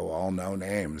decision to go all no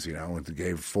names, and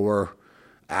gave 4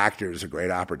 actors a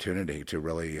great opportunity to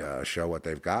really show what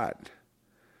they've got.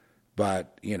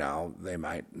 But, they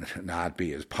might not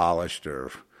be as polished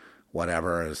or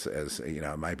whatever as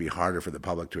it might be harder for the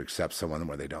public to accept someone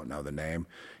where they don't know the name.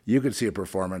 You could see a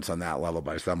performance on that level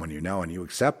by someone you know and you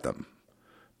accept them.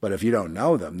 But if you don't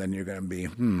know them, then you're going to be,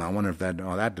 I wonder if that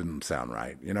didn't sound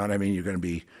right. You know what I mean? You're going to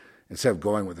be, instead of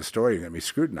going with the story, you're going to be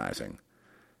scrutinizing.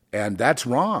 And that's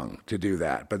wrong to do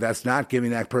that, but that's not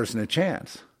giving that person a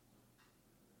chance.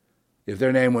 If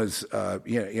their name was,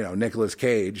 Nicolas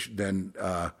Cage, then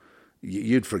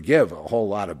you'd forgive a whole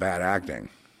lot of bad acting,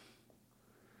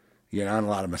 and a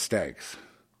lot of mistakes,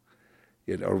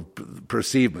 or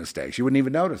perceived mistakes. You wouldn't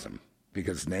even notice them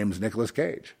because his name's Nicolas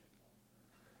Cage.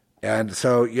 And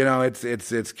so,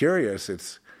 it's curious.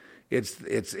 It's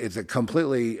a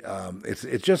completely,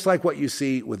 it's just like what you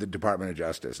see with the Department of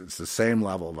Justice. It's the same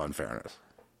level of unfairness.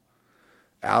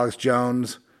 Alex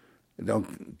Jones,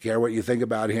 don't care what you think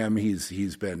about him.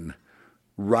 He's been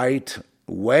right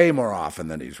way more often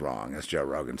than he's wrong, as Joe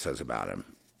Rogan says about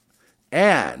him.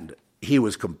 And he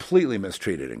was completely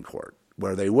mistreated in court,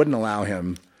 where they wouldn't allow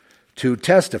him to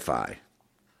testify.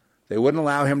 They wouldn't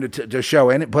allow him to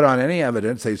show put on any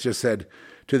evidence. They just said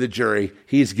to the jury,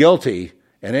 he's guilty,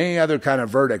 and any other kind of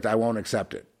verdict, I won't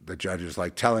accept it. The judge is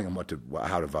like telling him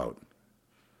how to vote.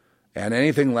 And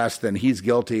anything less than he's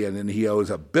guilty and then he owes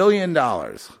 $1 billion.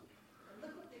 And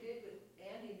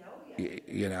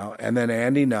then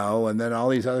Andy No, and then all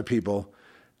these other people,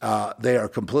 they are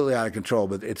completely out of control.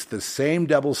 But it's the same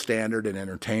double standard in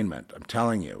entertainment. I'm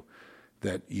telling you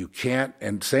that you can't,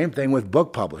 and same thing with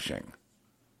book publishing.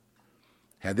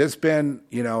 Had this been,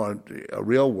 a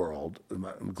real world,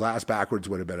 Glass Backwards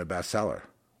would have been a bestseller.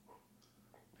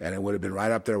 And it would have been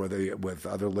right up there with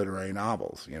other literary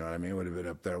novels. You know what I mean? It would have been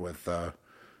up there with,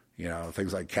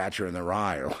 things like Catcher in the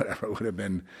Rye or whatever. It would have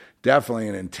been definitely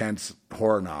an intense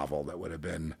horror novel that would have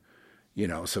been,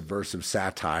 subversive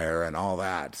satire and all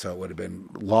that. So it would have been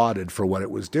lauded for what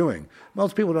it was doing.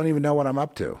 Most people don't even know what I'm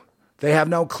up to. They have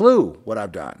no clue what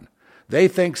I've done. They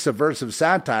think subversive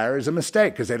satire is a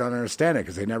mistake because they don't understand it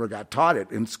because they never got taught it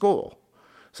in school.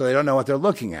 So they don't know what they're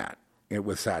looking at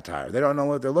with satire. They don't know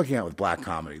what they're looking at with black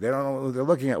comedy. They don't know what they're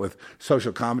looking at with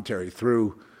social commentary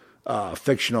through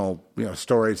fictional,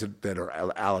 stories that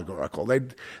are allegorical.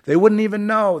 They wouldn't even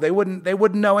know. They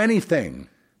wouldn't know anything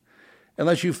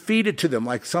unless you feed it to them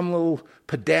like some little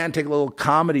pedantic little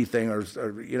comedy thing or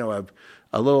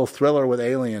a little thriller with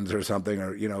aliens or something,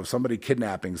 or somebody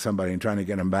kidnapping somebody and trying to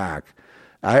get them back.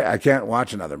 I can't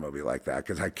watch another movie like that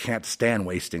because I can't stand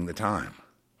wasting the time.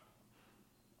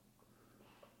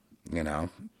 Well,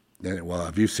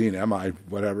 have you seen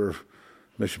whatever,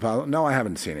 Mission Impossible? No, I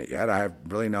haven't seen it yet. I have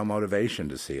really no motivation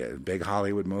to see it. A big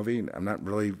Hollywood movie? I'm not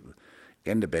really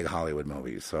into big Hollywood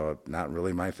movies, so not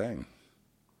really my thing.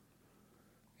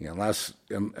 Unless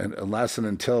and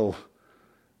until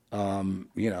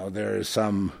there is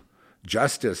some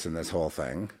justice in this whole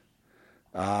thing.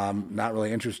 Not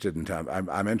really interested in Tom.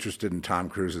 I'm interested in Tom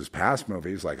Cruise's past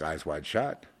movies like Eyes Wide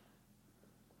Shut.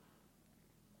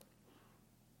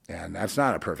 And that's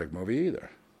not a perfect movie either,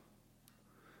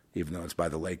 even though it's by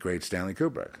the late, great Stanley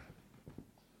Kubrick.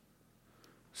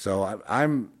 So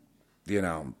I'm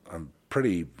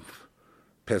pretty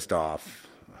pissed off,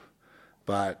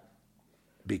 but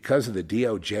because of the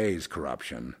DOJ's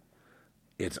corruption,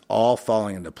 it's all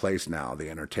falling into place now, the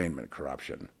entertainment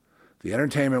corruption. The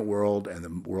entertainment world and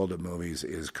the world of movies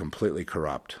is completely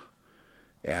corrupt.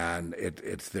 And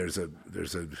there's a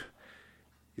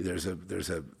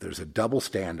double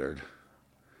standard,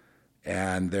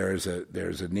 and there's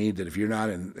a need that if you're not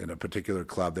in a particular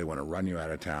club, they want to run you out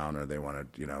of town, or they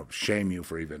want to shame you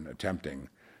for even attempting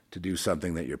to do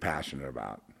something that you're passionate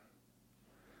about.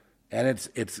 And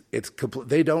it's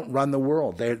they don't run the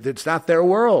world. It's not their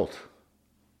world.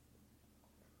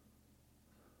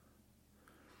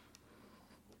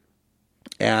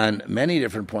 And many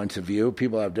different points of view.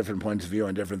 People have different points of view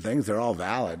on different things. They're all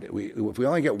valid. If we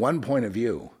only get one point of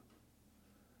view,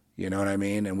 you know what I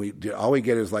mean? And all we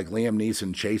get is like Liam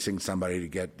Neeson chasing somebody to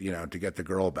get the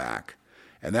girl back,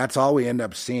 and that's all we end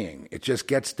up seeing. It just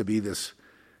gets to be this,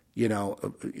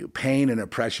 pain and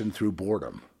oppression through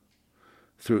boredom,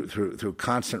 through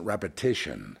constant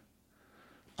repetition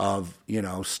of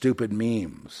stupid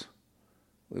memes.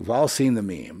 We've all seen the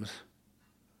memes.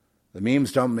 The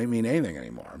memes don't mean anything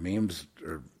anymore. Memes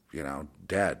are,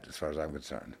 dead as far as I'm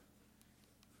concerned.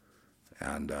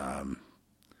 And,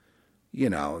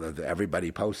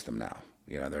 everybody posts them now.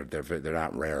 They're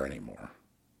not rare anymore.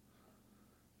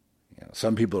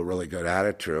 Some people are really good at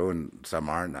it, true, and some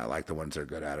aren't. I like the ones that are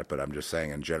good at it, but I'm just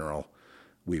saying in general,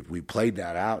 we played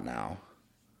that out now.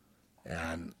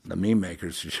 And the meme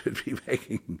makers should be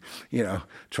making,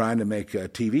 trying to make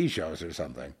TV shows or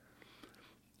something.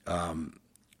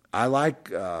 I like,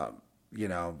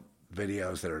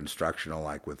 videos that are instructional,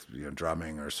 like with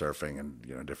drumming or surfing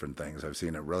and different things. I've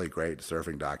seen a really great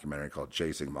surfing documentary called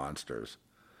Chasing Monsters.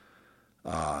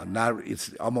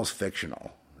 It's almost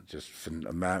fictional, just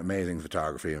amazing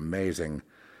photography, amazing,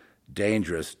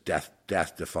 dangerous,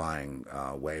 death-defying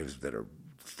waves that are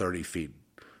 30 feet,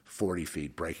 40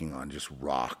 feet, breaking on just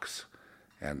rocks,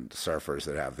 and surfers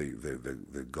that have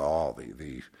the gall,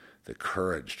 the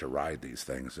courage to ride these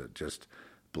things. It just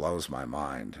blows my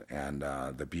mind. And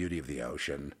the beauty of the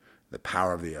ocean, the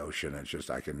power of the ocean. It's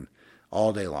just, I can,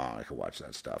 all day long, I can watch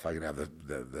that stuff. I can have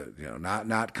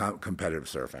not competitive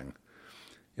surfing.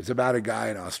 It's about a guy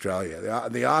in Australia.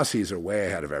 The Aussies are way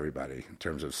ahead of everybody in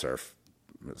terms of surf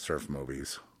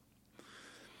movies.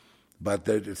 But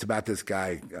it's about this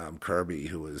guy, Kirby,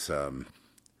 who was,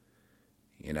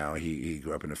 he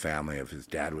grew up in a family of, his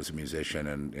dad was a musician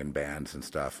and in bands and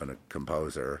stuff, and a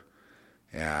composer.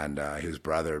 And his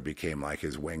brother became like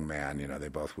his wingman. They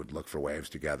both would look for waves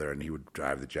together, and he would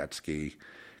drive the jet ski,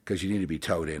 because you need to be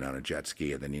towed in on a jet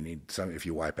ski, and then you need if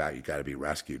you wipe out, you got to be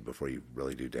rescued before you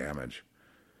really do damage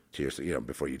to your,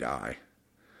 before you die.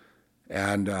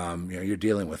 And you're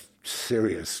dealing with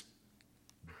serious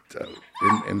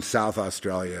in South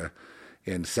Australia,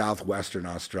 in southwestern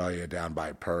Australia, down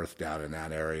by Perth, down in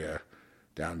that area,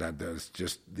 down there's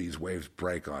just these waves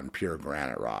break on pure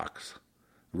granite rocks.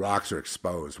 Rocks are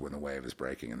exposed when the wave is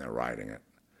breaking and they're riding it.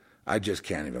 I just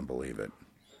can't even believe it.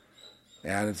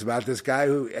 And it's about this guy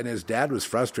and his dad was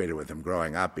frustrated with him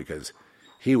growing up because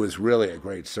he was really a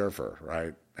great surfer,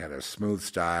 right? Had a smooth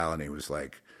style, and he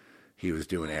was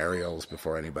doing aerials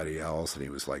before anybody else, and he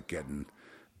was like getting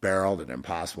barreled in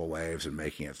impossible waves and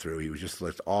making it through. He was just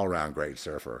an all-around great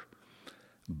surfer.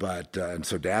 But and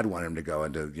so Dad wanted him to go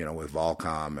into with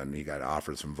Volcom, and he got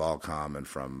offers from Volcom and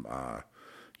from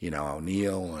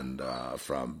O'Neill and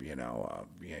from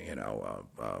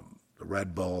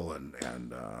Red Bull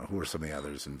and who are some of the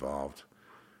others involved,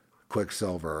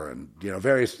 Quicksilver, and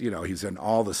various. He's in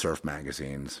all the surf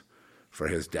magazines for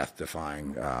his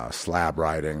death-defying slab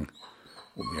riding.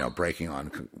 Breaking on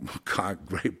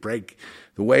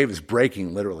the wave is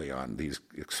breaking literally on these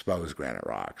exposed granite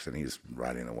rocks, and he's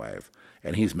riding the wave,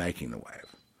 and he's making the wave.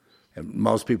 And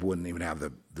most people wouldn't have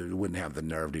the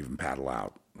nerve to even paddle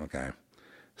out. Okay,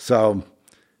 so,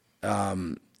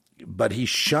 but he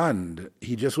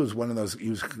just was one of those. He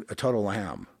was a total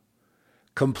lamb,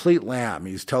 complete lamb.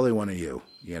 He's totally one of you,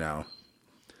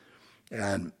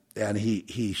 and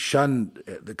he shunned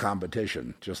the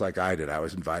competition just like I did. I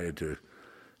was invited to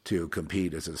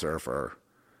compete as a surfer,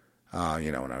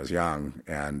 when I was young,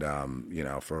 and I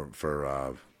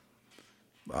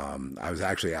was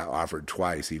actually offered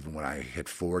twice. Even when I hit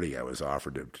 40, I was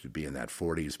offered to be in that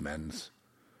 40s men's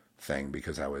thing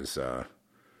because I was,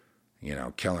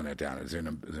 killing it down at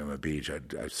Zuma Beach. I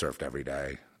surfed every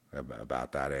day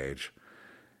about that age,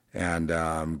 and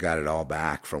got it all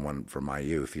back from my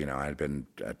youth. I had been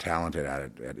talented at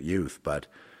it at youth, but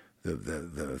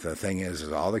the thing is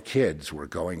all the kids were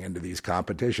going into these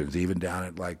competitions, even down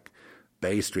at like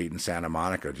Bay Street in Santa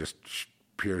Monica, just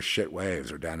pure shit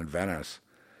waves, or down in Venice.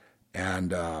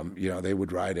 And, they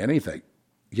would ride anything,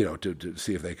 to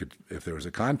see if there was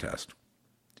a contest,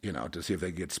 to see if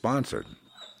they could get sponsored,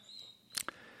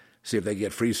 see if they could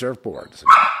get free surfboards,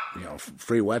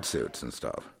 free wetsuits and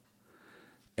stuff.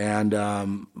 And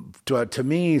to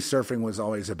me, surfing was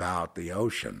always about the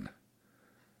ocean.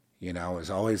 It was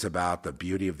always about the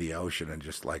beauty of the ocean and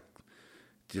just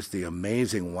the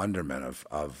amazing wonderment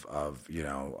of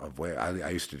waves. I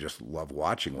used to just love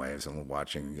watching waves and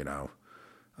watching,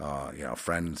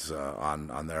 friends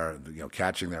on their,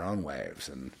 catching their own waves.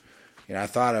 And, I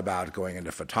thought about going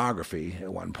into photography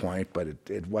at one point, but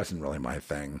it wasn't really my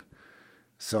thing.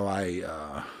 So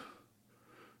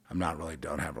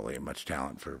don't have really much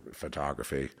talent for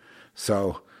photography.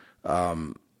 So,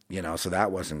 so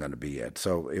that wasn't going to be it.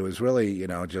 So it was really,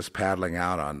 just paddling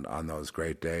out on those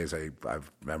great days. I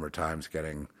remember times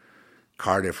getting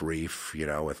Cardiff Reef,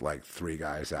 with like 3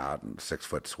 guys out and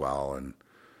 6-foot swell. And,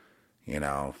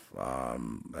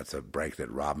 that's a break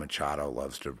that Rob Machado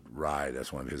loves to ride.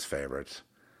 That's one of his favorites.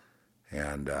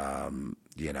 And, and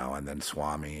then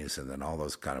Swami's, and then all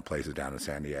those kind of places down in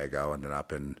San Diego, and then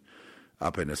up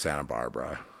into Santa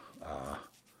Barbara,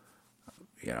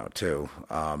 too.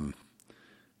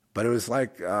 But it was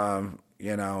like,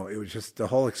 it was just the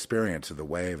whole experience of the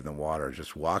wave and the water,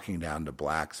 just walking down to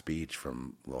Black's Beach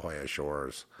from La Jolla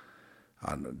Shores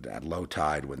at low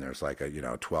tide when there's like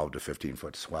a, 12 to 15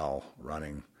 foot swell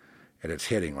running, and it's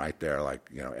hitting right there. Like,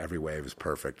 every wave is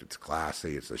perfect. It's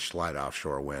classy. It's a slight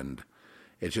offshore wind.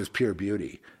 It's just pure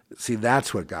beauty. See,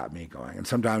 that's what got me going. And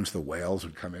sometimes the whales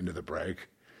would come into the break,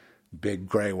 big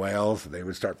gray whales. They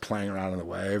would start playing around in the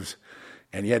waves,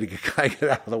 and you had to get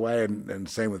out of the way, and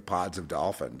same with pods of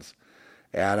dolphins.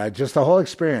 And the whole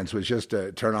experience was just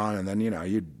to turn on, and then,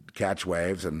 you'd catch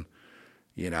waves and,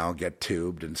 get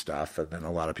tubed and stuff. And then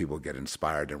a lot of people get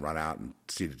inspired and run out and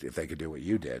see if they could do what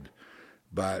you did.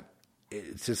 But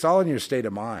it's just all in your state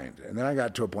of mind. And then I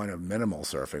got to a point of minimal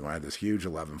surfing when I had this huge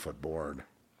 11-foot board.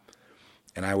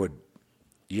 And I would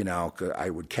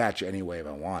catch any wave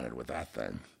I wanted with that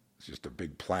thing. It's just a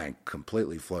big plank,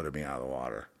 completely floated me out of the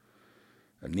water.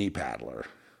 A knee paddler.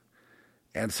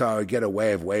 And so I would get a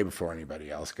wave way before anybody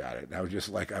else got it. And I would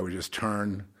just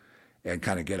turn and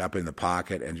kind of get up in the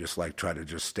pocket and just try to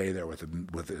just stay there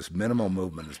with as minimal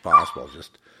movement as possible,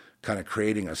 just kind of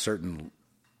creating a certain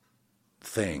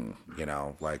thing,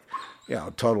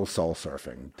 total soul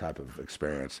surfing type of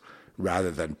experience, rather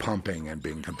than pumping and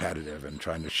being competitive and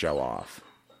trying to show off.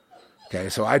 Okay,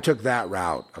 so I took that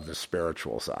route of the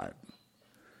spiritual side.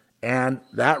 And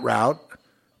that route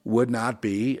would not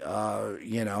be,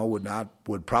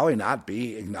 would probably not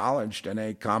be acknowledged in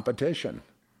a competition.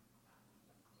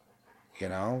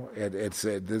 It's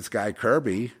this guy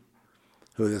Kirby,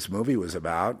 who this movie was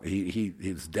about.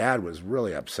 His dad was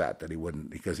really upset that he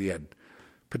wouldn't, because he had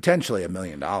potentially $1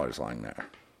 million lying there,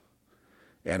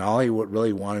 and all he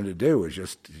really wanted to do was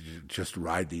just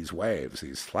ride these waves,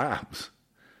 these slabs,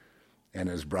 and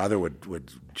his brother would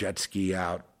jet ski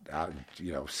out,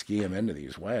 ski him into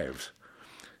these waves.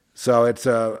 So it's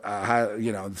so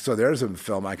there's a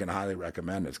film I can highly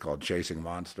recommend. It's called Chasing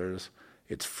Monsters.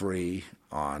 It's free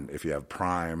if you have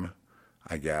Prime,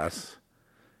 I guess.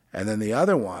 And then the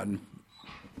other one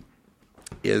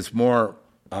is more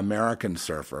American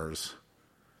surfers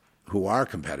who are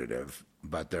competitive,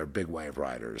 but they're big wave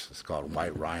riders. It's called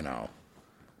White Rhino.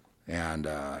 And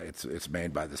it's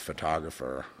made by this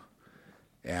photographer.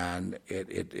 And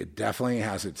it definitely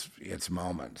has its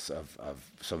moments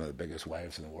of some of the biggest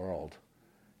waves in the world,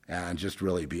 and just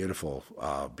really beautiful,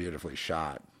 beautifully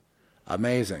shot,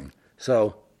 amazing.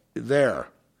 So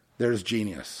there's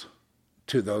genius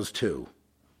to those two,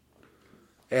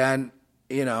 and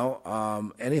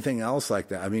anything else like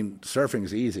that. I mean,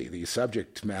 surfing's easy. The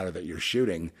subject matter that you're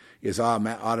shooting is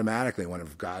automatically one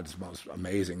of God's most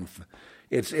amazing.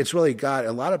 It's really God.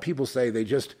 A lot of people say they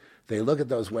look at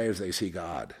those waves, they see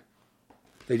God.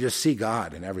 They just see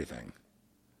God in everything.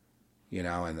 In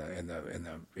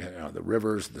the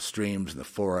rivers, the streams, and the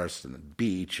forests, and the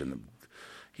beach, and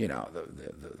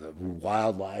the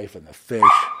wildlife, and the fish,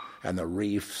 and the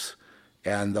reefs,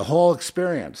 and the whole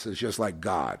experience is just like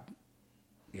God.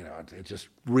 It just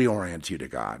reorients you to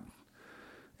God.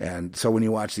 And so when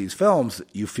you watch these films,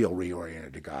 you feel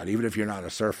reoriented to God. Even if you're not a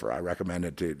surfer, I recommend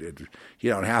it. You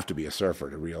don't have to be a surfer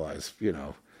to realize,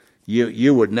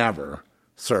 you would never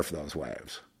surf those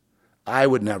waves. I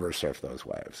would never surf those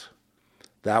waves.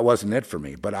 That wasn't it for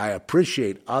me. But I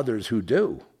appreciate others who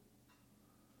do.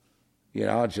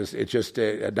 It's just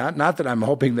not that I'm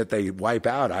hoping that they wipe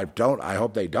out. I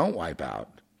hope they don't wipe out.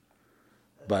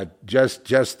 But just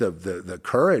the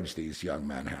courage these young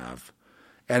men have,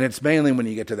 and it's mainly when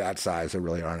you get to that size, there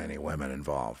really aren't any women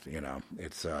involved. You know,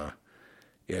 it's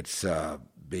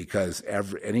because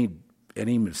any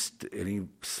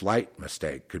slight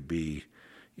mistake could be,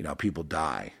 you know, people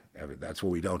die. That's what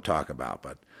we don't talk about,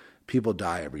 but people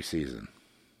die every season.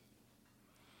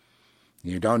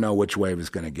 You don't know which wave is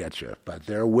going to get you, but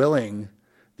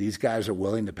these guys are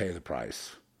willing to pay the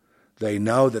price. They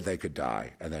know that they could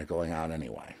die, and they're going out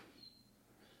anyway.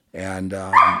 And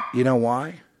you know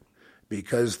why?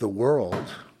 Because the world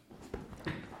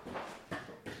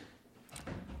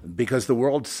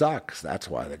sucks. That's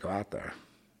why they go out there.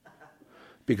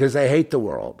 Because they hate the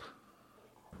world.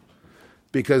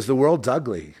 Because the world's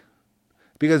ugly.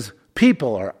 Because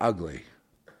people are ugly.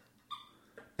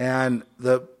 And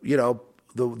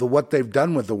what they've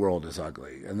done with the world is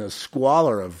ugly. And the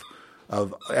squalor of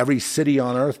every city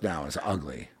on earth now is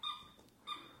ugly.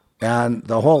 And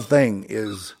the whole thing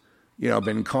is,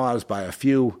 been caused by a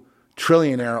few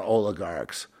trillionaire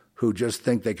oligarchs who just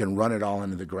think they can run it all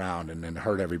into the ground and then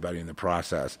hurt everybody in the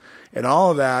process. And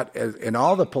all of that, and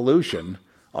all the pollution,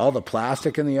 all the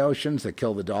plastic in the oceans that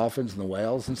kill the dolphins and the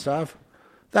whales and stuff,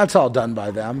 that's all done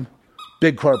by them.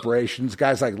 Big corporations,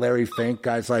 guys like Larry Fink,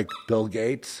 guys like Bill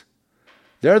Gates.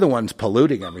 They're the ones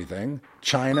polluting everything.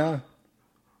 China.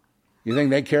 You think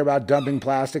they care about dumping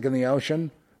plastic in the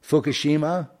ocean?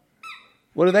 Fukushima?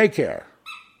 What do they care?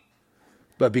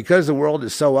 But because the world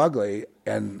is so ugly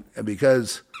and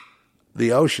because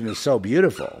the ocean is so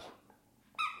beautiful,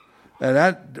 and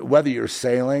that, whether you're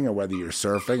sailing or whether you're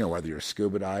surfing or whether you're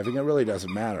scuba diving, it really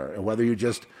doesn't matter. And whether you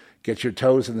just get your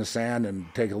toes in the sand and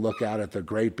take a look out at the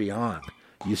great beyond,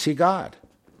 you see God.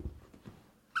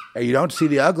 And you don't see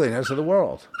the ugliness of the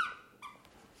world.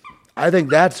 I think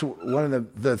that's one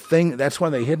of that's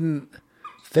one of the hidden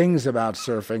things about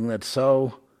surfing that's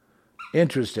so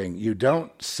interesting. You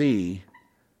don't see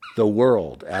the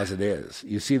world as it is.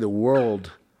 You see the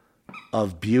world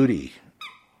of beauty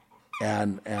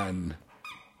and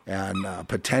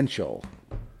potential.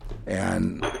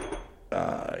 And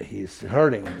he's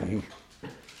hurting.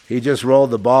 He just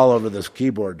rolled the ball over this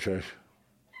keyboard, Trish.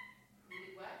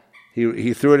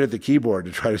 He threw it at the keyboard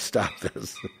to try to stop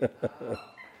this.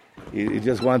 He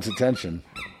just wants attention.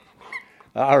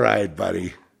 All right,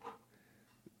 buddy.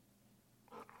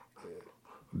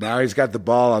 Now he's got the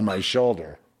ball on my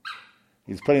shoulder.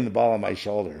 He's putting the ball on my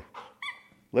shoulder.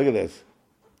 Look at this.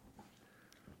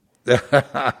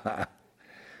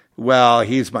 Well,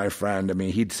 he's my friend. I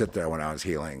mean, he'd sit there when I was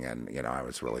healing, and, I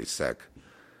was really sick,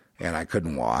 and I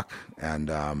couldn't walk, and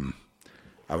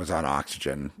I was on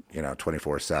oxygen,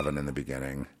 24/7 in the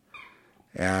beginning.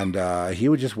 And he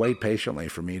would just wait patiently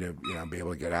for me to, be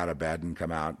able to get out of bed and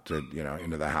come out to,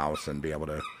 into the house and be able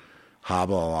to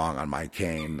hobble along on my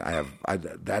cane.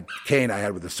 That cane I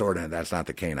had with the sword in it. That's not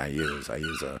the cane I use. I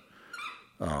use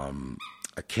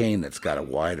a cane that's got a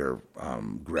wider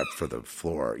grip for the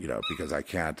floor, because I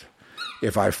can't.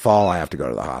 If I fall, I have to go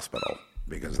to the hospital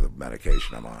because of the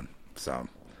medication I'm on. So,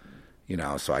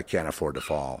 so I can't afford to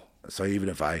fall. So even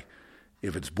if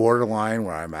it's borderline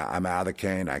where I'm out of the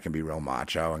cane, I can be real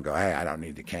macho and go, hey, I don't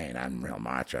need the cane. I'm real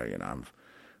macho.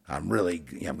 I'm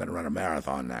going to run a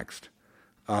marathon next.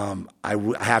 I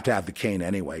have to have the cane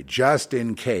anyway, just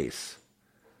in case.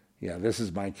 Yeah, this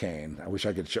is my cane. I wish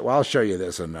I could show. Well, I'll show you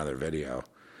this in another video.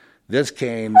 This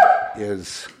cane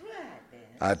is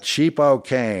a cheapo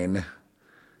cane,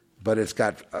 but it's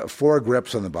got 4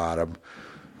 grips on the bottom.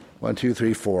 1, 2,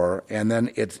 3, 4, and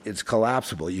then it's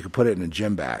collapsible. You can put it in a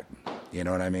gym bag, you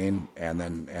know what I mean, and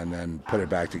then put it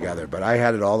back together. But I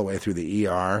had it all the way through the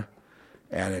ER,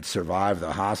 and it survived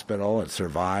the hospital. It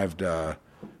survived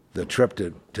the trip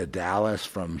to Dallas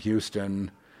from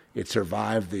Houston. It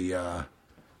survived the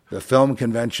film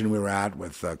convention we were at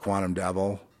with Quantum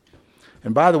Devil.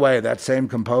 And by the way, that same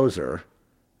composer,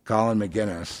 Colin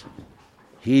McGuinness,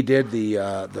 he did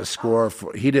the score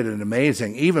for. He did an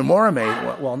amazing, even more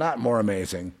amazing. Well, not more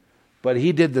amazing, but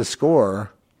he did the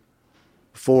score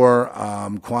for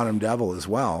Quantum Devil as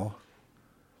well.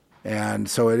 And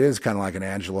so it is kind of like an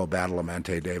Angelo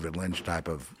Badalamenti, David Lynch type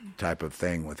of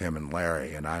thing with him and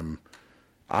Larry. And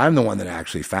I'm the one that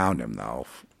actually found him, though.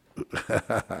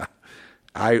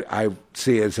 I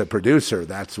see, as a producer,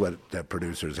 that's what the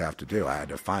producers have to do. I had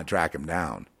to track him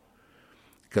down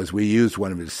because we used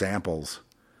one of his samples.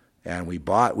 And we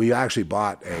actually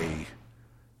bought a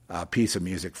piece of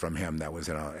music from him that was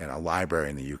in a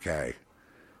library in the UK.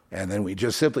 And then we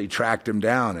just simply tracked him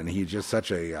down, and he's just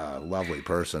such a lovely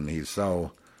person. He's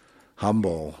so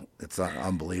humble. It's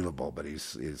unbelievable, but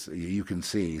you can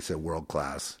see he's a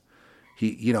world-class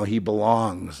he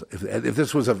belongs. If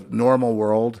this was a normal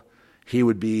world, he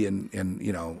would be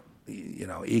in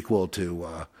equal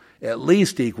to at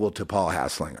least equal to Paul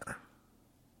Hasslinger.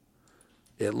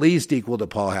 At least equal to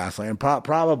Paul Hasslinger, and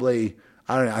probably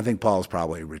I don't know. I think Paul's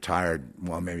probably retired.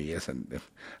 Well, maybe he isn't.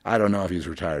 I don't know if he's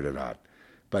retired or not,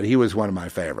 but he was one of my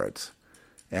favorites.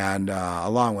 And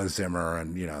along with Zimmer,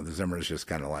 and the Zimmer is just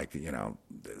kind of like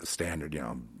standard,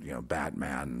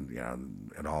 Batman,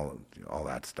 and all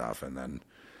that stuff. And then,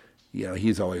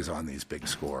 he's always on these big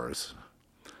scores.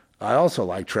 I also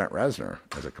like Trent Reznor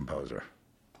as a composer,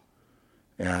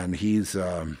 and he's.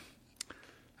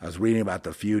 I was reading about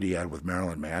the feud he had with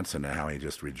Marilyn Manson and how he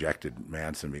just rejected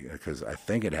Manson because I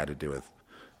think it had to do with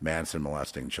Manson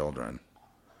molesting children.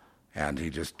 And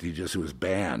he just was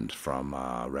banned from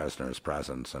Reznor's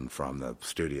presence and from the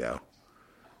studio.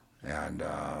 And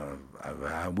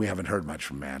we haven't heard much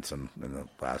from Manson in the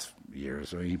last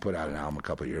years. I mean, he put out an album a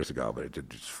couple of years ago, but it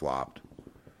just flopped.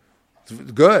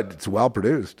 It's good. It's well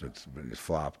produced. It's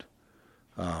flopped.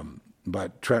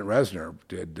 But Trent Reznor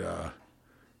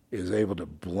is able to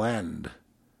blend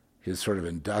his sort of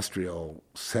industrial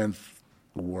synth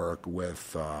work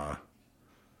with.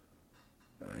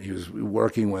 He was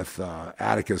working with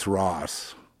Atticus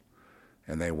Ross,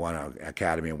 and they won an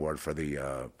Academy Award for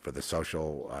the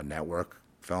Social Network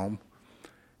film,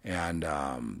 and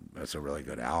it's a really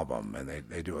good album. And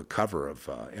they do a cover of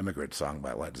 "Immigrant Song"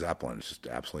 by Led Zeppelin. It's just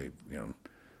absolutely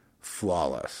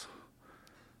flawless.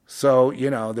 So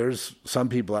there's some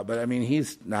people, but I mean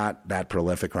he's not that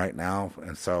prolific right now,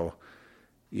 and so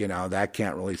that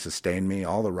can't really sustain me.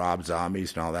 All the Rob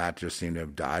Zombies and all that just seem to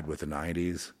have died with the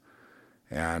 '90s.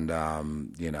 And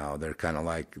they're kind of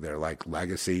like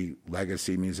legacy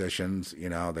musicians.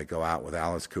 They go out with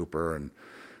Alice Cooper and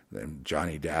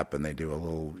Johnny Depp, and they do a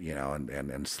little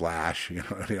and Slash,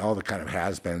 all the kind of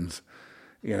has-beens,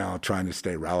 trying to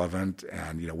stay relevant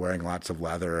and wearing lots of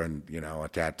leather and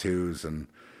tattoos and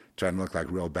trying to look like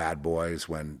real bad boys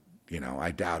when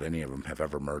I doubt any of them have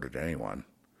ever murdered anyone,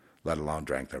 let alone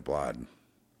drank their blood.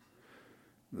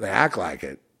 They act like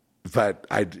it. But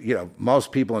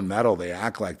most people in metal, they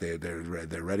act like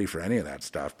they're ready for any of that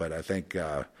stuff. But I think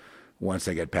once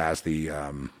they get past the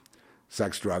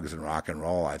sex, drugs, and rock and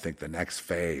roll, I think the next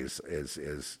phase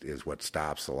is what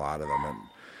stops a lot of them. And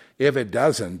if it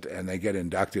doesn't, and they get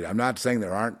inducted, I'm not saying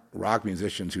there aren't rock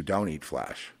musicians who don't eat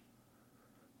flesh.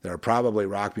 There are probably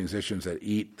rock musicians that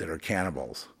are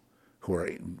cannibals, who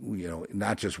are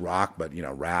not just rock but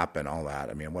rap and all that.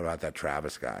 I mean, what about that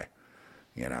Travis guy?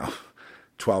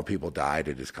 12 people died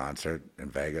at his concert in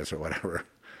Vegas or whatever,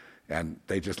 and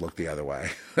they just looked the other way.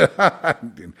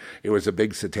 It was a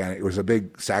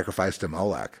big sacrifice to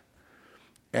Molech.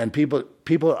 And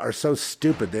people are so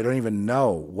stupid, they don't even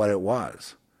know what it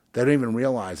was. They don't even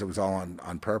realize it was all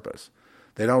on purpose.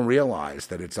 They don't realize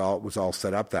that it was all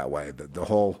set up that way. The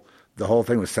whole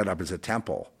thing was set up as a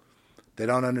temple. They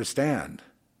don't understand.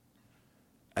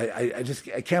 I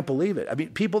can't believe it. I mean,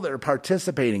 people that are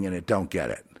participating in it don't get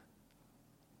it.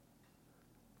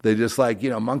 They just like,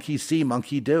 monkey see,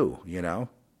 monkey do,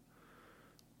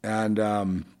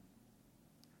 And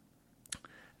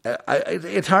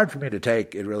it's hard for me to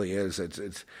take. It really is.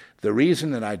 It's the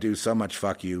reason that I do so much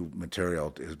fuck you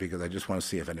material is because I just want to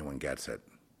see if anyone gets it.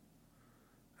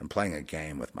 I'm playing a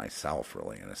game with myself,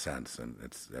 really, in a sense, and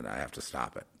I have to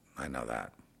stop it. I know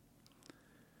that.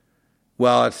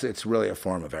 Well, it's really a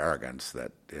form of arrogance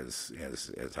that is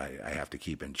I have to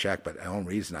keep in check. But the only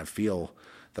reason I feel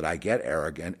that I get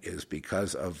arrogant is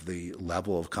because of the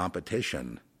level of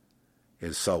competition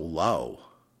is so low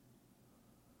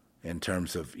in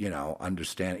terms of,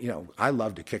 understanding. I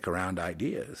love to kick around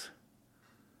ideas.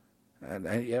 And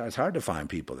it's hard to find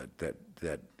people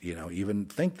that even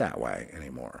think that way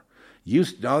anymore.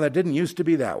 That didn't used to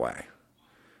be that way.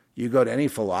 You go to any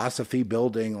philosophy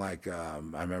building, like I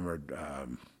remember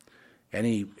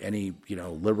any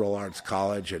liberal arts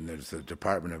college, and there's the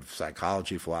Department of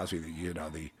Psychology,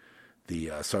 Philosophy,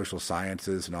 the social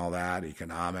sciences and all that,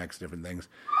 economics, different things,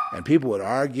 and people would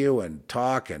argue and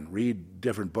talk and read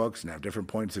different books and have different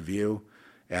points of view,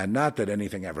 and not that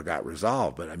anything ever got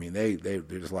resolved, but I mean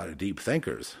there's a lot of deep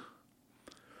thinkers.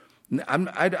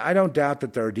 I don't doubt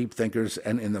that there are deep thinkers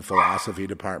in the philosophy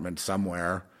department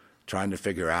somewhere trying to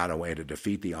figure out a way to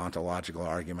defeat the ontological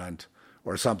argument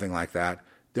or something like that.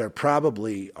 There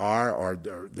probably are, or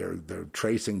they're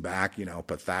tracing back,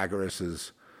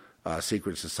 Pythagoras's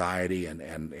secret society and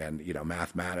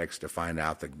mathematics to find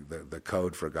out the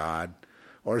code for God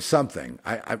or something.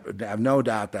 I have no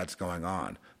doubt that's going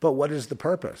on. But what is the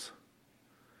purpose?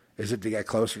 Is it to get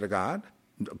closer to God?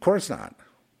 Of course not.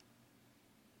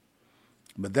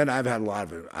 But then I've had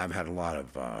a lot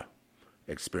of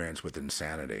experience with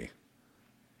insanity.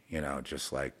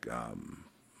 Just like I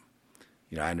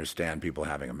understand people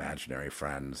having imaginary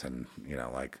friends, and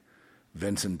like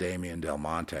Vincent Damien Del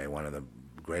Monte, one of the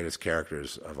greatest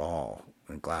characters of all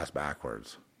in Glass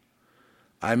Backwards.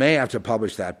 I may have to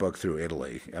publish that book through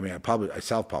Italy. I mean, I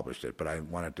self-published it, but I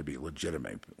want it to be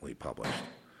legitimately published.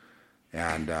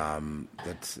 And I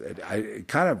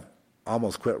kind of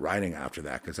almost quit writing after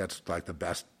that, because that's like the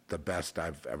best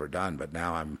I've ever done. But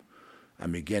now I'm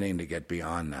beginning to get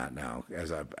beyond that now,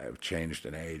 as I've changed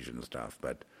in age and stuff.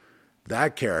 But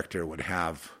that character would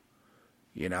have,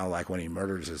 like when he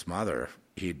murders his mother,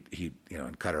 he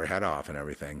and cut her head off and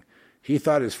everything. He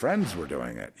thought his friends were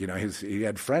doing it. He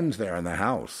had friends there in the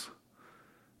house.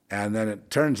 And then it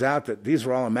turns out that these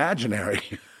were all imaginary.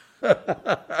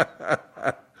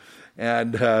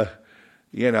 And,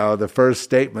 the first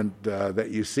statement that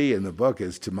you see in the book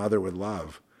is "to mother with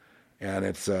love." And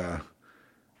it's, I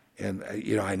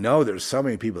know there's so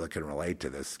many people that can relate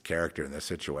to this character in this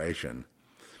situation.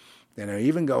 And I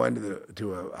even go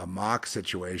into a mock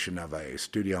situation of a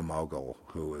studio mogul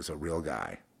who is a real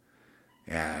guy.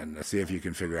 And see if you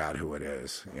can figure out who it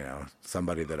is,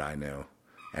 somebody that I knew,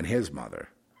 and his mother.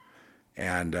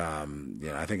 And,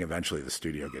 I think eventually the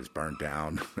studio gets burnt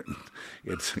down.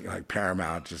 It's like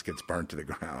Paramount just gets burnt to the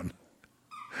ground.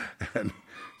 And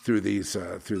through this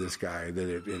guy,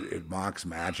 that it mocks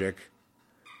magic.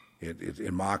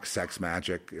 It mocks sex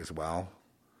magic as well.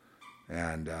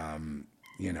 And,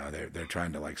 they're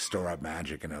trying to like store up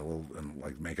magic and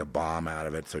like make a bomb out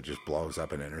of it so it just blows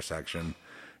up an intersection.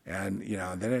 And,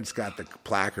 then it's got the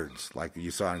placards like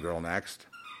you saw in Girl Next.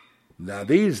 Now,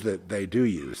 these that they do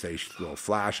use, they will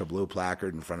flash a blue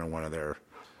placard in front of one of their,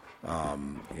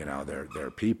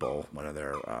 their people, one of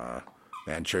their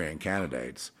Manchurian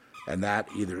candidates. And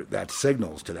that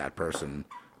signals to that person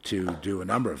to do a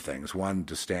number of things. One,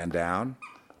 to stand down,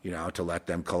 to let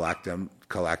them collect them.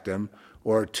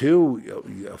 Or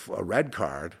two, a red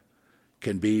card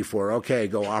can be for, okay,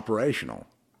 go operational.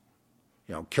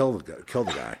 Kill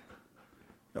the guy,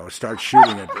 or start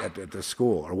shooting at the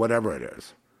school or whatever it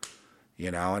is,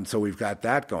 And so we've got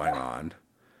that going on,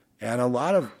 and a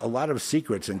lot of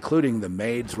secrets, including the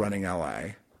maids running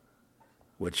L.A.,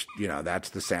 which that's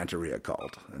the Santeria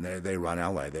cult, and they run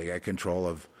L.A. They get control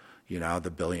of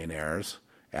the billionaires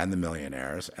and the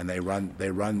millionaires, and they run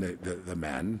the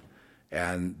men,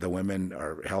 and the women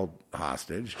are held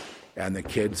hostage, and the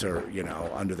kids are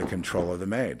under the control of the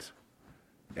maids.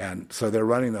 And so they're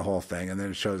running the whole thing, and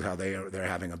then it shows how they're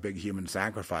having a big human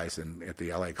sacrifice at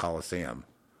the L.A. Coliseum.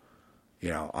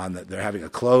 They're having a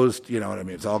closed,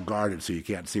 it's all guarded so you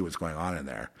can't see what's going on in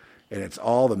there. And it's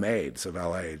all the maids of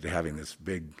L.A. having this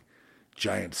big,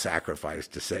 giant sacrifice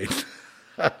to Satan.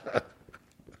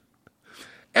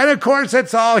 And of course,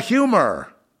 it's all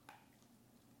humor.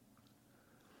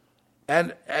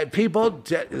 And people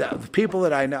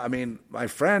that I know, my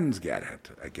friends get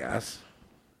it, I guess.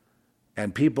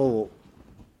 And people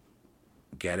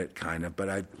get it, kind of,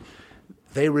 but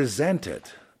they resent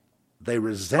it. They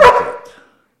resent it.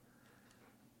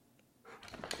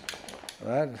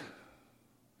 What?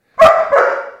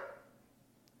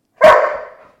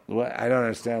 I don't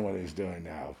understand what he's doing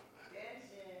now.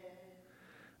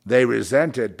 They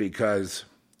resent it because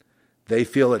they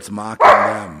feel it's mocking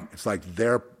them. It's like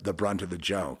they're the brunt of the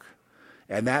joke.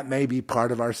 And that may be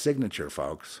part of our signature,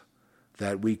 folks.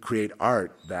 That we create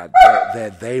art that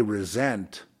they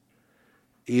resent,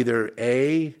 either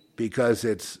A, because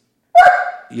it's,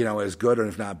 as good or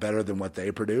if not better than what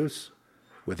they produce,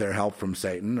 with their help from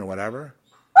Satan or whatever,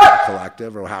 or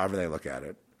collective, or however they look at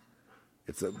it.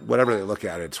 Whatever they look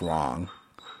at it, it's wrong.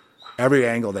 Every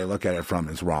angle they look at it from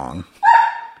is wrong.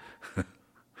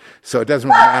 So it doesn't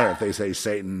really matter if they say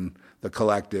Satan, the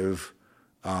collective,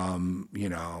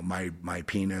 my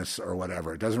penis or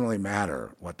whatever. It doesn't really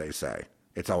matter what they say.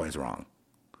 It's always wrong.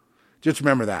 Just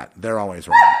remember that. They're always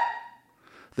wrong.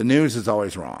 The news is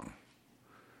always wrong.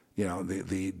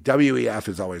 The WEF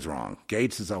is always wrong.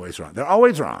 Gates is always wrong. They're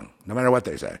always wrong, no matter what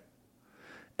they say.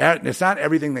 And it's not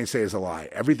everything they say is a lie.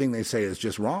 Everything they say is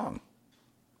just wrong.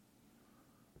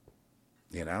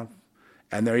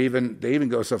 And they even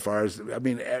go so far as,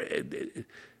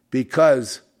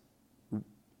 because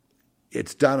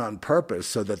it's done on purpose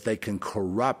so that they can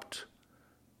corrupt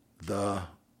the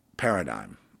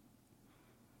paradigm.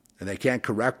 And they can't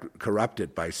corrupt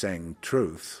it by saying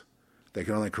truth. They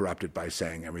can only corrupt it by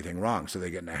saying everything wrong. So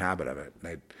they get in a habit of it.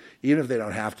 Even if they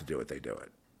don't have to do it, they do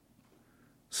it.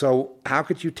 So how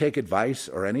could you take advice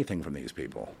or anything from these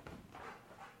people?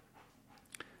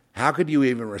 How could you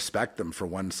even respect them for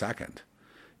 1 second?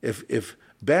 If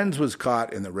Benz was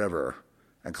caught in the river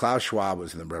and Klaus Schwab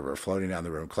was in the river floating down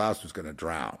the river, Klaus was going to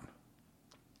drown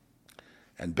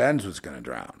and Benz was going to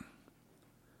drown,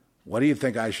 what do you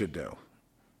think I should do?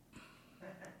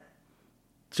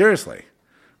 Seriously.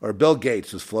 Or Bill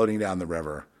Gates was floating down the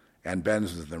river and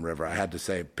Benz was in the river. I had to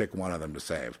say, pick one of them to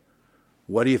save.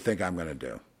 What do you think I'm going to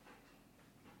do?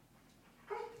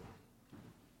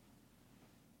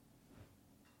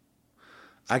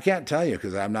 I can't tell you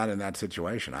because I'm not in that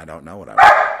situation. I don't know what I would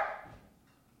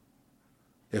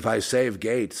do. If I save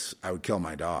Gates, I would kill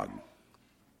my dog.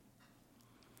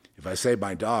 If I save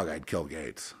my dog, I'd kill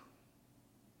Gates.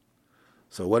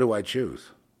 So what do I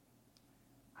choose?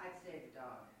 I'd save the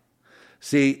dog.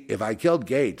 See, if I killed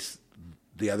Gates,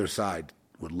 the other side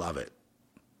would love it.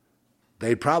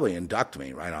 They'd probably induct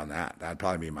me right on that. That'd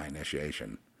probably be my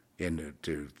initiation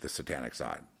into the satanic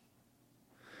side.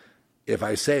 If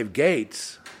I save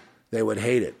Gates, they would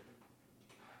hate it.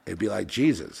 It'd be like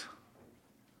Jesus,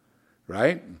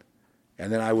 right?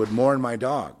 And then I would mourn my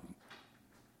dog.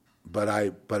 But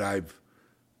I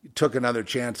took another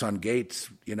chance on Gates,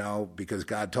 because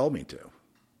God told me to.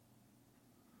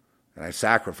 And I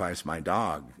sacrificed my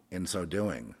dog in so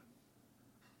doing.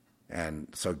 And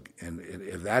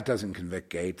if that doesn't convict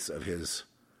Gates of his,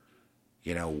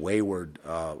 wayward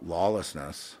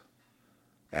lawlessness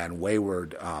and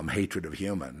wayward hatred of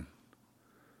human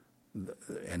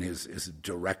and his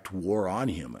direct war on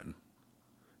human,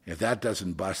 if that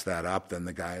doesn't bust that up, then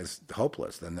the guy is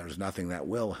hopeless. Then there's nothing that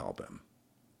will help him,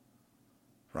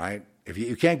 right? If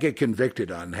you can't get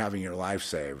convicted on having your life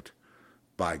saved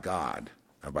by God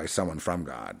or by someone from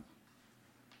God,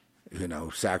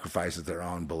 sacrifices their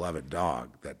own beloved dog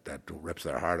that rips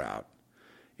their heart out.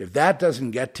 If that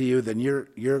doesn't get to you, then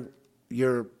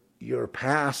you're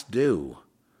past due.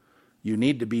 You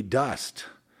need to be dust.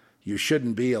 You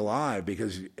shouldn't be alive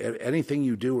because anything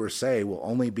you do or say will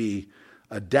only be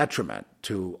a detriment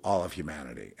to all of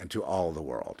humanity and to all of the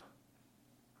world.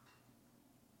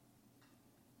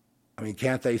 I mean,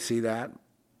 can't they see that?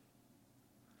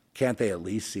 Can't they at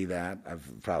least see that?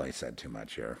 I've probably said too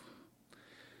much here.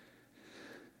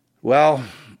 Well,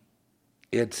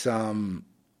 it's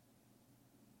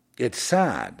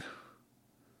sad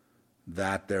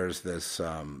that there's this.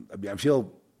 I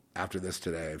feel after this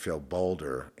today, I feel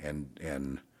bolder,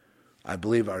 and I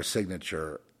believe our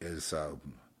signature is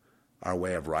our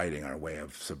way of writing, our way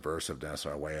of subversiveness,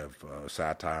 our way of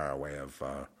satire, our way of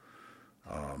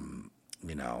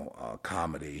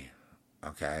comedy.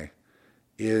 Okay.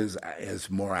 Is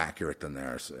more accurate than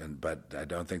theirs, but I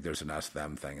don't think there's an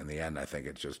us-them thing. In the end, I think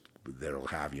it's just they'll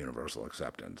have universal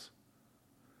acceptance.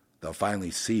 They'll finally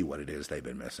see what it is they've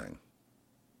been missing.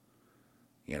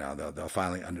 They'll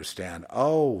finally understand,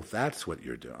 oh, that's what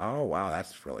you're doing. Oh, wow,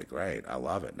 that's really great. I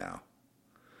love it now.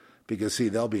 Because, see,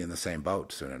 they'll be in the same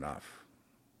boat soon enough.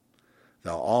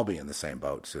 They'll all be in the same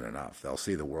boat soon enough. They'll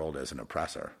see the world as an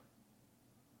oppressor.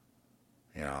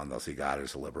 And they'll see God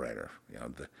as a liberator.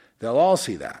 They'll all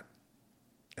see that.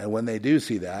 And when they do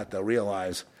see that, they'll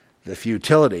realize the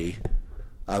futility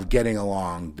of getting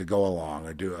along, to go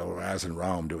along, or as in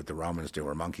Rome, do what the Romans do,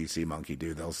 or monkey see, monkey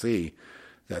do. They'll see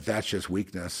that that's just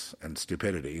weakness and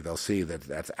stupidity. They'll see that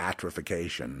that's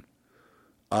atrophication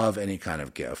of any kind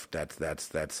of gift.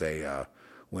 That's a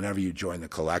whenever you join the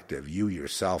collective, you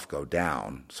yourself go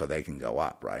down so they can go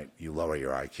up, right? You lower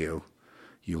your IQ.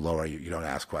 You don't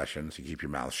ask questions. You keep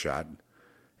your mouth shut,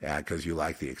 because you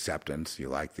like the acceptance. You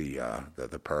like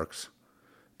the perks,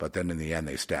 but then in the end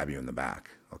they stab you in the back.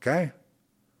 Okay,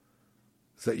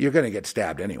 so you're going to get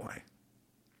stabbed anyway.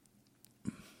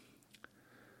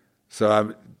 So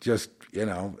I'm just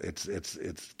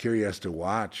it's curious to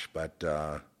watch, but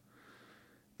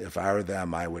if I were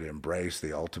them, I would embrace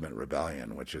the ultimate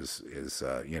rebellion, which is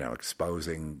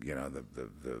exposing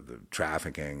the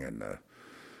trafficking and the.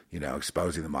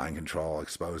 Exposing the mind control,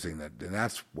 exposing that, and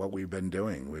that's what we've been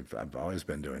doing. I've always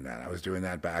been doing that. I was doing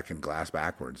that back in Glass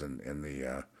Backwards in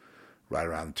the right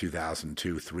around the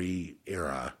 2002-3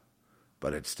 era,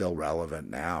 but it's still relevant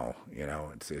now.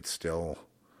 It's still,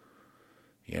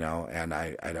 and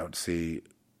I don't see,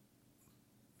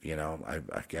 I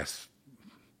guess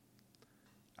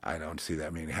I don't see that.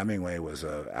 I mean, Hemingway was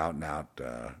a out and out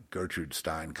Gertrude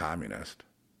Stein communist,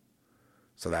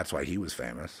 so that's why he was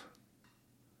famous.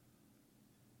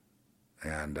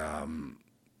 And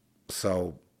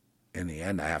so, in the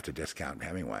end, I have to discount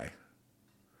Hemingway.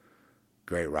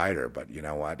 Great writer, but you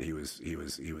know what? He was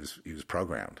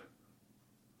programmed.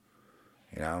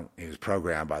 He was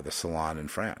programmed by the Salon in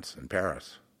France, in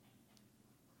Paris.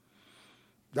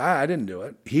 I didn't do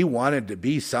it. He wanted to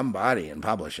be somebody in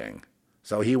publishing,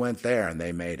 so he went there, and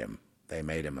they made him. They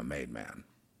made him a made man.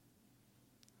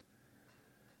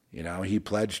 You know, he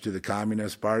pledged to the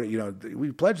Communist Party. You know,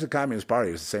 we pledged to the Communist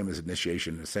Party is the same as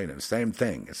initiation to Satan. It's the same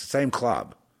thing. It's the same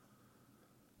club.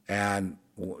 And,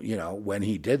 you know, when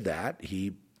he did that,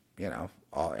 he, you know,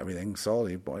 everything sold.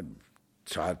 He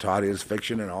taught his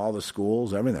fiction in all the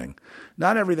schools, everything.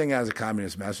 Not everything has a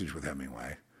communist message with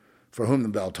Hemingway. For Whom the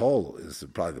Bell Tolled is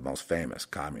probably the most famous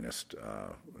communist,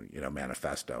 you know,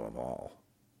 manifesto of all.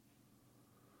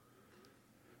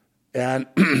 And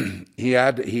he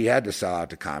had to sell out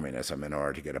to communism in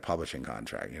order to get a publishing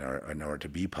contract, you know, in order to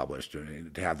be published,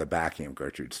 to have the backing of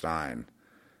Gertrude Stein.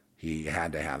 He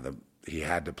had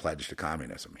to pledge to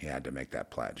communism. He had to make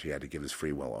that pledge. He had to give his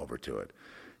free will over to it.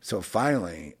 So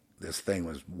finally, this thing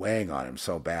was weighing on him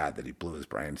so bad that he blew his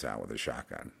brains out with a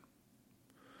shotgun.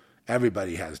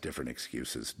 Everybody has different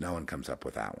excuses. No one comes up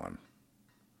with that one.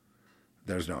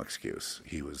 There's no excuse.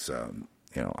 He was,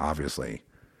 you know, obviously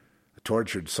a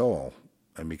tortured soul.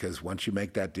 And because once you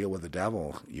make that deal with the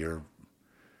devil,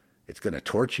 it's going to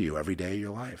torture you every day of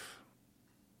your life.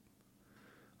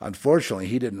 Unfortunately,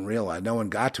 he didn't realize, no one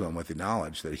got to him with the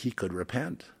knowledge that he could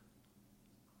repent.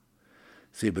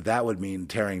 See, but that would mean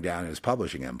tearing down his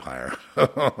publishing empire.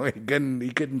 He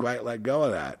couldn't quite let go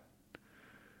of that.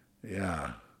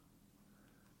 Yeah.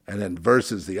 And then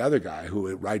versus the other guy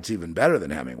who writes even better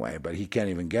than Hemingway, but he can't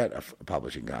even get a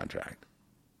publishing contract.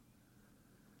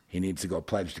 He needs to go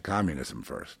pledge to communism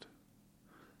first.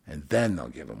 And then they'll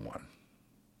give him one.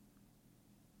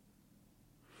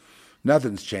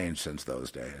 Nothing's changed since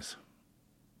those days.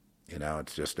 You know,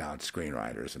 it's just now it's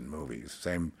screenwriters and movies.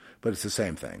 Same, but it's the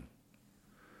same thing.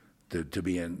 To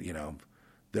be in, you know,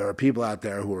 there are people out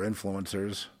there who are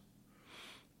influencers,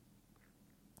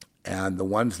 and the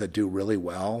ones that do really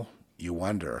well, you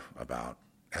wonder about.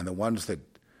 And the ones that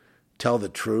tell the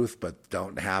truth but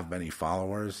don't have many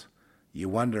followers, you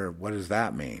wonder, what does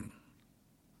that mean?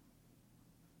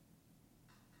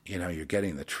 You know, you're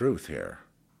getting the truth here.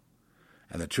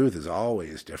 And the truth is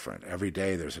always different. Every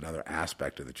day there's another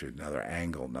aspect of the truth, another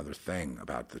angle, another thing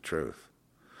about the truth,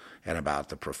 and about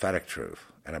the prophetic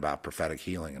truth, and about prophetic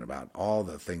healing, and about all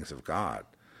the things of God.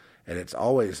 And it's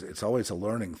always a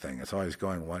learning thing. It's always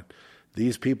going, what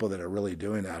these people that are really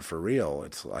doing that for real,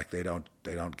 it's like they don't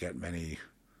get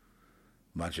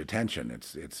much attention.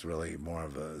 It's really more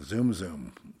of a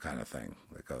zoom kind of thing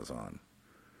that goes on.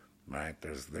 Right?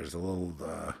 There's a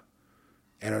little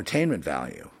entertainment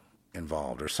value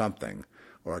involved or something,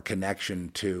 or a connection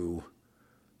to,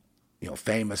 you know,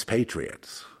 famous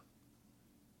patriots,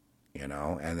 you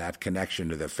know, and that connection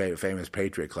to the famous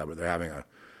Patriot Club, where they're having a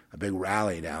big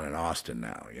rally down in Austin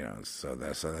now, you know, so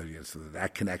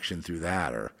that connection through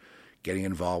that, or getting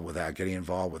involved with that, getting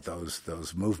involved with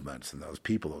those movements and those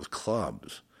people, those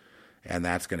clubs, and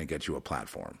that's going to get you a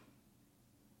platform,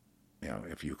 you know,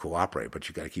 if you cooperate, but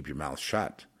you got to keep your mouth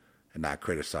shut and not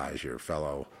criticize your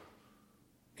fellow,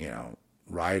 you know,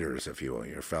 writers, if you will,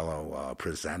 your fellow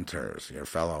presenters, your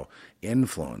fellow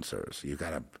influencers. You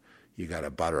got to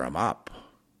butter them up.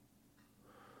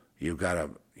 You got to,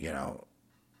 you know,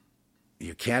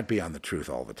 you can't be on the truth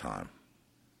all the time.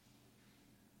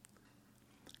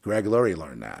 Greg Lurie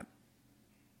learned that.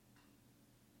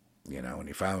 You know, when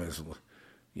he finally was,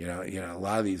 you know, a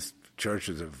lot of these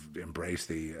churches have embraced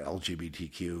the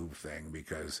LGBTQ thing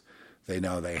because they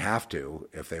know they have to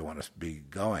if they want to be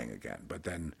going again. But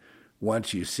then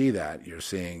once you see that, you're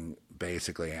seeing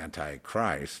basically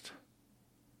anti-Christ,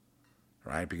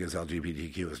 right? Because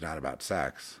LGBTQ is not about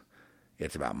sex.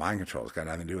 It's about mind control. It's got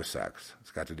nothing to do with sex.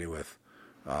 It's got to do with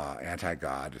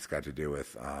anti-God. It's got to do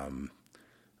with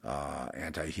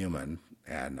anti-human.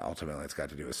 And ultimately it's got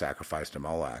to do with sacrifice to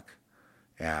Molech.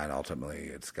 And ultimately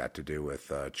it's got to do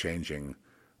with changing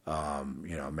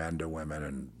you know, men to women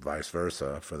and vice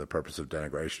versa for the purpose of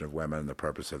denigration of women, the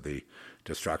purpose of the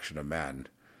destruction of men,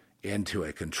 into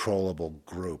a controllable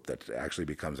group that actually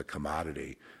becomes a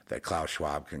commodity that Klaus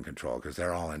Schwab can control, because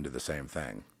they're all into the same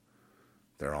thing.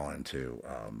 They're all into,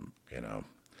 you know,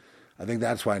 I think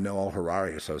that's why Noel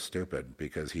Harari is so stupid,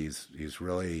 because he's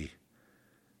really,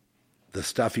 the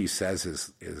stuff he says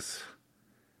is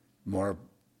more,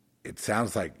 it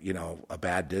sounds like, you know, a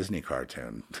bad Disney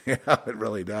cartoon. You know, it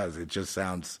really does. It just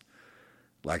sounds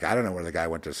like, I don't know where the guy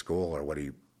went to school or what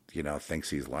he, you know, thinks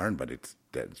he's learned, but it's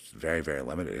very, very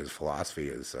limited. His philosophy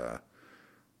is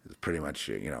pretty much,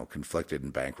 you know, conflicted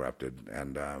and bankrupted.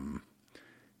 And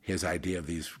his idea of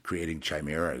these creating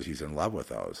chimeras, he's in love with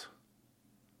those.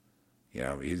 You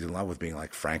know, he's in love with being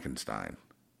like Frankenstein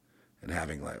and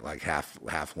having like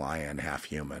half lion, half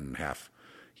human, half,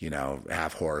 you know,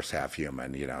 half horse, half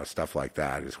human, you know, stuff like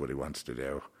that is what he wants to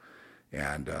do.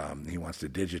 And he wants to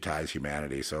digitize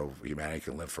humanity so humanity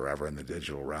can live forever in the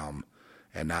digital realm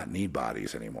and not need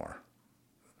bodies anymore.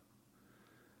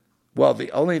 Well,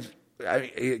 can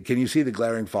you see the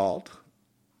glaring fault?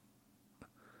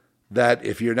 That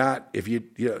if you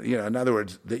in other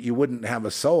words, that you wouldn't have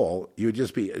a soul, you would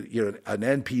just be an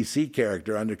NPC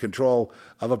character under control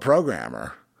of a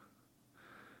programmer,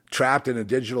 trapped in a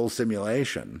digital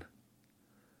simulation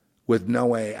with no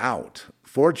way out.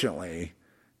 Fortunately,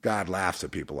 God laughs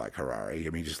at people like Harari. I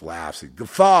mean, he just laughs.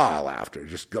 Guffaw laughter.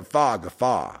 Just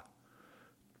guffaw.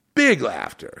 Big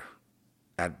laughter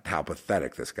at how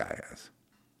pathetic this guy is.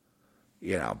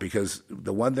 Because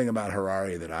the one thing about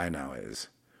Harari that I know is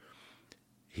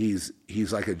he's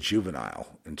like a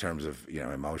juvenile in terms of,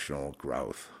 emotional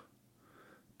growth.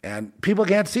 And people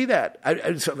can't see that.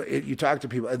 You talk to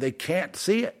people, they can't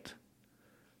see it.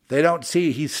 They don't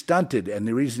see he's stunted, and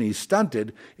the reason he's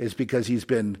stunted is because he's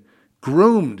been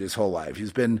groomed his whole life.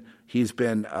 He's been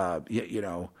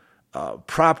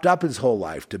propped up his whole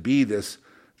life to be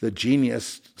the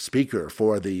genius speaker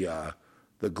for the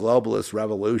globalist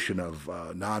revolution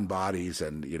of non-bodies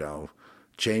and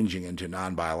changing into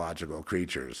non-biological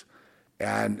creatures,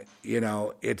 and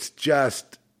it's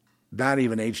just not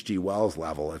even H.G. Wells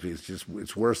level.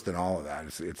 It's worse than all of that.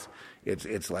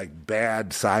 It's like bad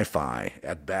sci-fi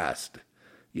at best.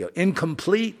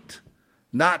 Incomplete,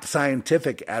 not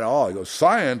scientific at all. He goes,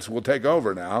 science will take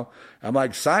over now. I'm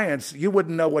like, science? You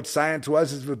wouldn't know what science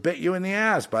was if it bit you in the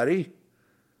ass, buddy.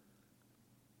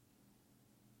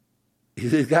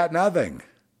 He's got nothing.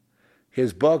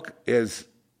 His book is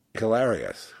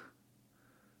hilarious.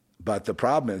 But the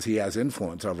problem is he has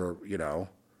influence over,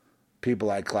 people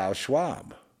like Klaus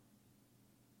Schwab.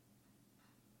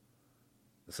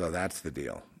 So that's the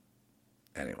deal.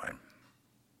 Anyway.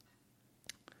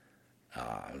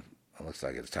 It looks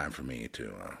like it's time for me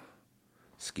to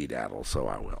skedaddle, so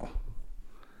I will.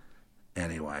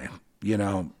 Anyway,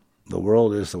 the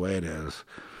world is the way it is.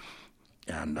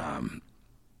 And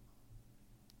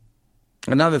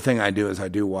another thing I do is I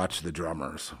do watch the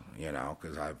drummers,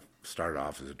 because I've started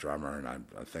off as a drummer, and I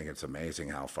think it's amazing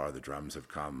how far the drums have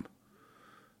come.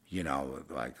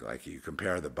 Like you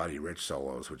compare the Buddy Rich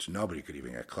solos, which nobody could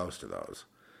even get close to those,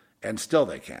 and still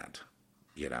they can't,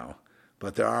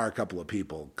 But there are a couple of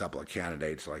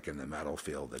candidates like in the metal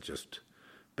field that just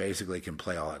basically can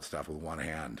play all that stuff with one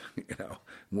hand,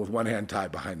 with one hand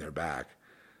tied behind their back.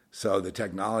 So the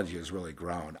technology has really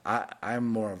grown. I'm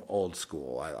more of old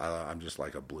school. I'm just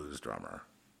like a blues drummer,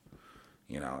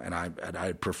 and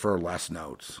I prefer less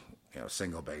notes,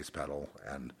 single bass pedal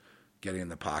and getting in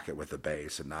the pocket with the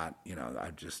bass and not,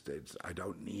 I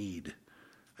don't need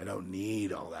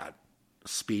all that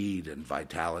speed and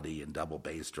vitality and double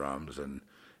bass drums and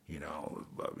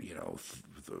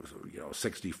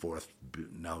 64th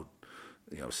note,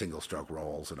 single stroke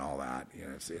rolls and all that.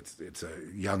 It's a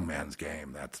young man's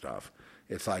game, that stuff.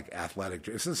 It's like athletic.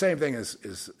 It's the same thing as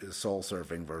soul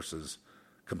surfing versus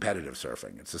competitive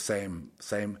surfing. It's the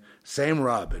same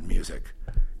rub in music.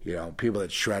 People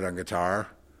that shred on guitar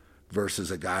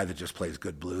versus a guy that just plays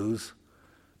good blues.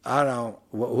 I don't know.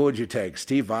 Who would you take,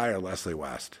 Steve Vai or Leslie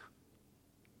West?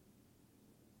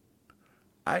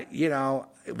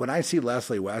 When I see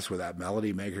Leslie West with that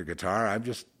Melody Maker guitar, I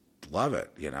just love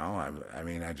it.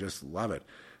 I just love it.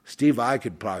 Steve Vai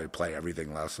could probably play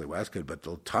everything Leslie West could, but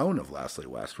the tone of Leslie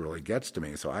West really gets to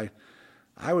me. So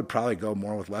I would probably go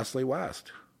more with Leslie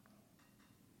West.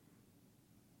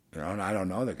 And I don't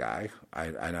know the guy.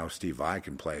 I know Steve Vai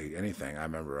can play anything. I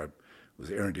remember I was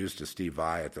introduced to Steve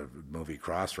Vai at the movie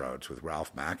Crossroads with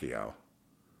Ralph Macchio.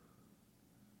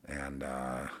 And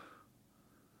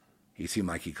he seemed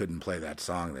like he couldn't play that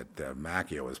song that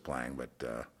Macchio was playing, but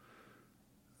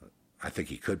I think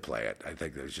he could play it. I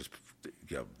think there's just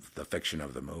the fiction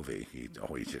of the movie.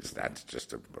 That's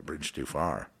just a bridge too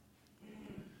far.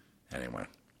 Anyway,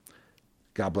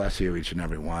 God bless you, each and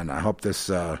every one. I hope this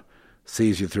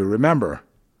sees you through. Remember,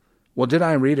 well, did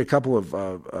I read a couple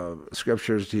of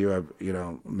scriptures to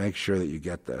you? Make sure that you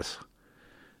get this.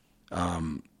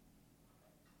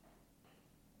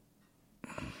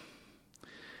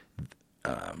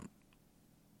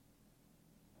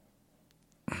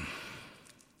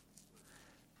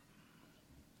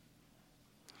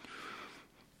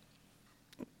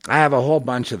 I have a whole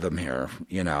bunch of them here,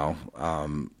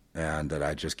 and that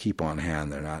I just keep on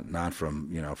hand. They're not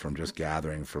from from just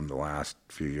gathering from the last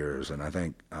few years, and I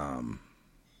think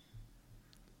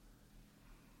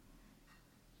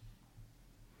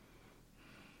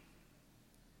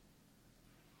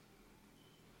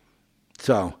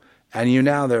so. And you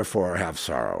now therefore have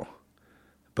sorrow,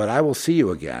 but I will see you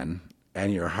again,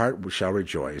 and your heart shall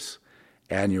rejoice,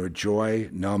 and your joy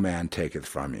no man taketh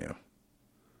from you,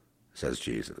 says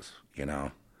Jesus.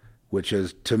 which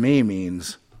is, to me,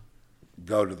 means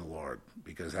go to the Lord,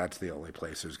 because that's the only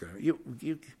place there's going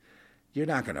to you're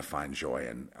not going to find joy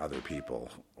in other people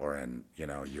or in,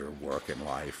 your work in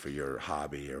life or your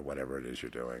hobby or whatever it is you're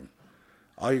doing.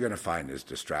 All you're going to find is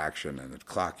distraction, and the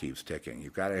clock keeps ticking.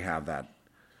 You've got to have that.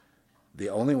 The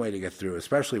only way to get through,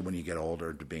 especially when you get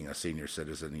older, to being a senior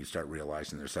citizen, you start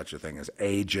realizing there's such a thing as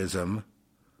ageism.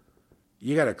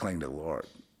 You got to cling to the Lord.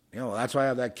 That's why I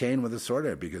have that cane with a sword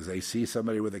in it, because they see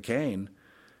somebody with a cane,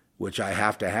 which I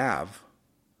have to have,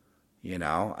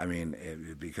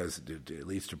 because at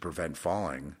least to prevent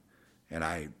falling.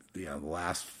 And the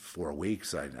last 4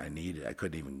 weeks I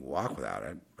couldn't even walk without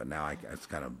it, but now it's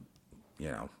kind of,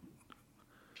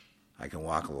 I can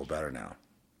walk a little better now.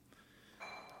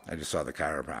 I just saw the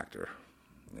chiropractor,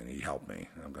 and he helped me.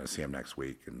 I'm going to see him next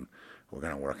week, and we're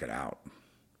going to work it out.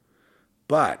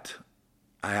 But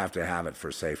I have to have it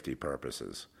for safety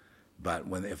purposes. But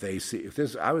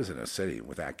I was in a city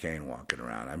with that cane walking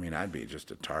around, I'd be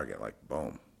just a target, like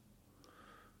boom.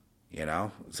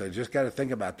 So you just got to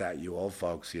think about that, you old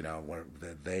folks. Where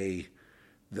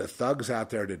the thugs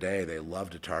out there today, they love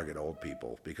to target old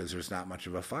people because there's not much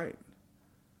of a fight.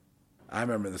 I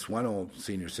remember this one old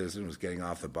senior citizen was getting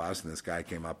off the bus, and this guy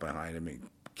came up behind him and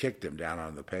kicked him down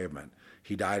on the pavement.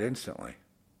 He died instantly.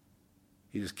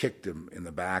 He just kicked him in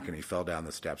the back, and he fell down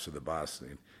the steps of the bus.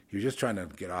 He was just trying to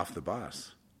get off the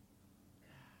bus.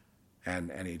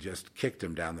 And he just kicked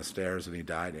him down the stairs, and he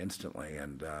died instantly.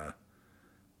 And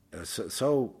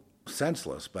so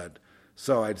senseless. But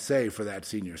so I'd say for that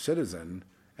senior citizen,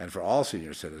 and for all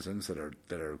senior citizens that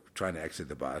are trying to exit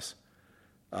the bus,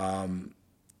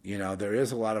 there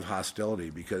is a lot of hostility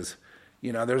because,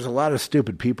 there's a lot of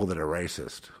stupid people that are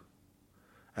racist.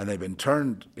 And they've been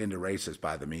turned into racist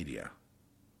by the media.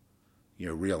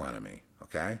 Your real enemy,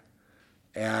 okay?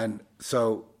 And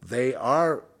so they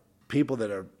are people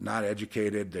that are not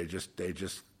educated. They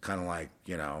just kind of like,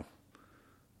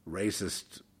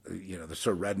 racist, they're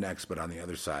sort of rednecks, but on the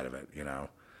other side of it,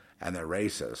 and they're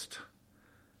racist.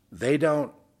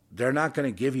 They're not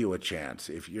going to give you a chance.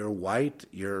 If you're white,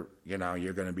 you're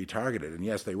going to be targeted. And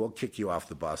yes, they will kick you off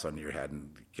the bus on your head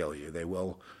and kill you. They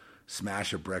will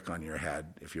smash a brick on your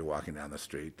head if you're walking down the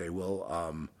street. They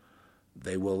will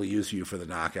use you for the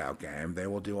knockout game. They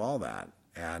will do all that.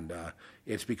 And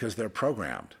it's because they're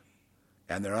programmed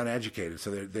and they're uneducated.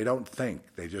 So they don't think.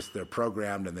 They're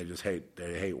programmed, and they hate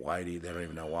whitey. They don't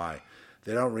even know why.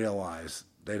 They don't realize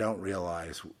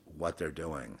what they're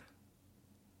doing.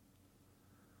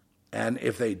 And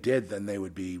if they did, then they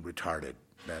would be retarded.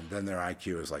 Then their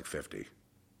IQ is like 50.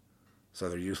 So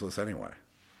they're useless anyway.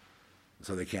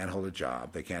 So they can't hold a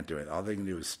job. They can't do it. All they can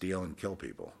do is steal and kill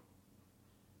people.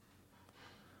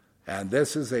 And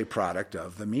this is a product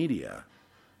of the media.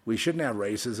 We shouldn't have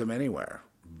racism anywhere,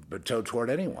 but toward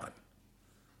anyone.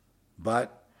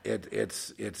 But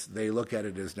they look at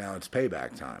it as now it's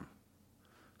payback time.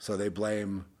 So they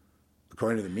blame,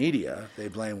 according to the media, they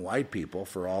blame white people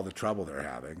for all the trouble they're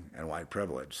having and white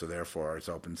privilege. So therefore, it's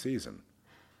open season.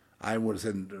 I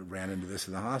ran into this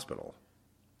in the hospital.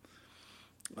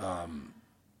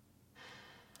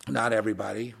 Not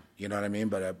everybody, you know what I mean?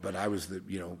 But I was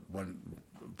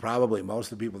probably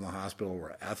most of the people in the hospital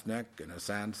were ethnic in a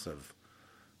sense of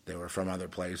they were from other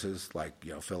places, like,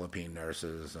 Philippine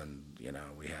nurses, and,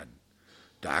 we had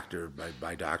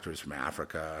my doctors from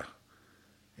Africa,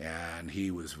 and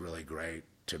he was really great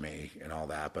to me and all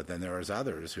that. But then there was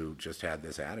others who just had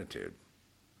this attitude.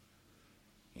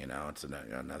 It's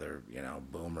another,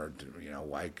 boomer,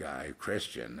 white guy,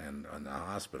 Christian, and in the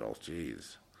hospital,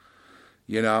 geez.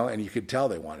 And you could tell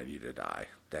they wanted you to die.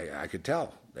 I could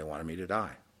tell they wanted me to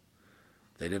die.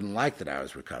 They didn't like that I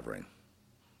was recovering.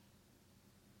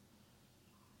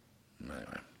 Anyway,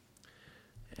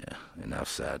 yeah, enough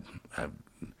said.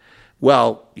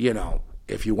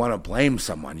 If you want to blame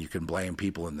someone, you can blame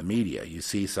people in the media. You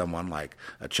see someone like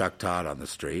a Chuck Todd on the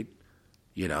street,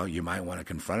 you might want to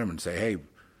confront him and say, hey,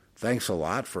 thanks a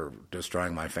lot for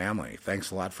destroying my family. Thanks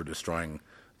a lot for destroying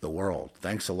the world.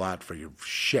 Thanks a lot for your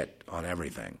shit on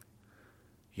everything.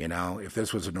 If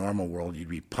this was a normal world, you'd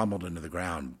be pummeled into the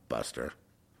ground, Buster.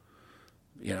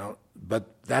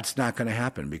 But that's not going to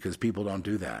happen because people don't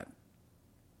do that.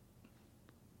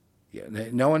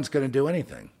 No one's going to do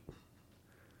anything.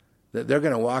 They're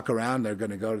going to walk around, they're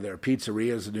going to go to their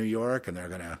pizzerias in New York, and they're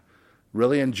going to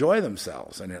really enjoy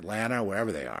themselves in Atlanta,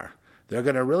 wherever they are. They're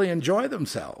going to really enjoy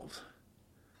themselves.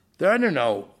 They're under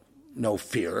no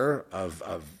fear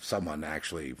of someone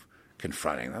actually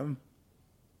confronting them.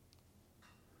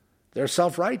 They're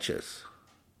self-righteous.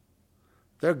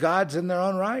 They're gods in their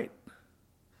own right.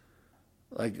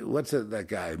 Like, what's it, that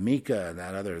guy, Mika, and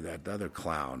that other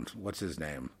clown, what's his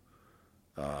name?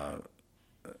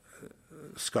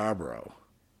 Scarborough.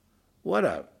 What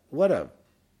a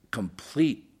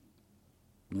complete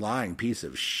lying piece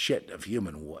of shit of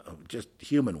just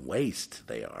human waste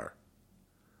they are.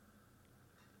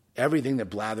 Everything that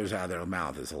blathers out of their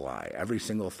mouth is a lie. Every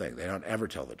single thing. They don't ever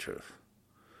tell the truth.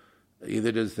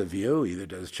 Either does The View, either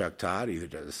does Chuck Todd, either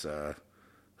does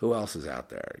who else is out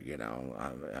there?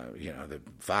 The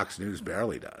Fox News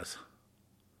barely does.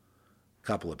 A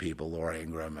couple of people, Laura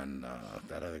Ingraham and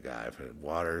that other guy,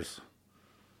 Waters.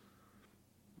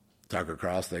 Tucker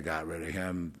Carlson, they got rid of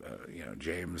him.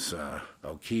 James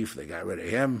O'Keefe, they got rid of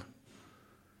him.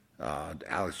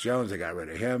 Alex Jones, they got rid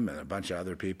of him, and a bunch of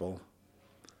other people.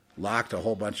 Locked a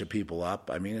whole bunch of people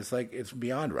up. I mean, it's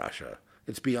beyond Russia.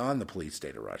 It's beyond the police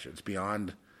state of Russia. It's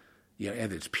beyond,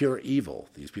 and it's pure evil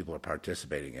these people are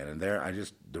participating in. And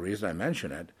the reason I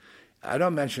mention it, I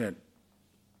don't mention it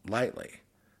lightly.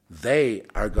 They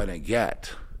are going to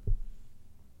get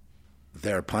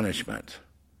their punishment,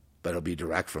 but it'll be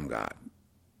direct from God.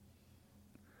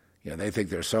 They think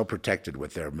they're so protected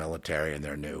with their military and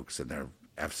their nukes and their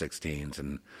F-16s,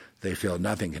 and they feel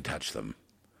nothing can touch them.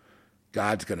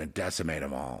 God's going to decimate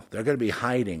them all. They're going to be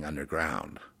hiding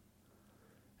underground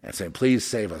and saying, please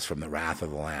save us from the wrath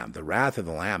of the Lamb. The wrath of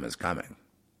the Lamb is coming.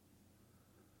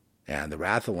 And the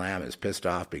wrath of the Lamb is pissed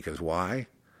off because why?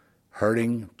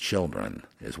 Hurting children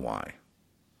is why.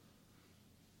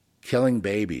 Killing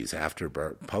babies after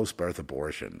birth, post-birth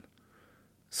abortion.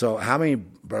 So how many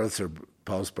births are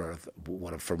post-birth?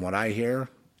 From what I hear,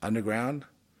 underground,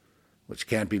 which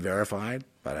can't be verified,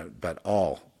 but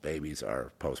all babies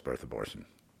are post-birth abortion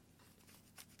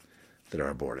that are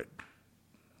aborted.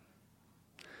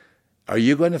 Are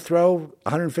you going to throw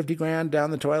 $150,000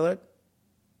 down the toilet?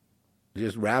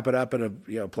 Just wrap it up in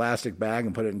a plastic bag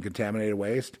and put it in contaminated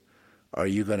waste? Or are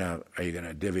you gonna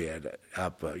divvy it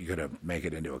up? You're gonna make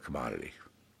it into a commodity?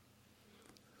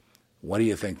 What do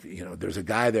you think? There's a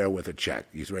guy there with a check.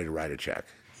 He's ready to write a check.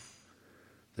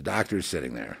 The doctor's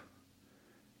sitting there.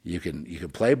 You can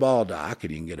play ball, doc,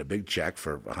 and you can get a big check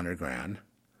for $100,000,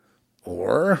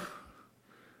 or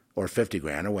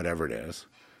 $50,000, or whatever it is,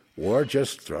 or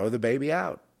just throw the baby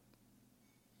out.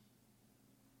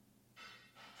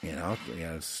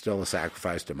 It's still a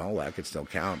sacrifice to Molech. It still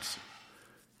counts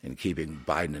in keeping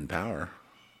Biden in power,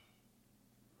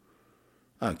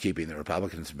 keeping the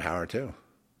Republicans in power too.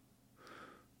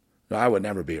 No, I would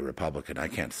never be a Republican. I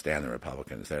can't stand the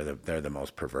Republicans. They're the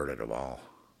most perverted of all.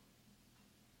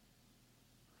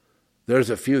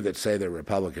 There's a few that say they're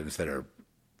Republicans that are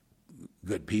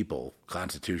good people,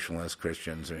 constitutionalists,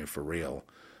 Christians, for real.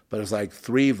 But it's like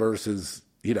 3 versus,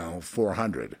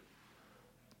 400.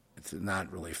 It's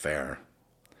not really fair.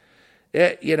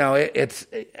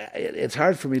 It's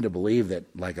hard for me to believe that,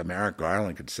 like, Merrick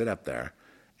Garland could sit up there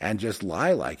and just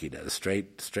lie like he does,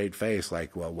 straight face,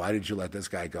 like, well, why did you let this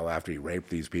guy go after he raped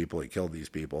these people, he killed these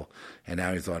people, and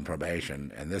now he's on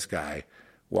probation, and this guy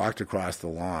walked across the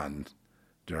lawn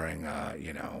during,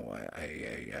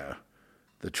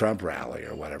 the Trump rally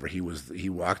or whatever. He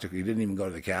didn't even go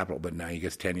to the Capitol, but now he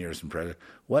gets 10 years in prison.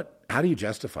 How do you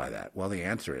justify that? Well, the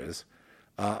answer is,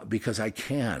 because I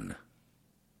can,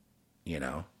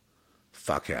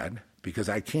 fuckhead, because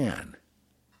I can.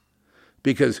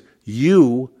 Because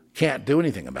you can't do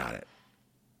anything about it.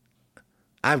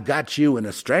 I've got you in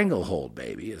a stranglehold,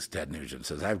 baby, as Ted Nugent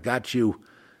says. I've got you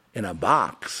in a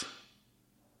box.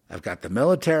 I've got the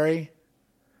military,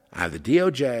 I have the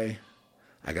DOJ,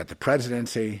 I got the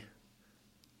presidency,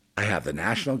 I have the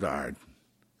National Guard,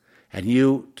 and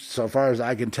you, so far as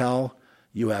I can tell,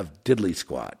 you have diddly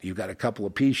squat. You've got a couple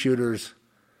of pea shooters,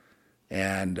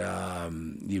 and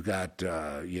you've got,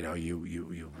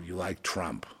 you like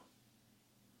Trump.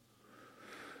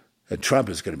 And Trump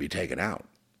is going to be taken out.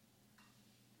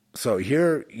 So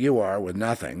here you are with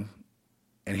nothing,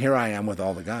 and here I am with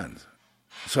all the guns.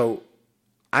 So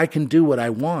I can do what I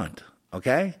want,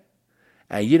 okay?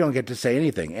 And you don't get to say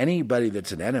anything. Anybody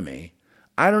that's an enemy,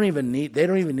 they don't even need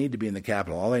to be in the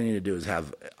Capitol. All they need to do is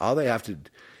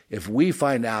if we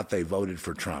find out they voted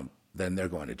for Trump, then they're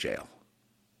going to jail.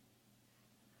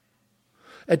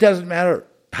 It doesn't matter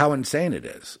how insane it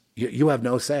is. You have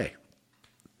no say.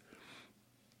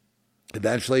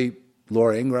 Eventually,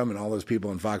 Laura Ingraham and all those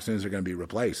people in Fox News are going to be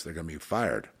replaced. They're going to be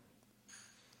fired.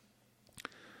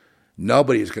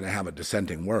 Nobody's going to have a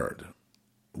dissenting word.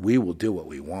 We will do what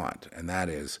we want, and that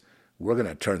is we're going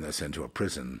to turn this into a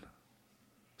prison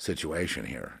situation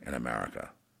here in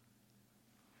America.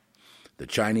 The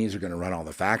Chinese are going to run all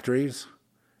the factories,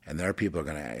 and their people are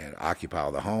going to occupy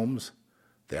all the homes.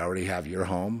 They already have your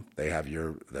home. They have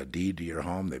the deed to your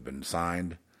home. They've been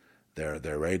signed.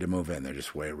 They're ready to move in. They're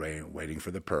just waiting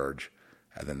for the purge,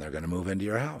 and then they're going to move into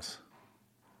your house.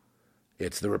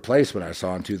 It's the replacement I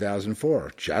saw in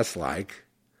 2004, just like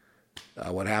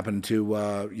what happened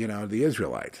to the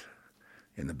Israelites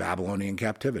in the Babylonian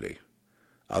captivity.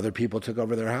 Other people took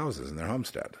over their houses and their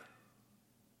homestead.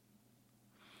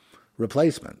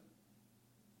 Replacement.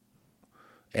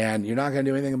 And you're not going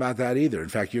to do anything about that either. In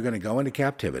fact, you're going to go into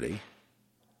captivity.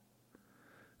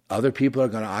 Other people are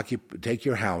going to take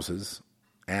your houses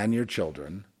and your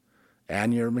children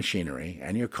and your machinery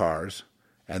and your cars,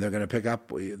 and they're going to pick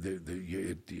up. You're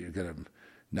going to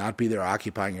not be there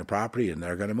occupying your property, and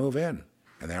they're going to move in.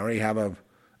 And they already have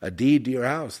a deed to your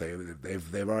house.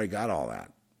 They've already got all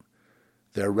that.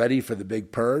 They're ready for the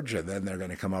big purge, and then they're going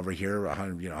to come over here,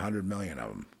 100 million of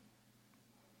them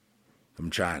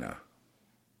from China.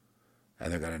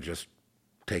 And they're going to just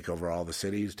take over all the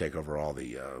cities, take over all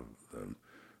the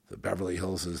Beverly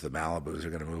Hillses, the Malibus are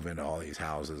going to move into all these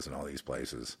houses and all these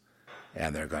places,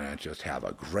 and they're going to just have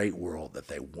a great world that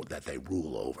they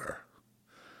rule over,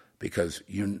 because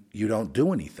you don't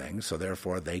do anything, so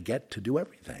therefore they get to do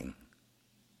everything.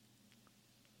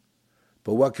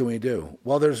 But what can we do?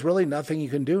 Well, there's really nothing you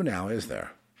can do now, is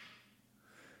there?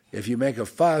 If you make a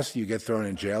fuss, you get thrown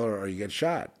in jail or you get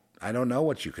shot. I don't know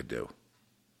what you could do.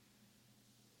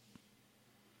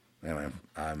 Anyway,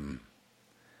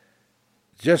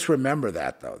 just remember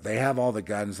that, though. They have all the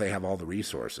guns. They have all the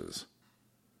resources.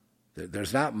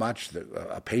 There's not much that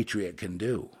a patriot can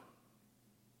do.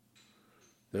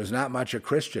 There's not much a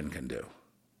Christian can do.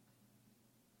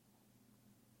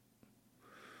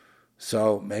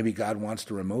 So maybe God wants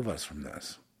to remove us from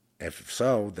this. If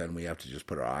so, then we have to just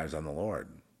put our eyes on the Lord.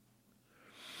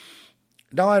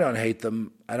 No, I don't hate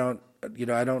them. I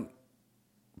don't.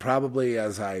 Probably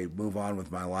as I move on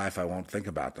with my life, I won't think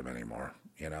about them anymore.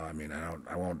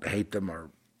 I won't hate them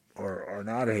or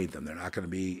not hate them. They're not going to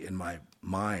be in my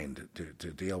mind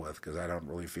to deal with, because I don't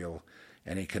really feel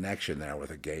any connection there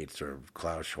with a Gates or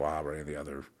Klaus Schwab or any of the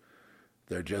other.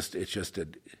 It's just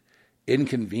an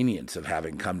inconvenience of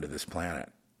having come to this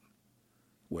planet,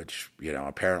 which,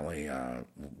 apparently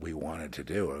we wanted to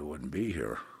do, or we wouldn't be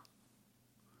here.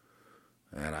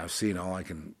 And I've seen all I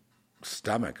can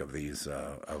stomach of these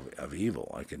of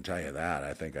evil. I can tell you that.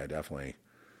 I think I definitely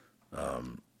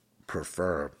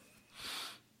prefer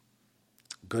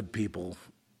good people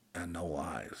and no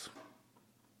lies.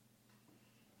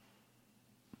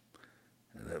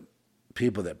 The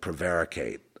people that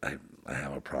prevaricate, I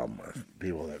have a problem with.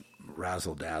 People that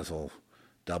razzle dazzle,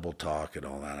 double talk, and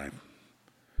all that.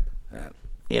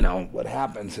 What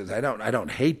happens is I don't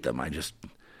hate them. I just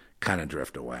kind of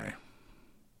drift away.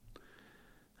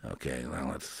 Okay,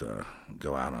 now let's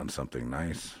go out on something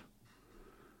nice.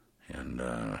 And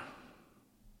I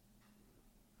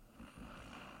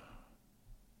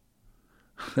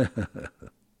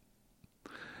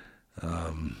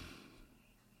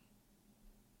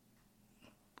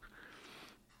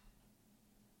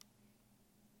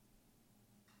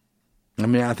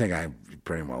think I'm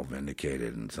pretty well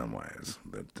vindicated in some ways.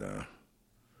 That,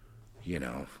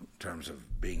 in terms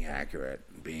of being accurate,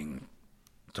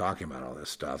 talking about all this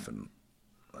stuff, and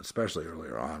especially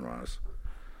earlier on when I was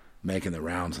making the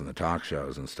rounds in the talk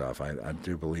shows and stuff, I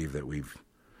do believe that we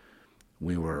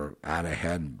were out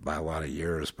ahead by a lot of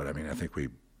years, but I think we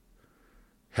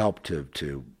helped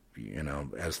to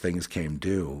as things came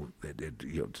due,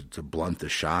 to blunt the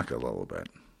shock a little bit.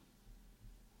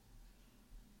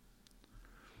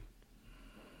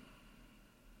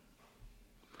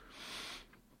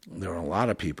 There were a lot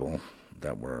of people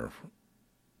that were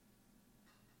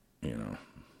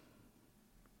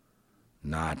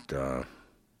not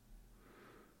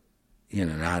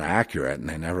not accurate, and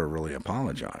they never really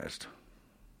apologized.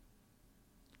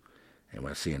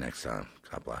 Anyway, see you next time.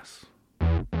 God bless.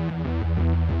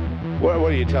 What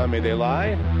are you telling me? They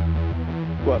lie?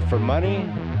 What, for money?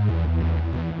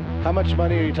 How much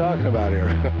money are you talking about here?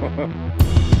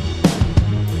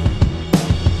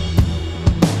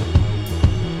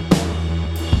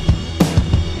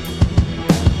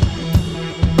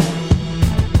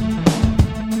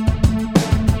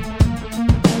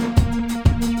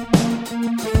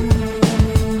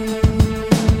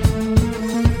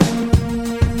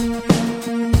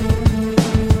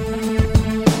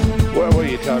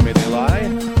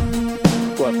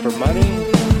 For money?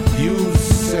 You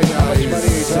say I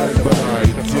said, but I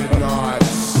did not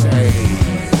say.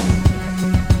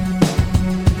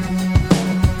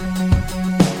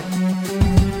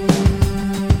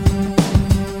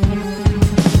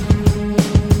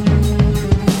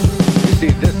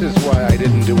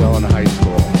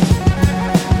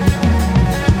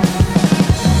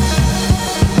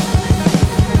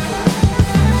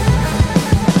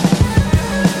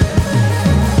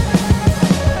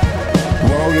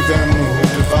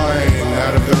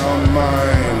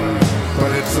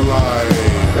 alive.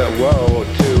 Whoa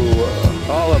to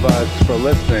all of us for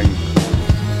listening.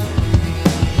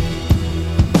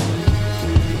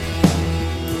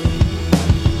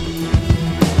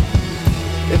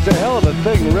 It's a hell of a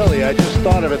thing, really. I just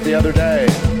thought of it the other day.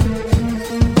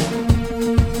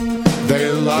 They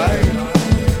lie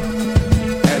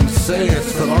and say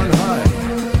it's from on high.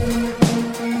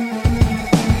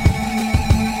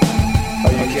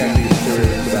 Oh, you can't be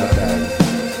serious about that.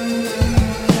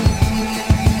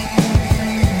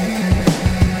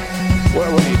 What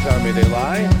are you telling me? They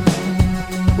lie?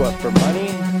 What, for money?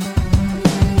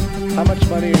 How much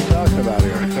money are you talking about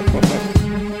here?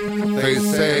 They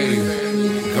say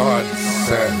God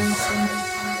says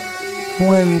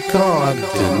when God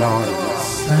did not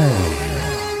say.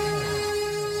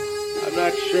 I'm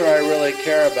not sure I really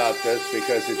care about this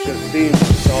because it just seems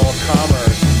it's all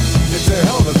commerce. It's a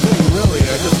hell of a thing, really.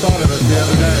 I just thought of it the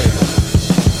other day.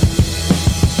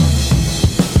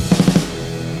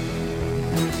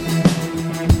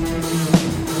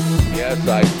 Yes,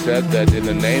 I said that in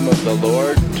the name of the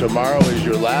Lord, tomorrow is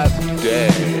your last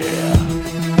day.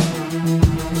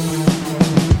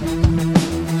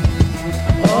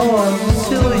 Oh, I'm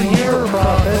still here,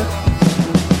 prophet.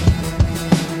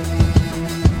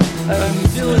 I'm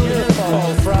still here,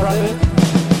 false prophet.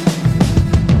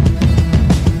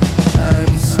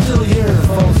 I'm still here,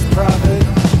 false prophet.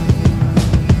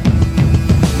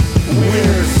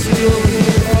 We're still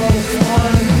here, false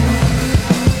one.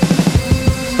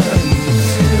 I'm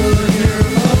still here,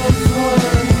 false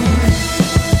one.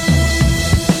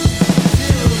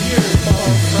 Still here,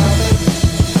 false prophet.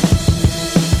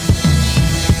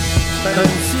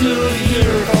 I'm still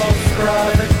here, false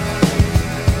prophet.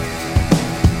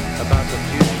 About the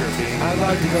future being... I'd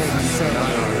like to go to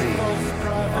seminary.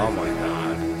 Oh my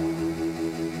God.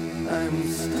 I'm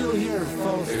still here,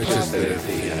 false prophet. It's just that if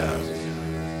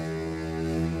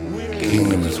the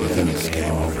kingdom is within its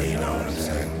game over, you know what I'm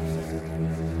saying?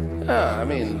 I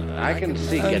mean, I can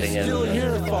see getting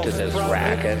into this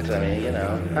racket. I mean, you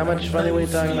know, how much money were you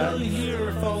talking about?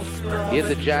 You hit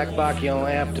the jackpot, you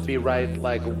only have to be right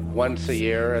like once a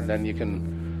year, and then you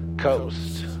can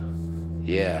coast.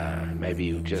 Yeah, maybe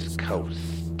you just coast.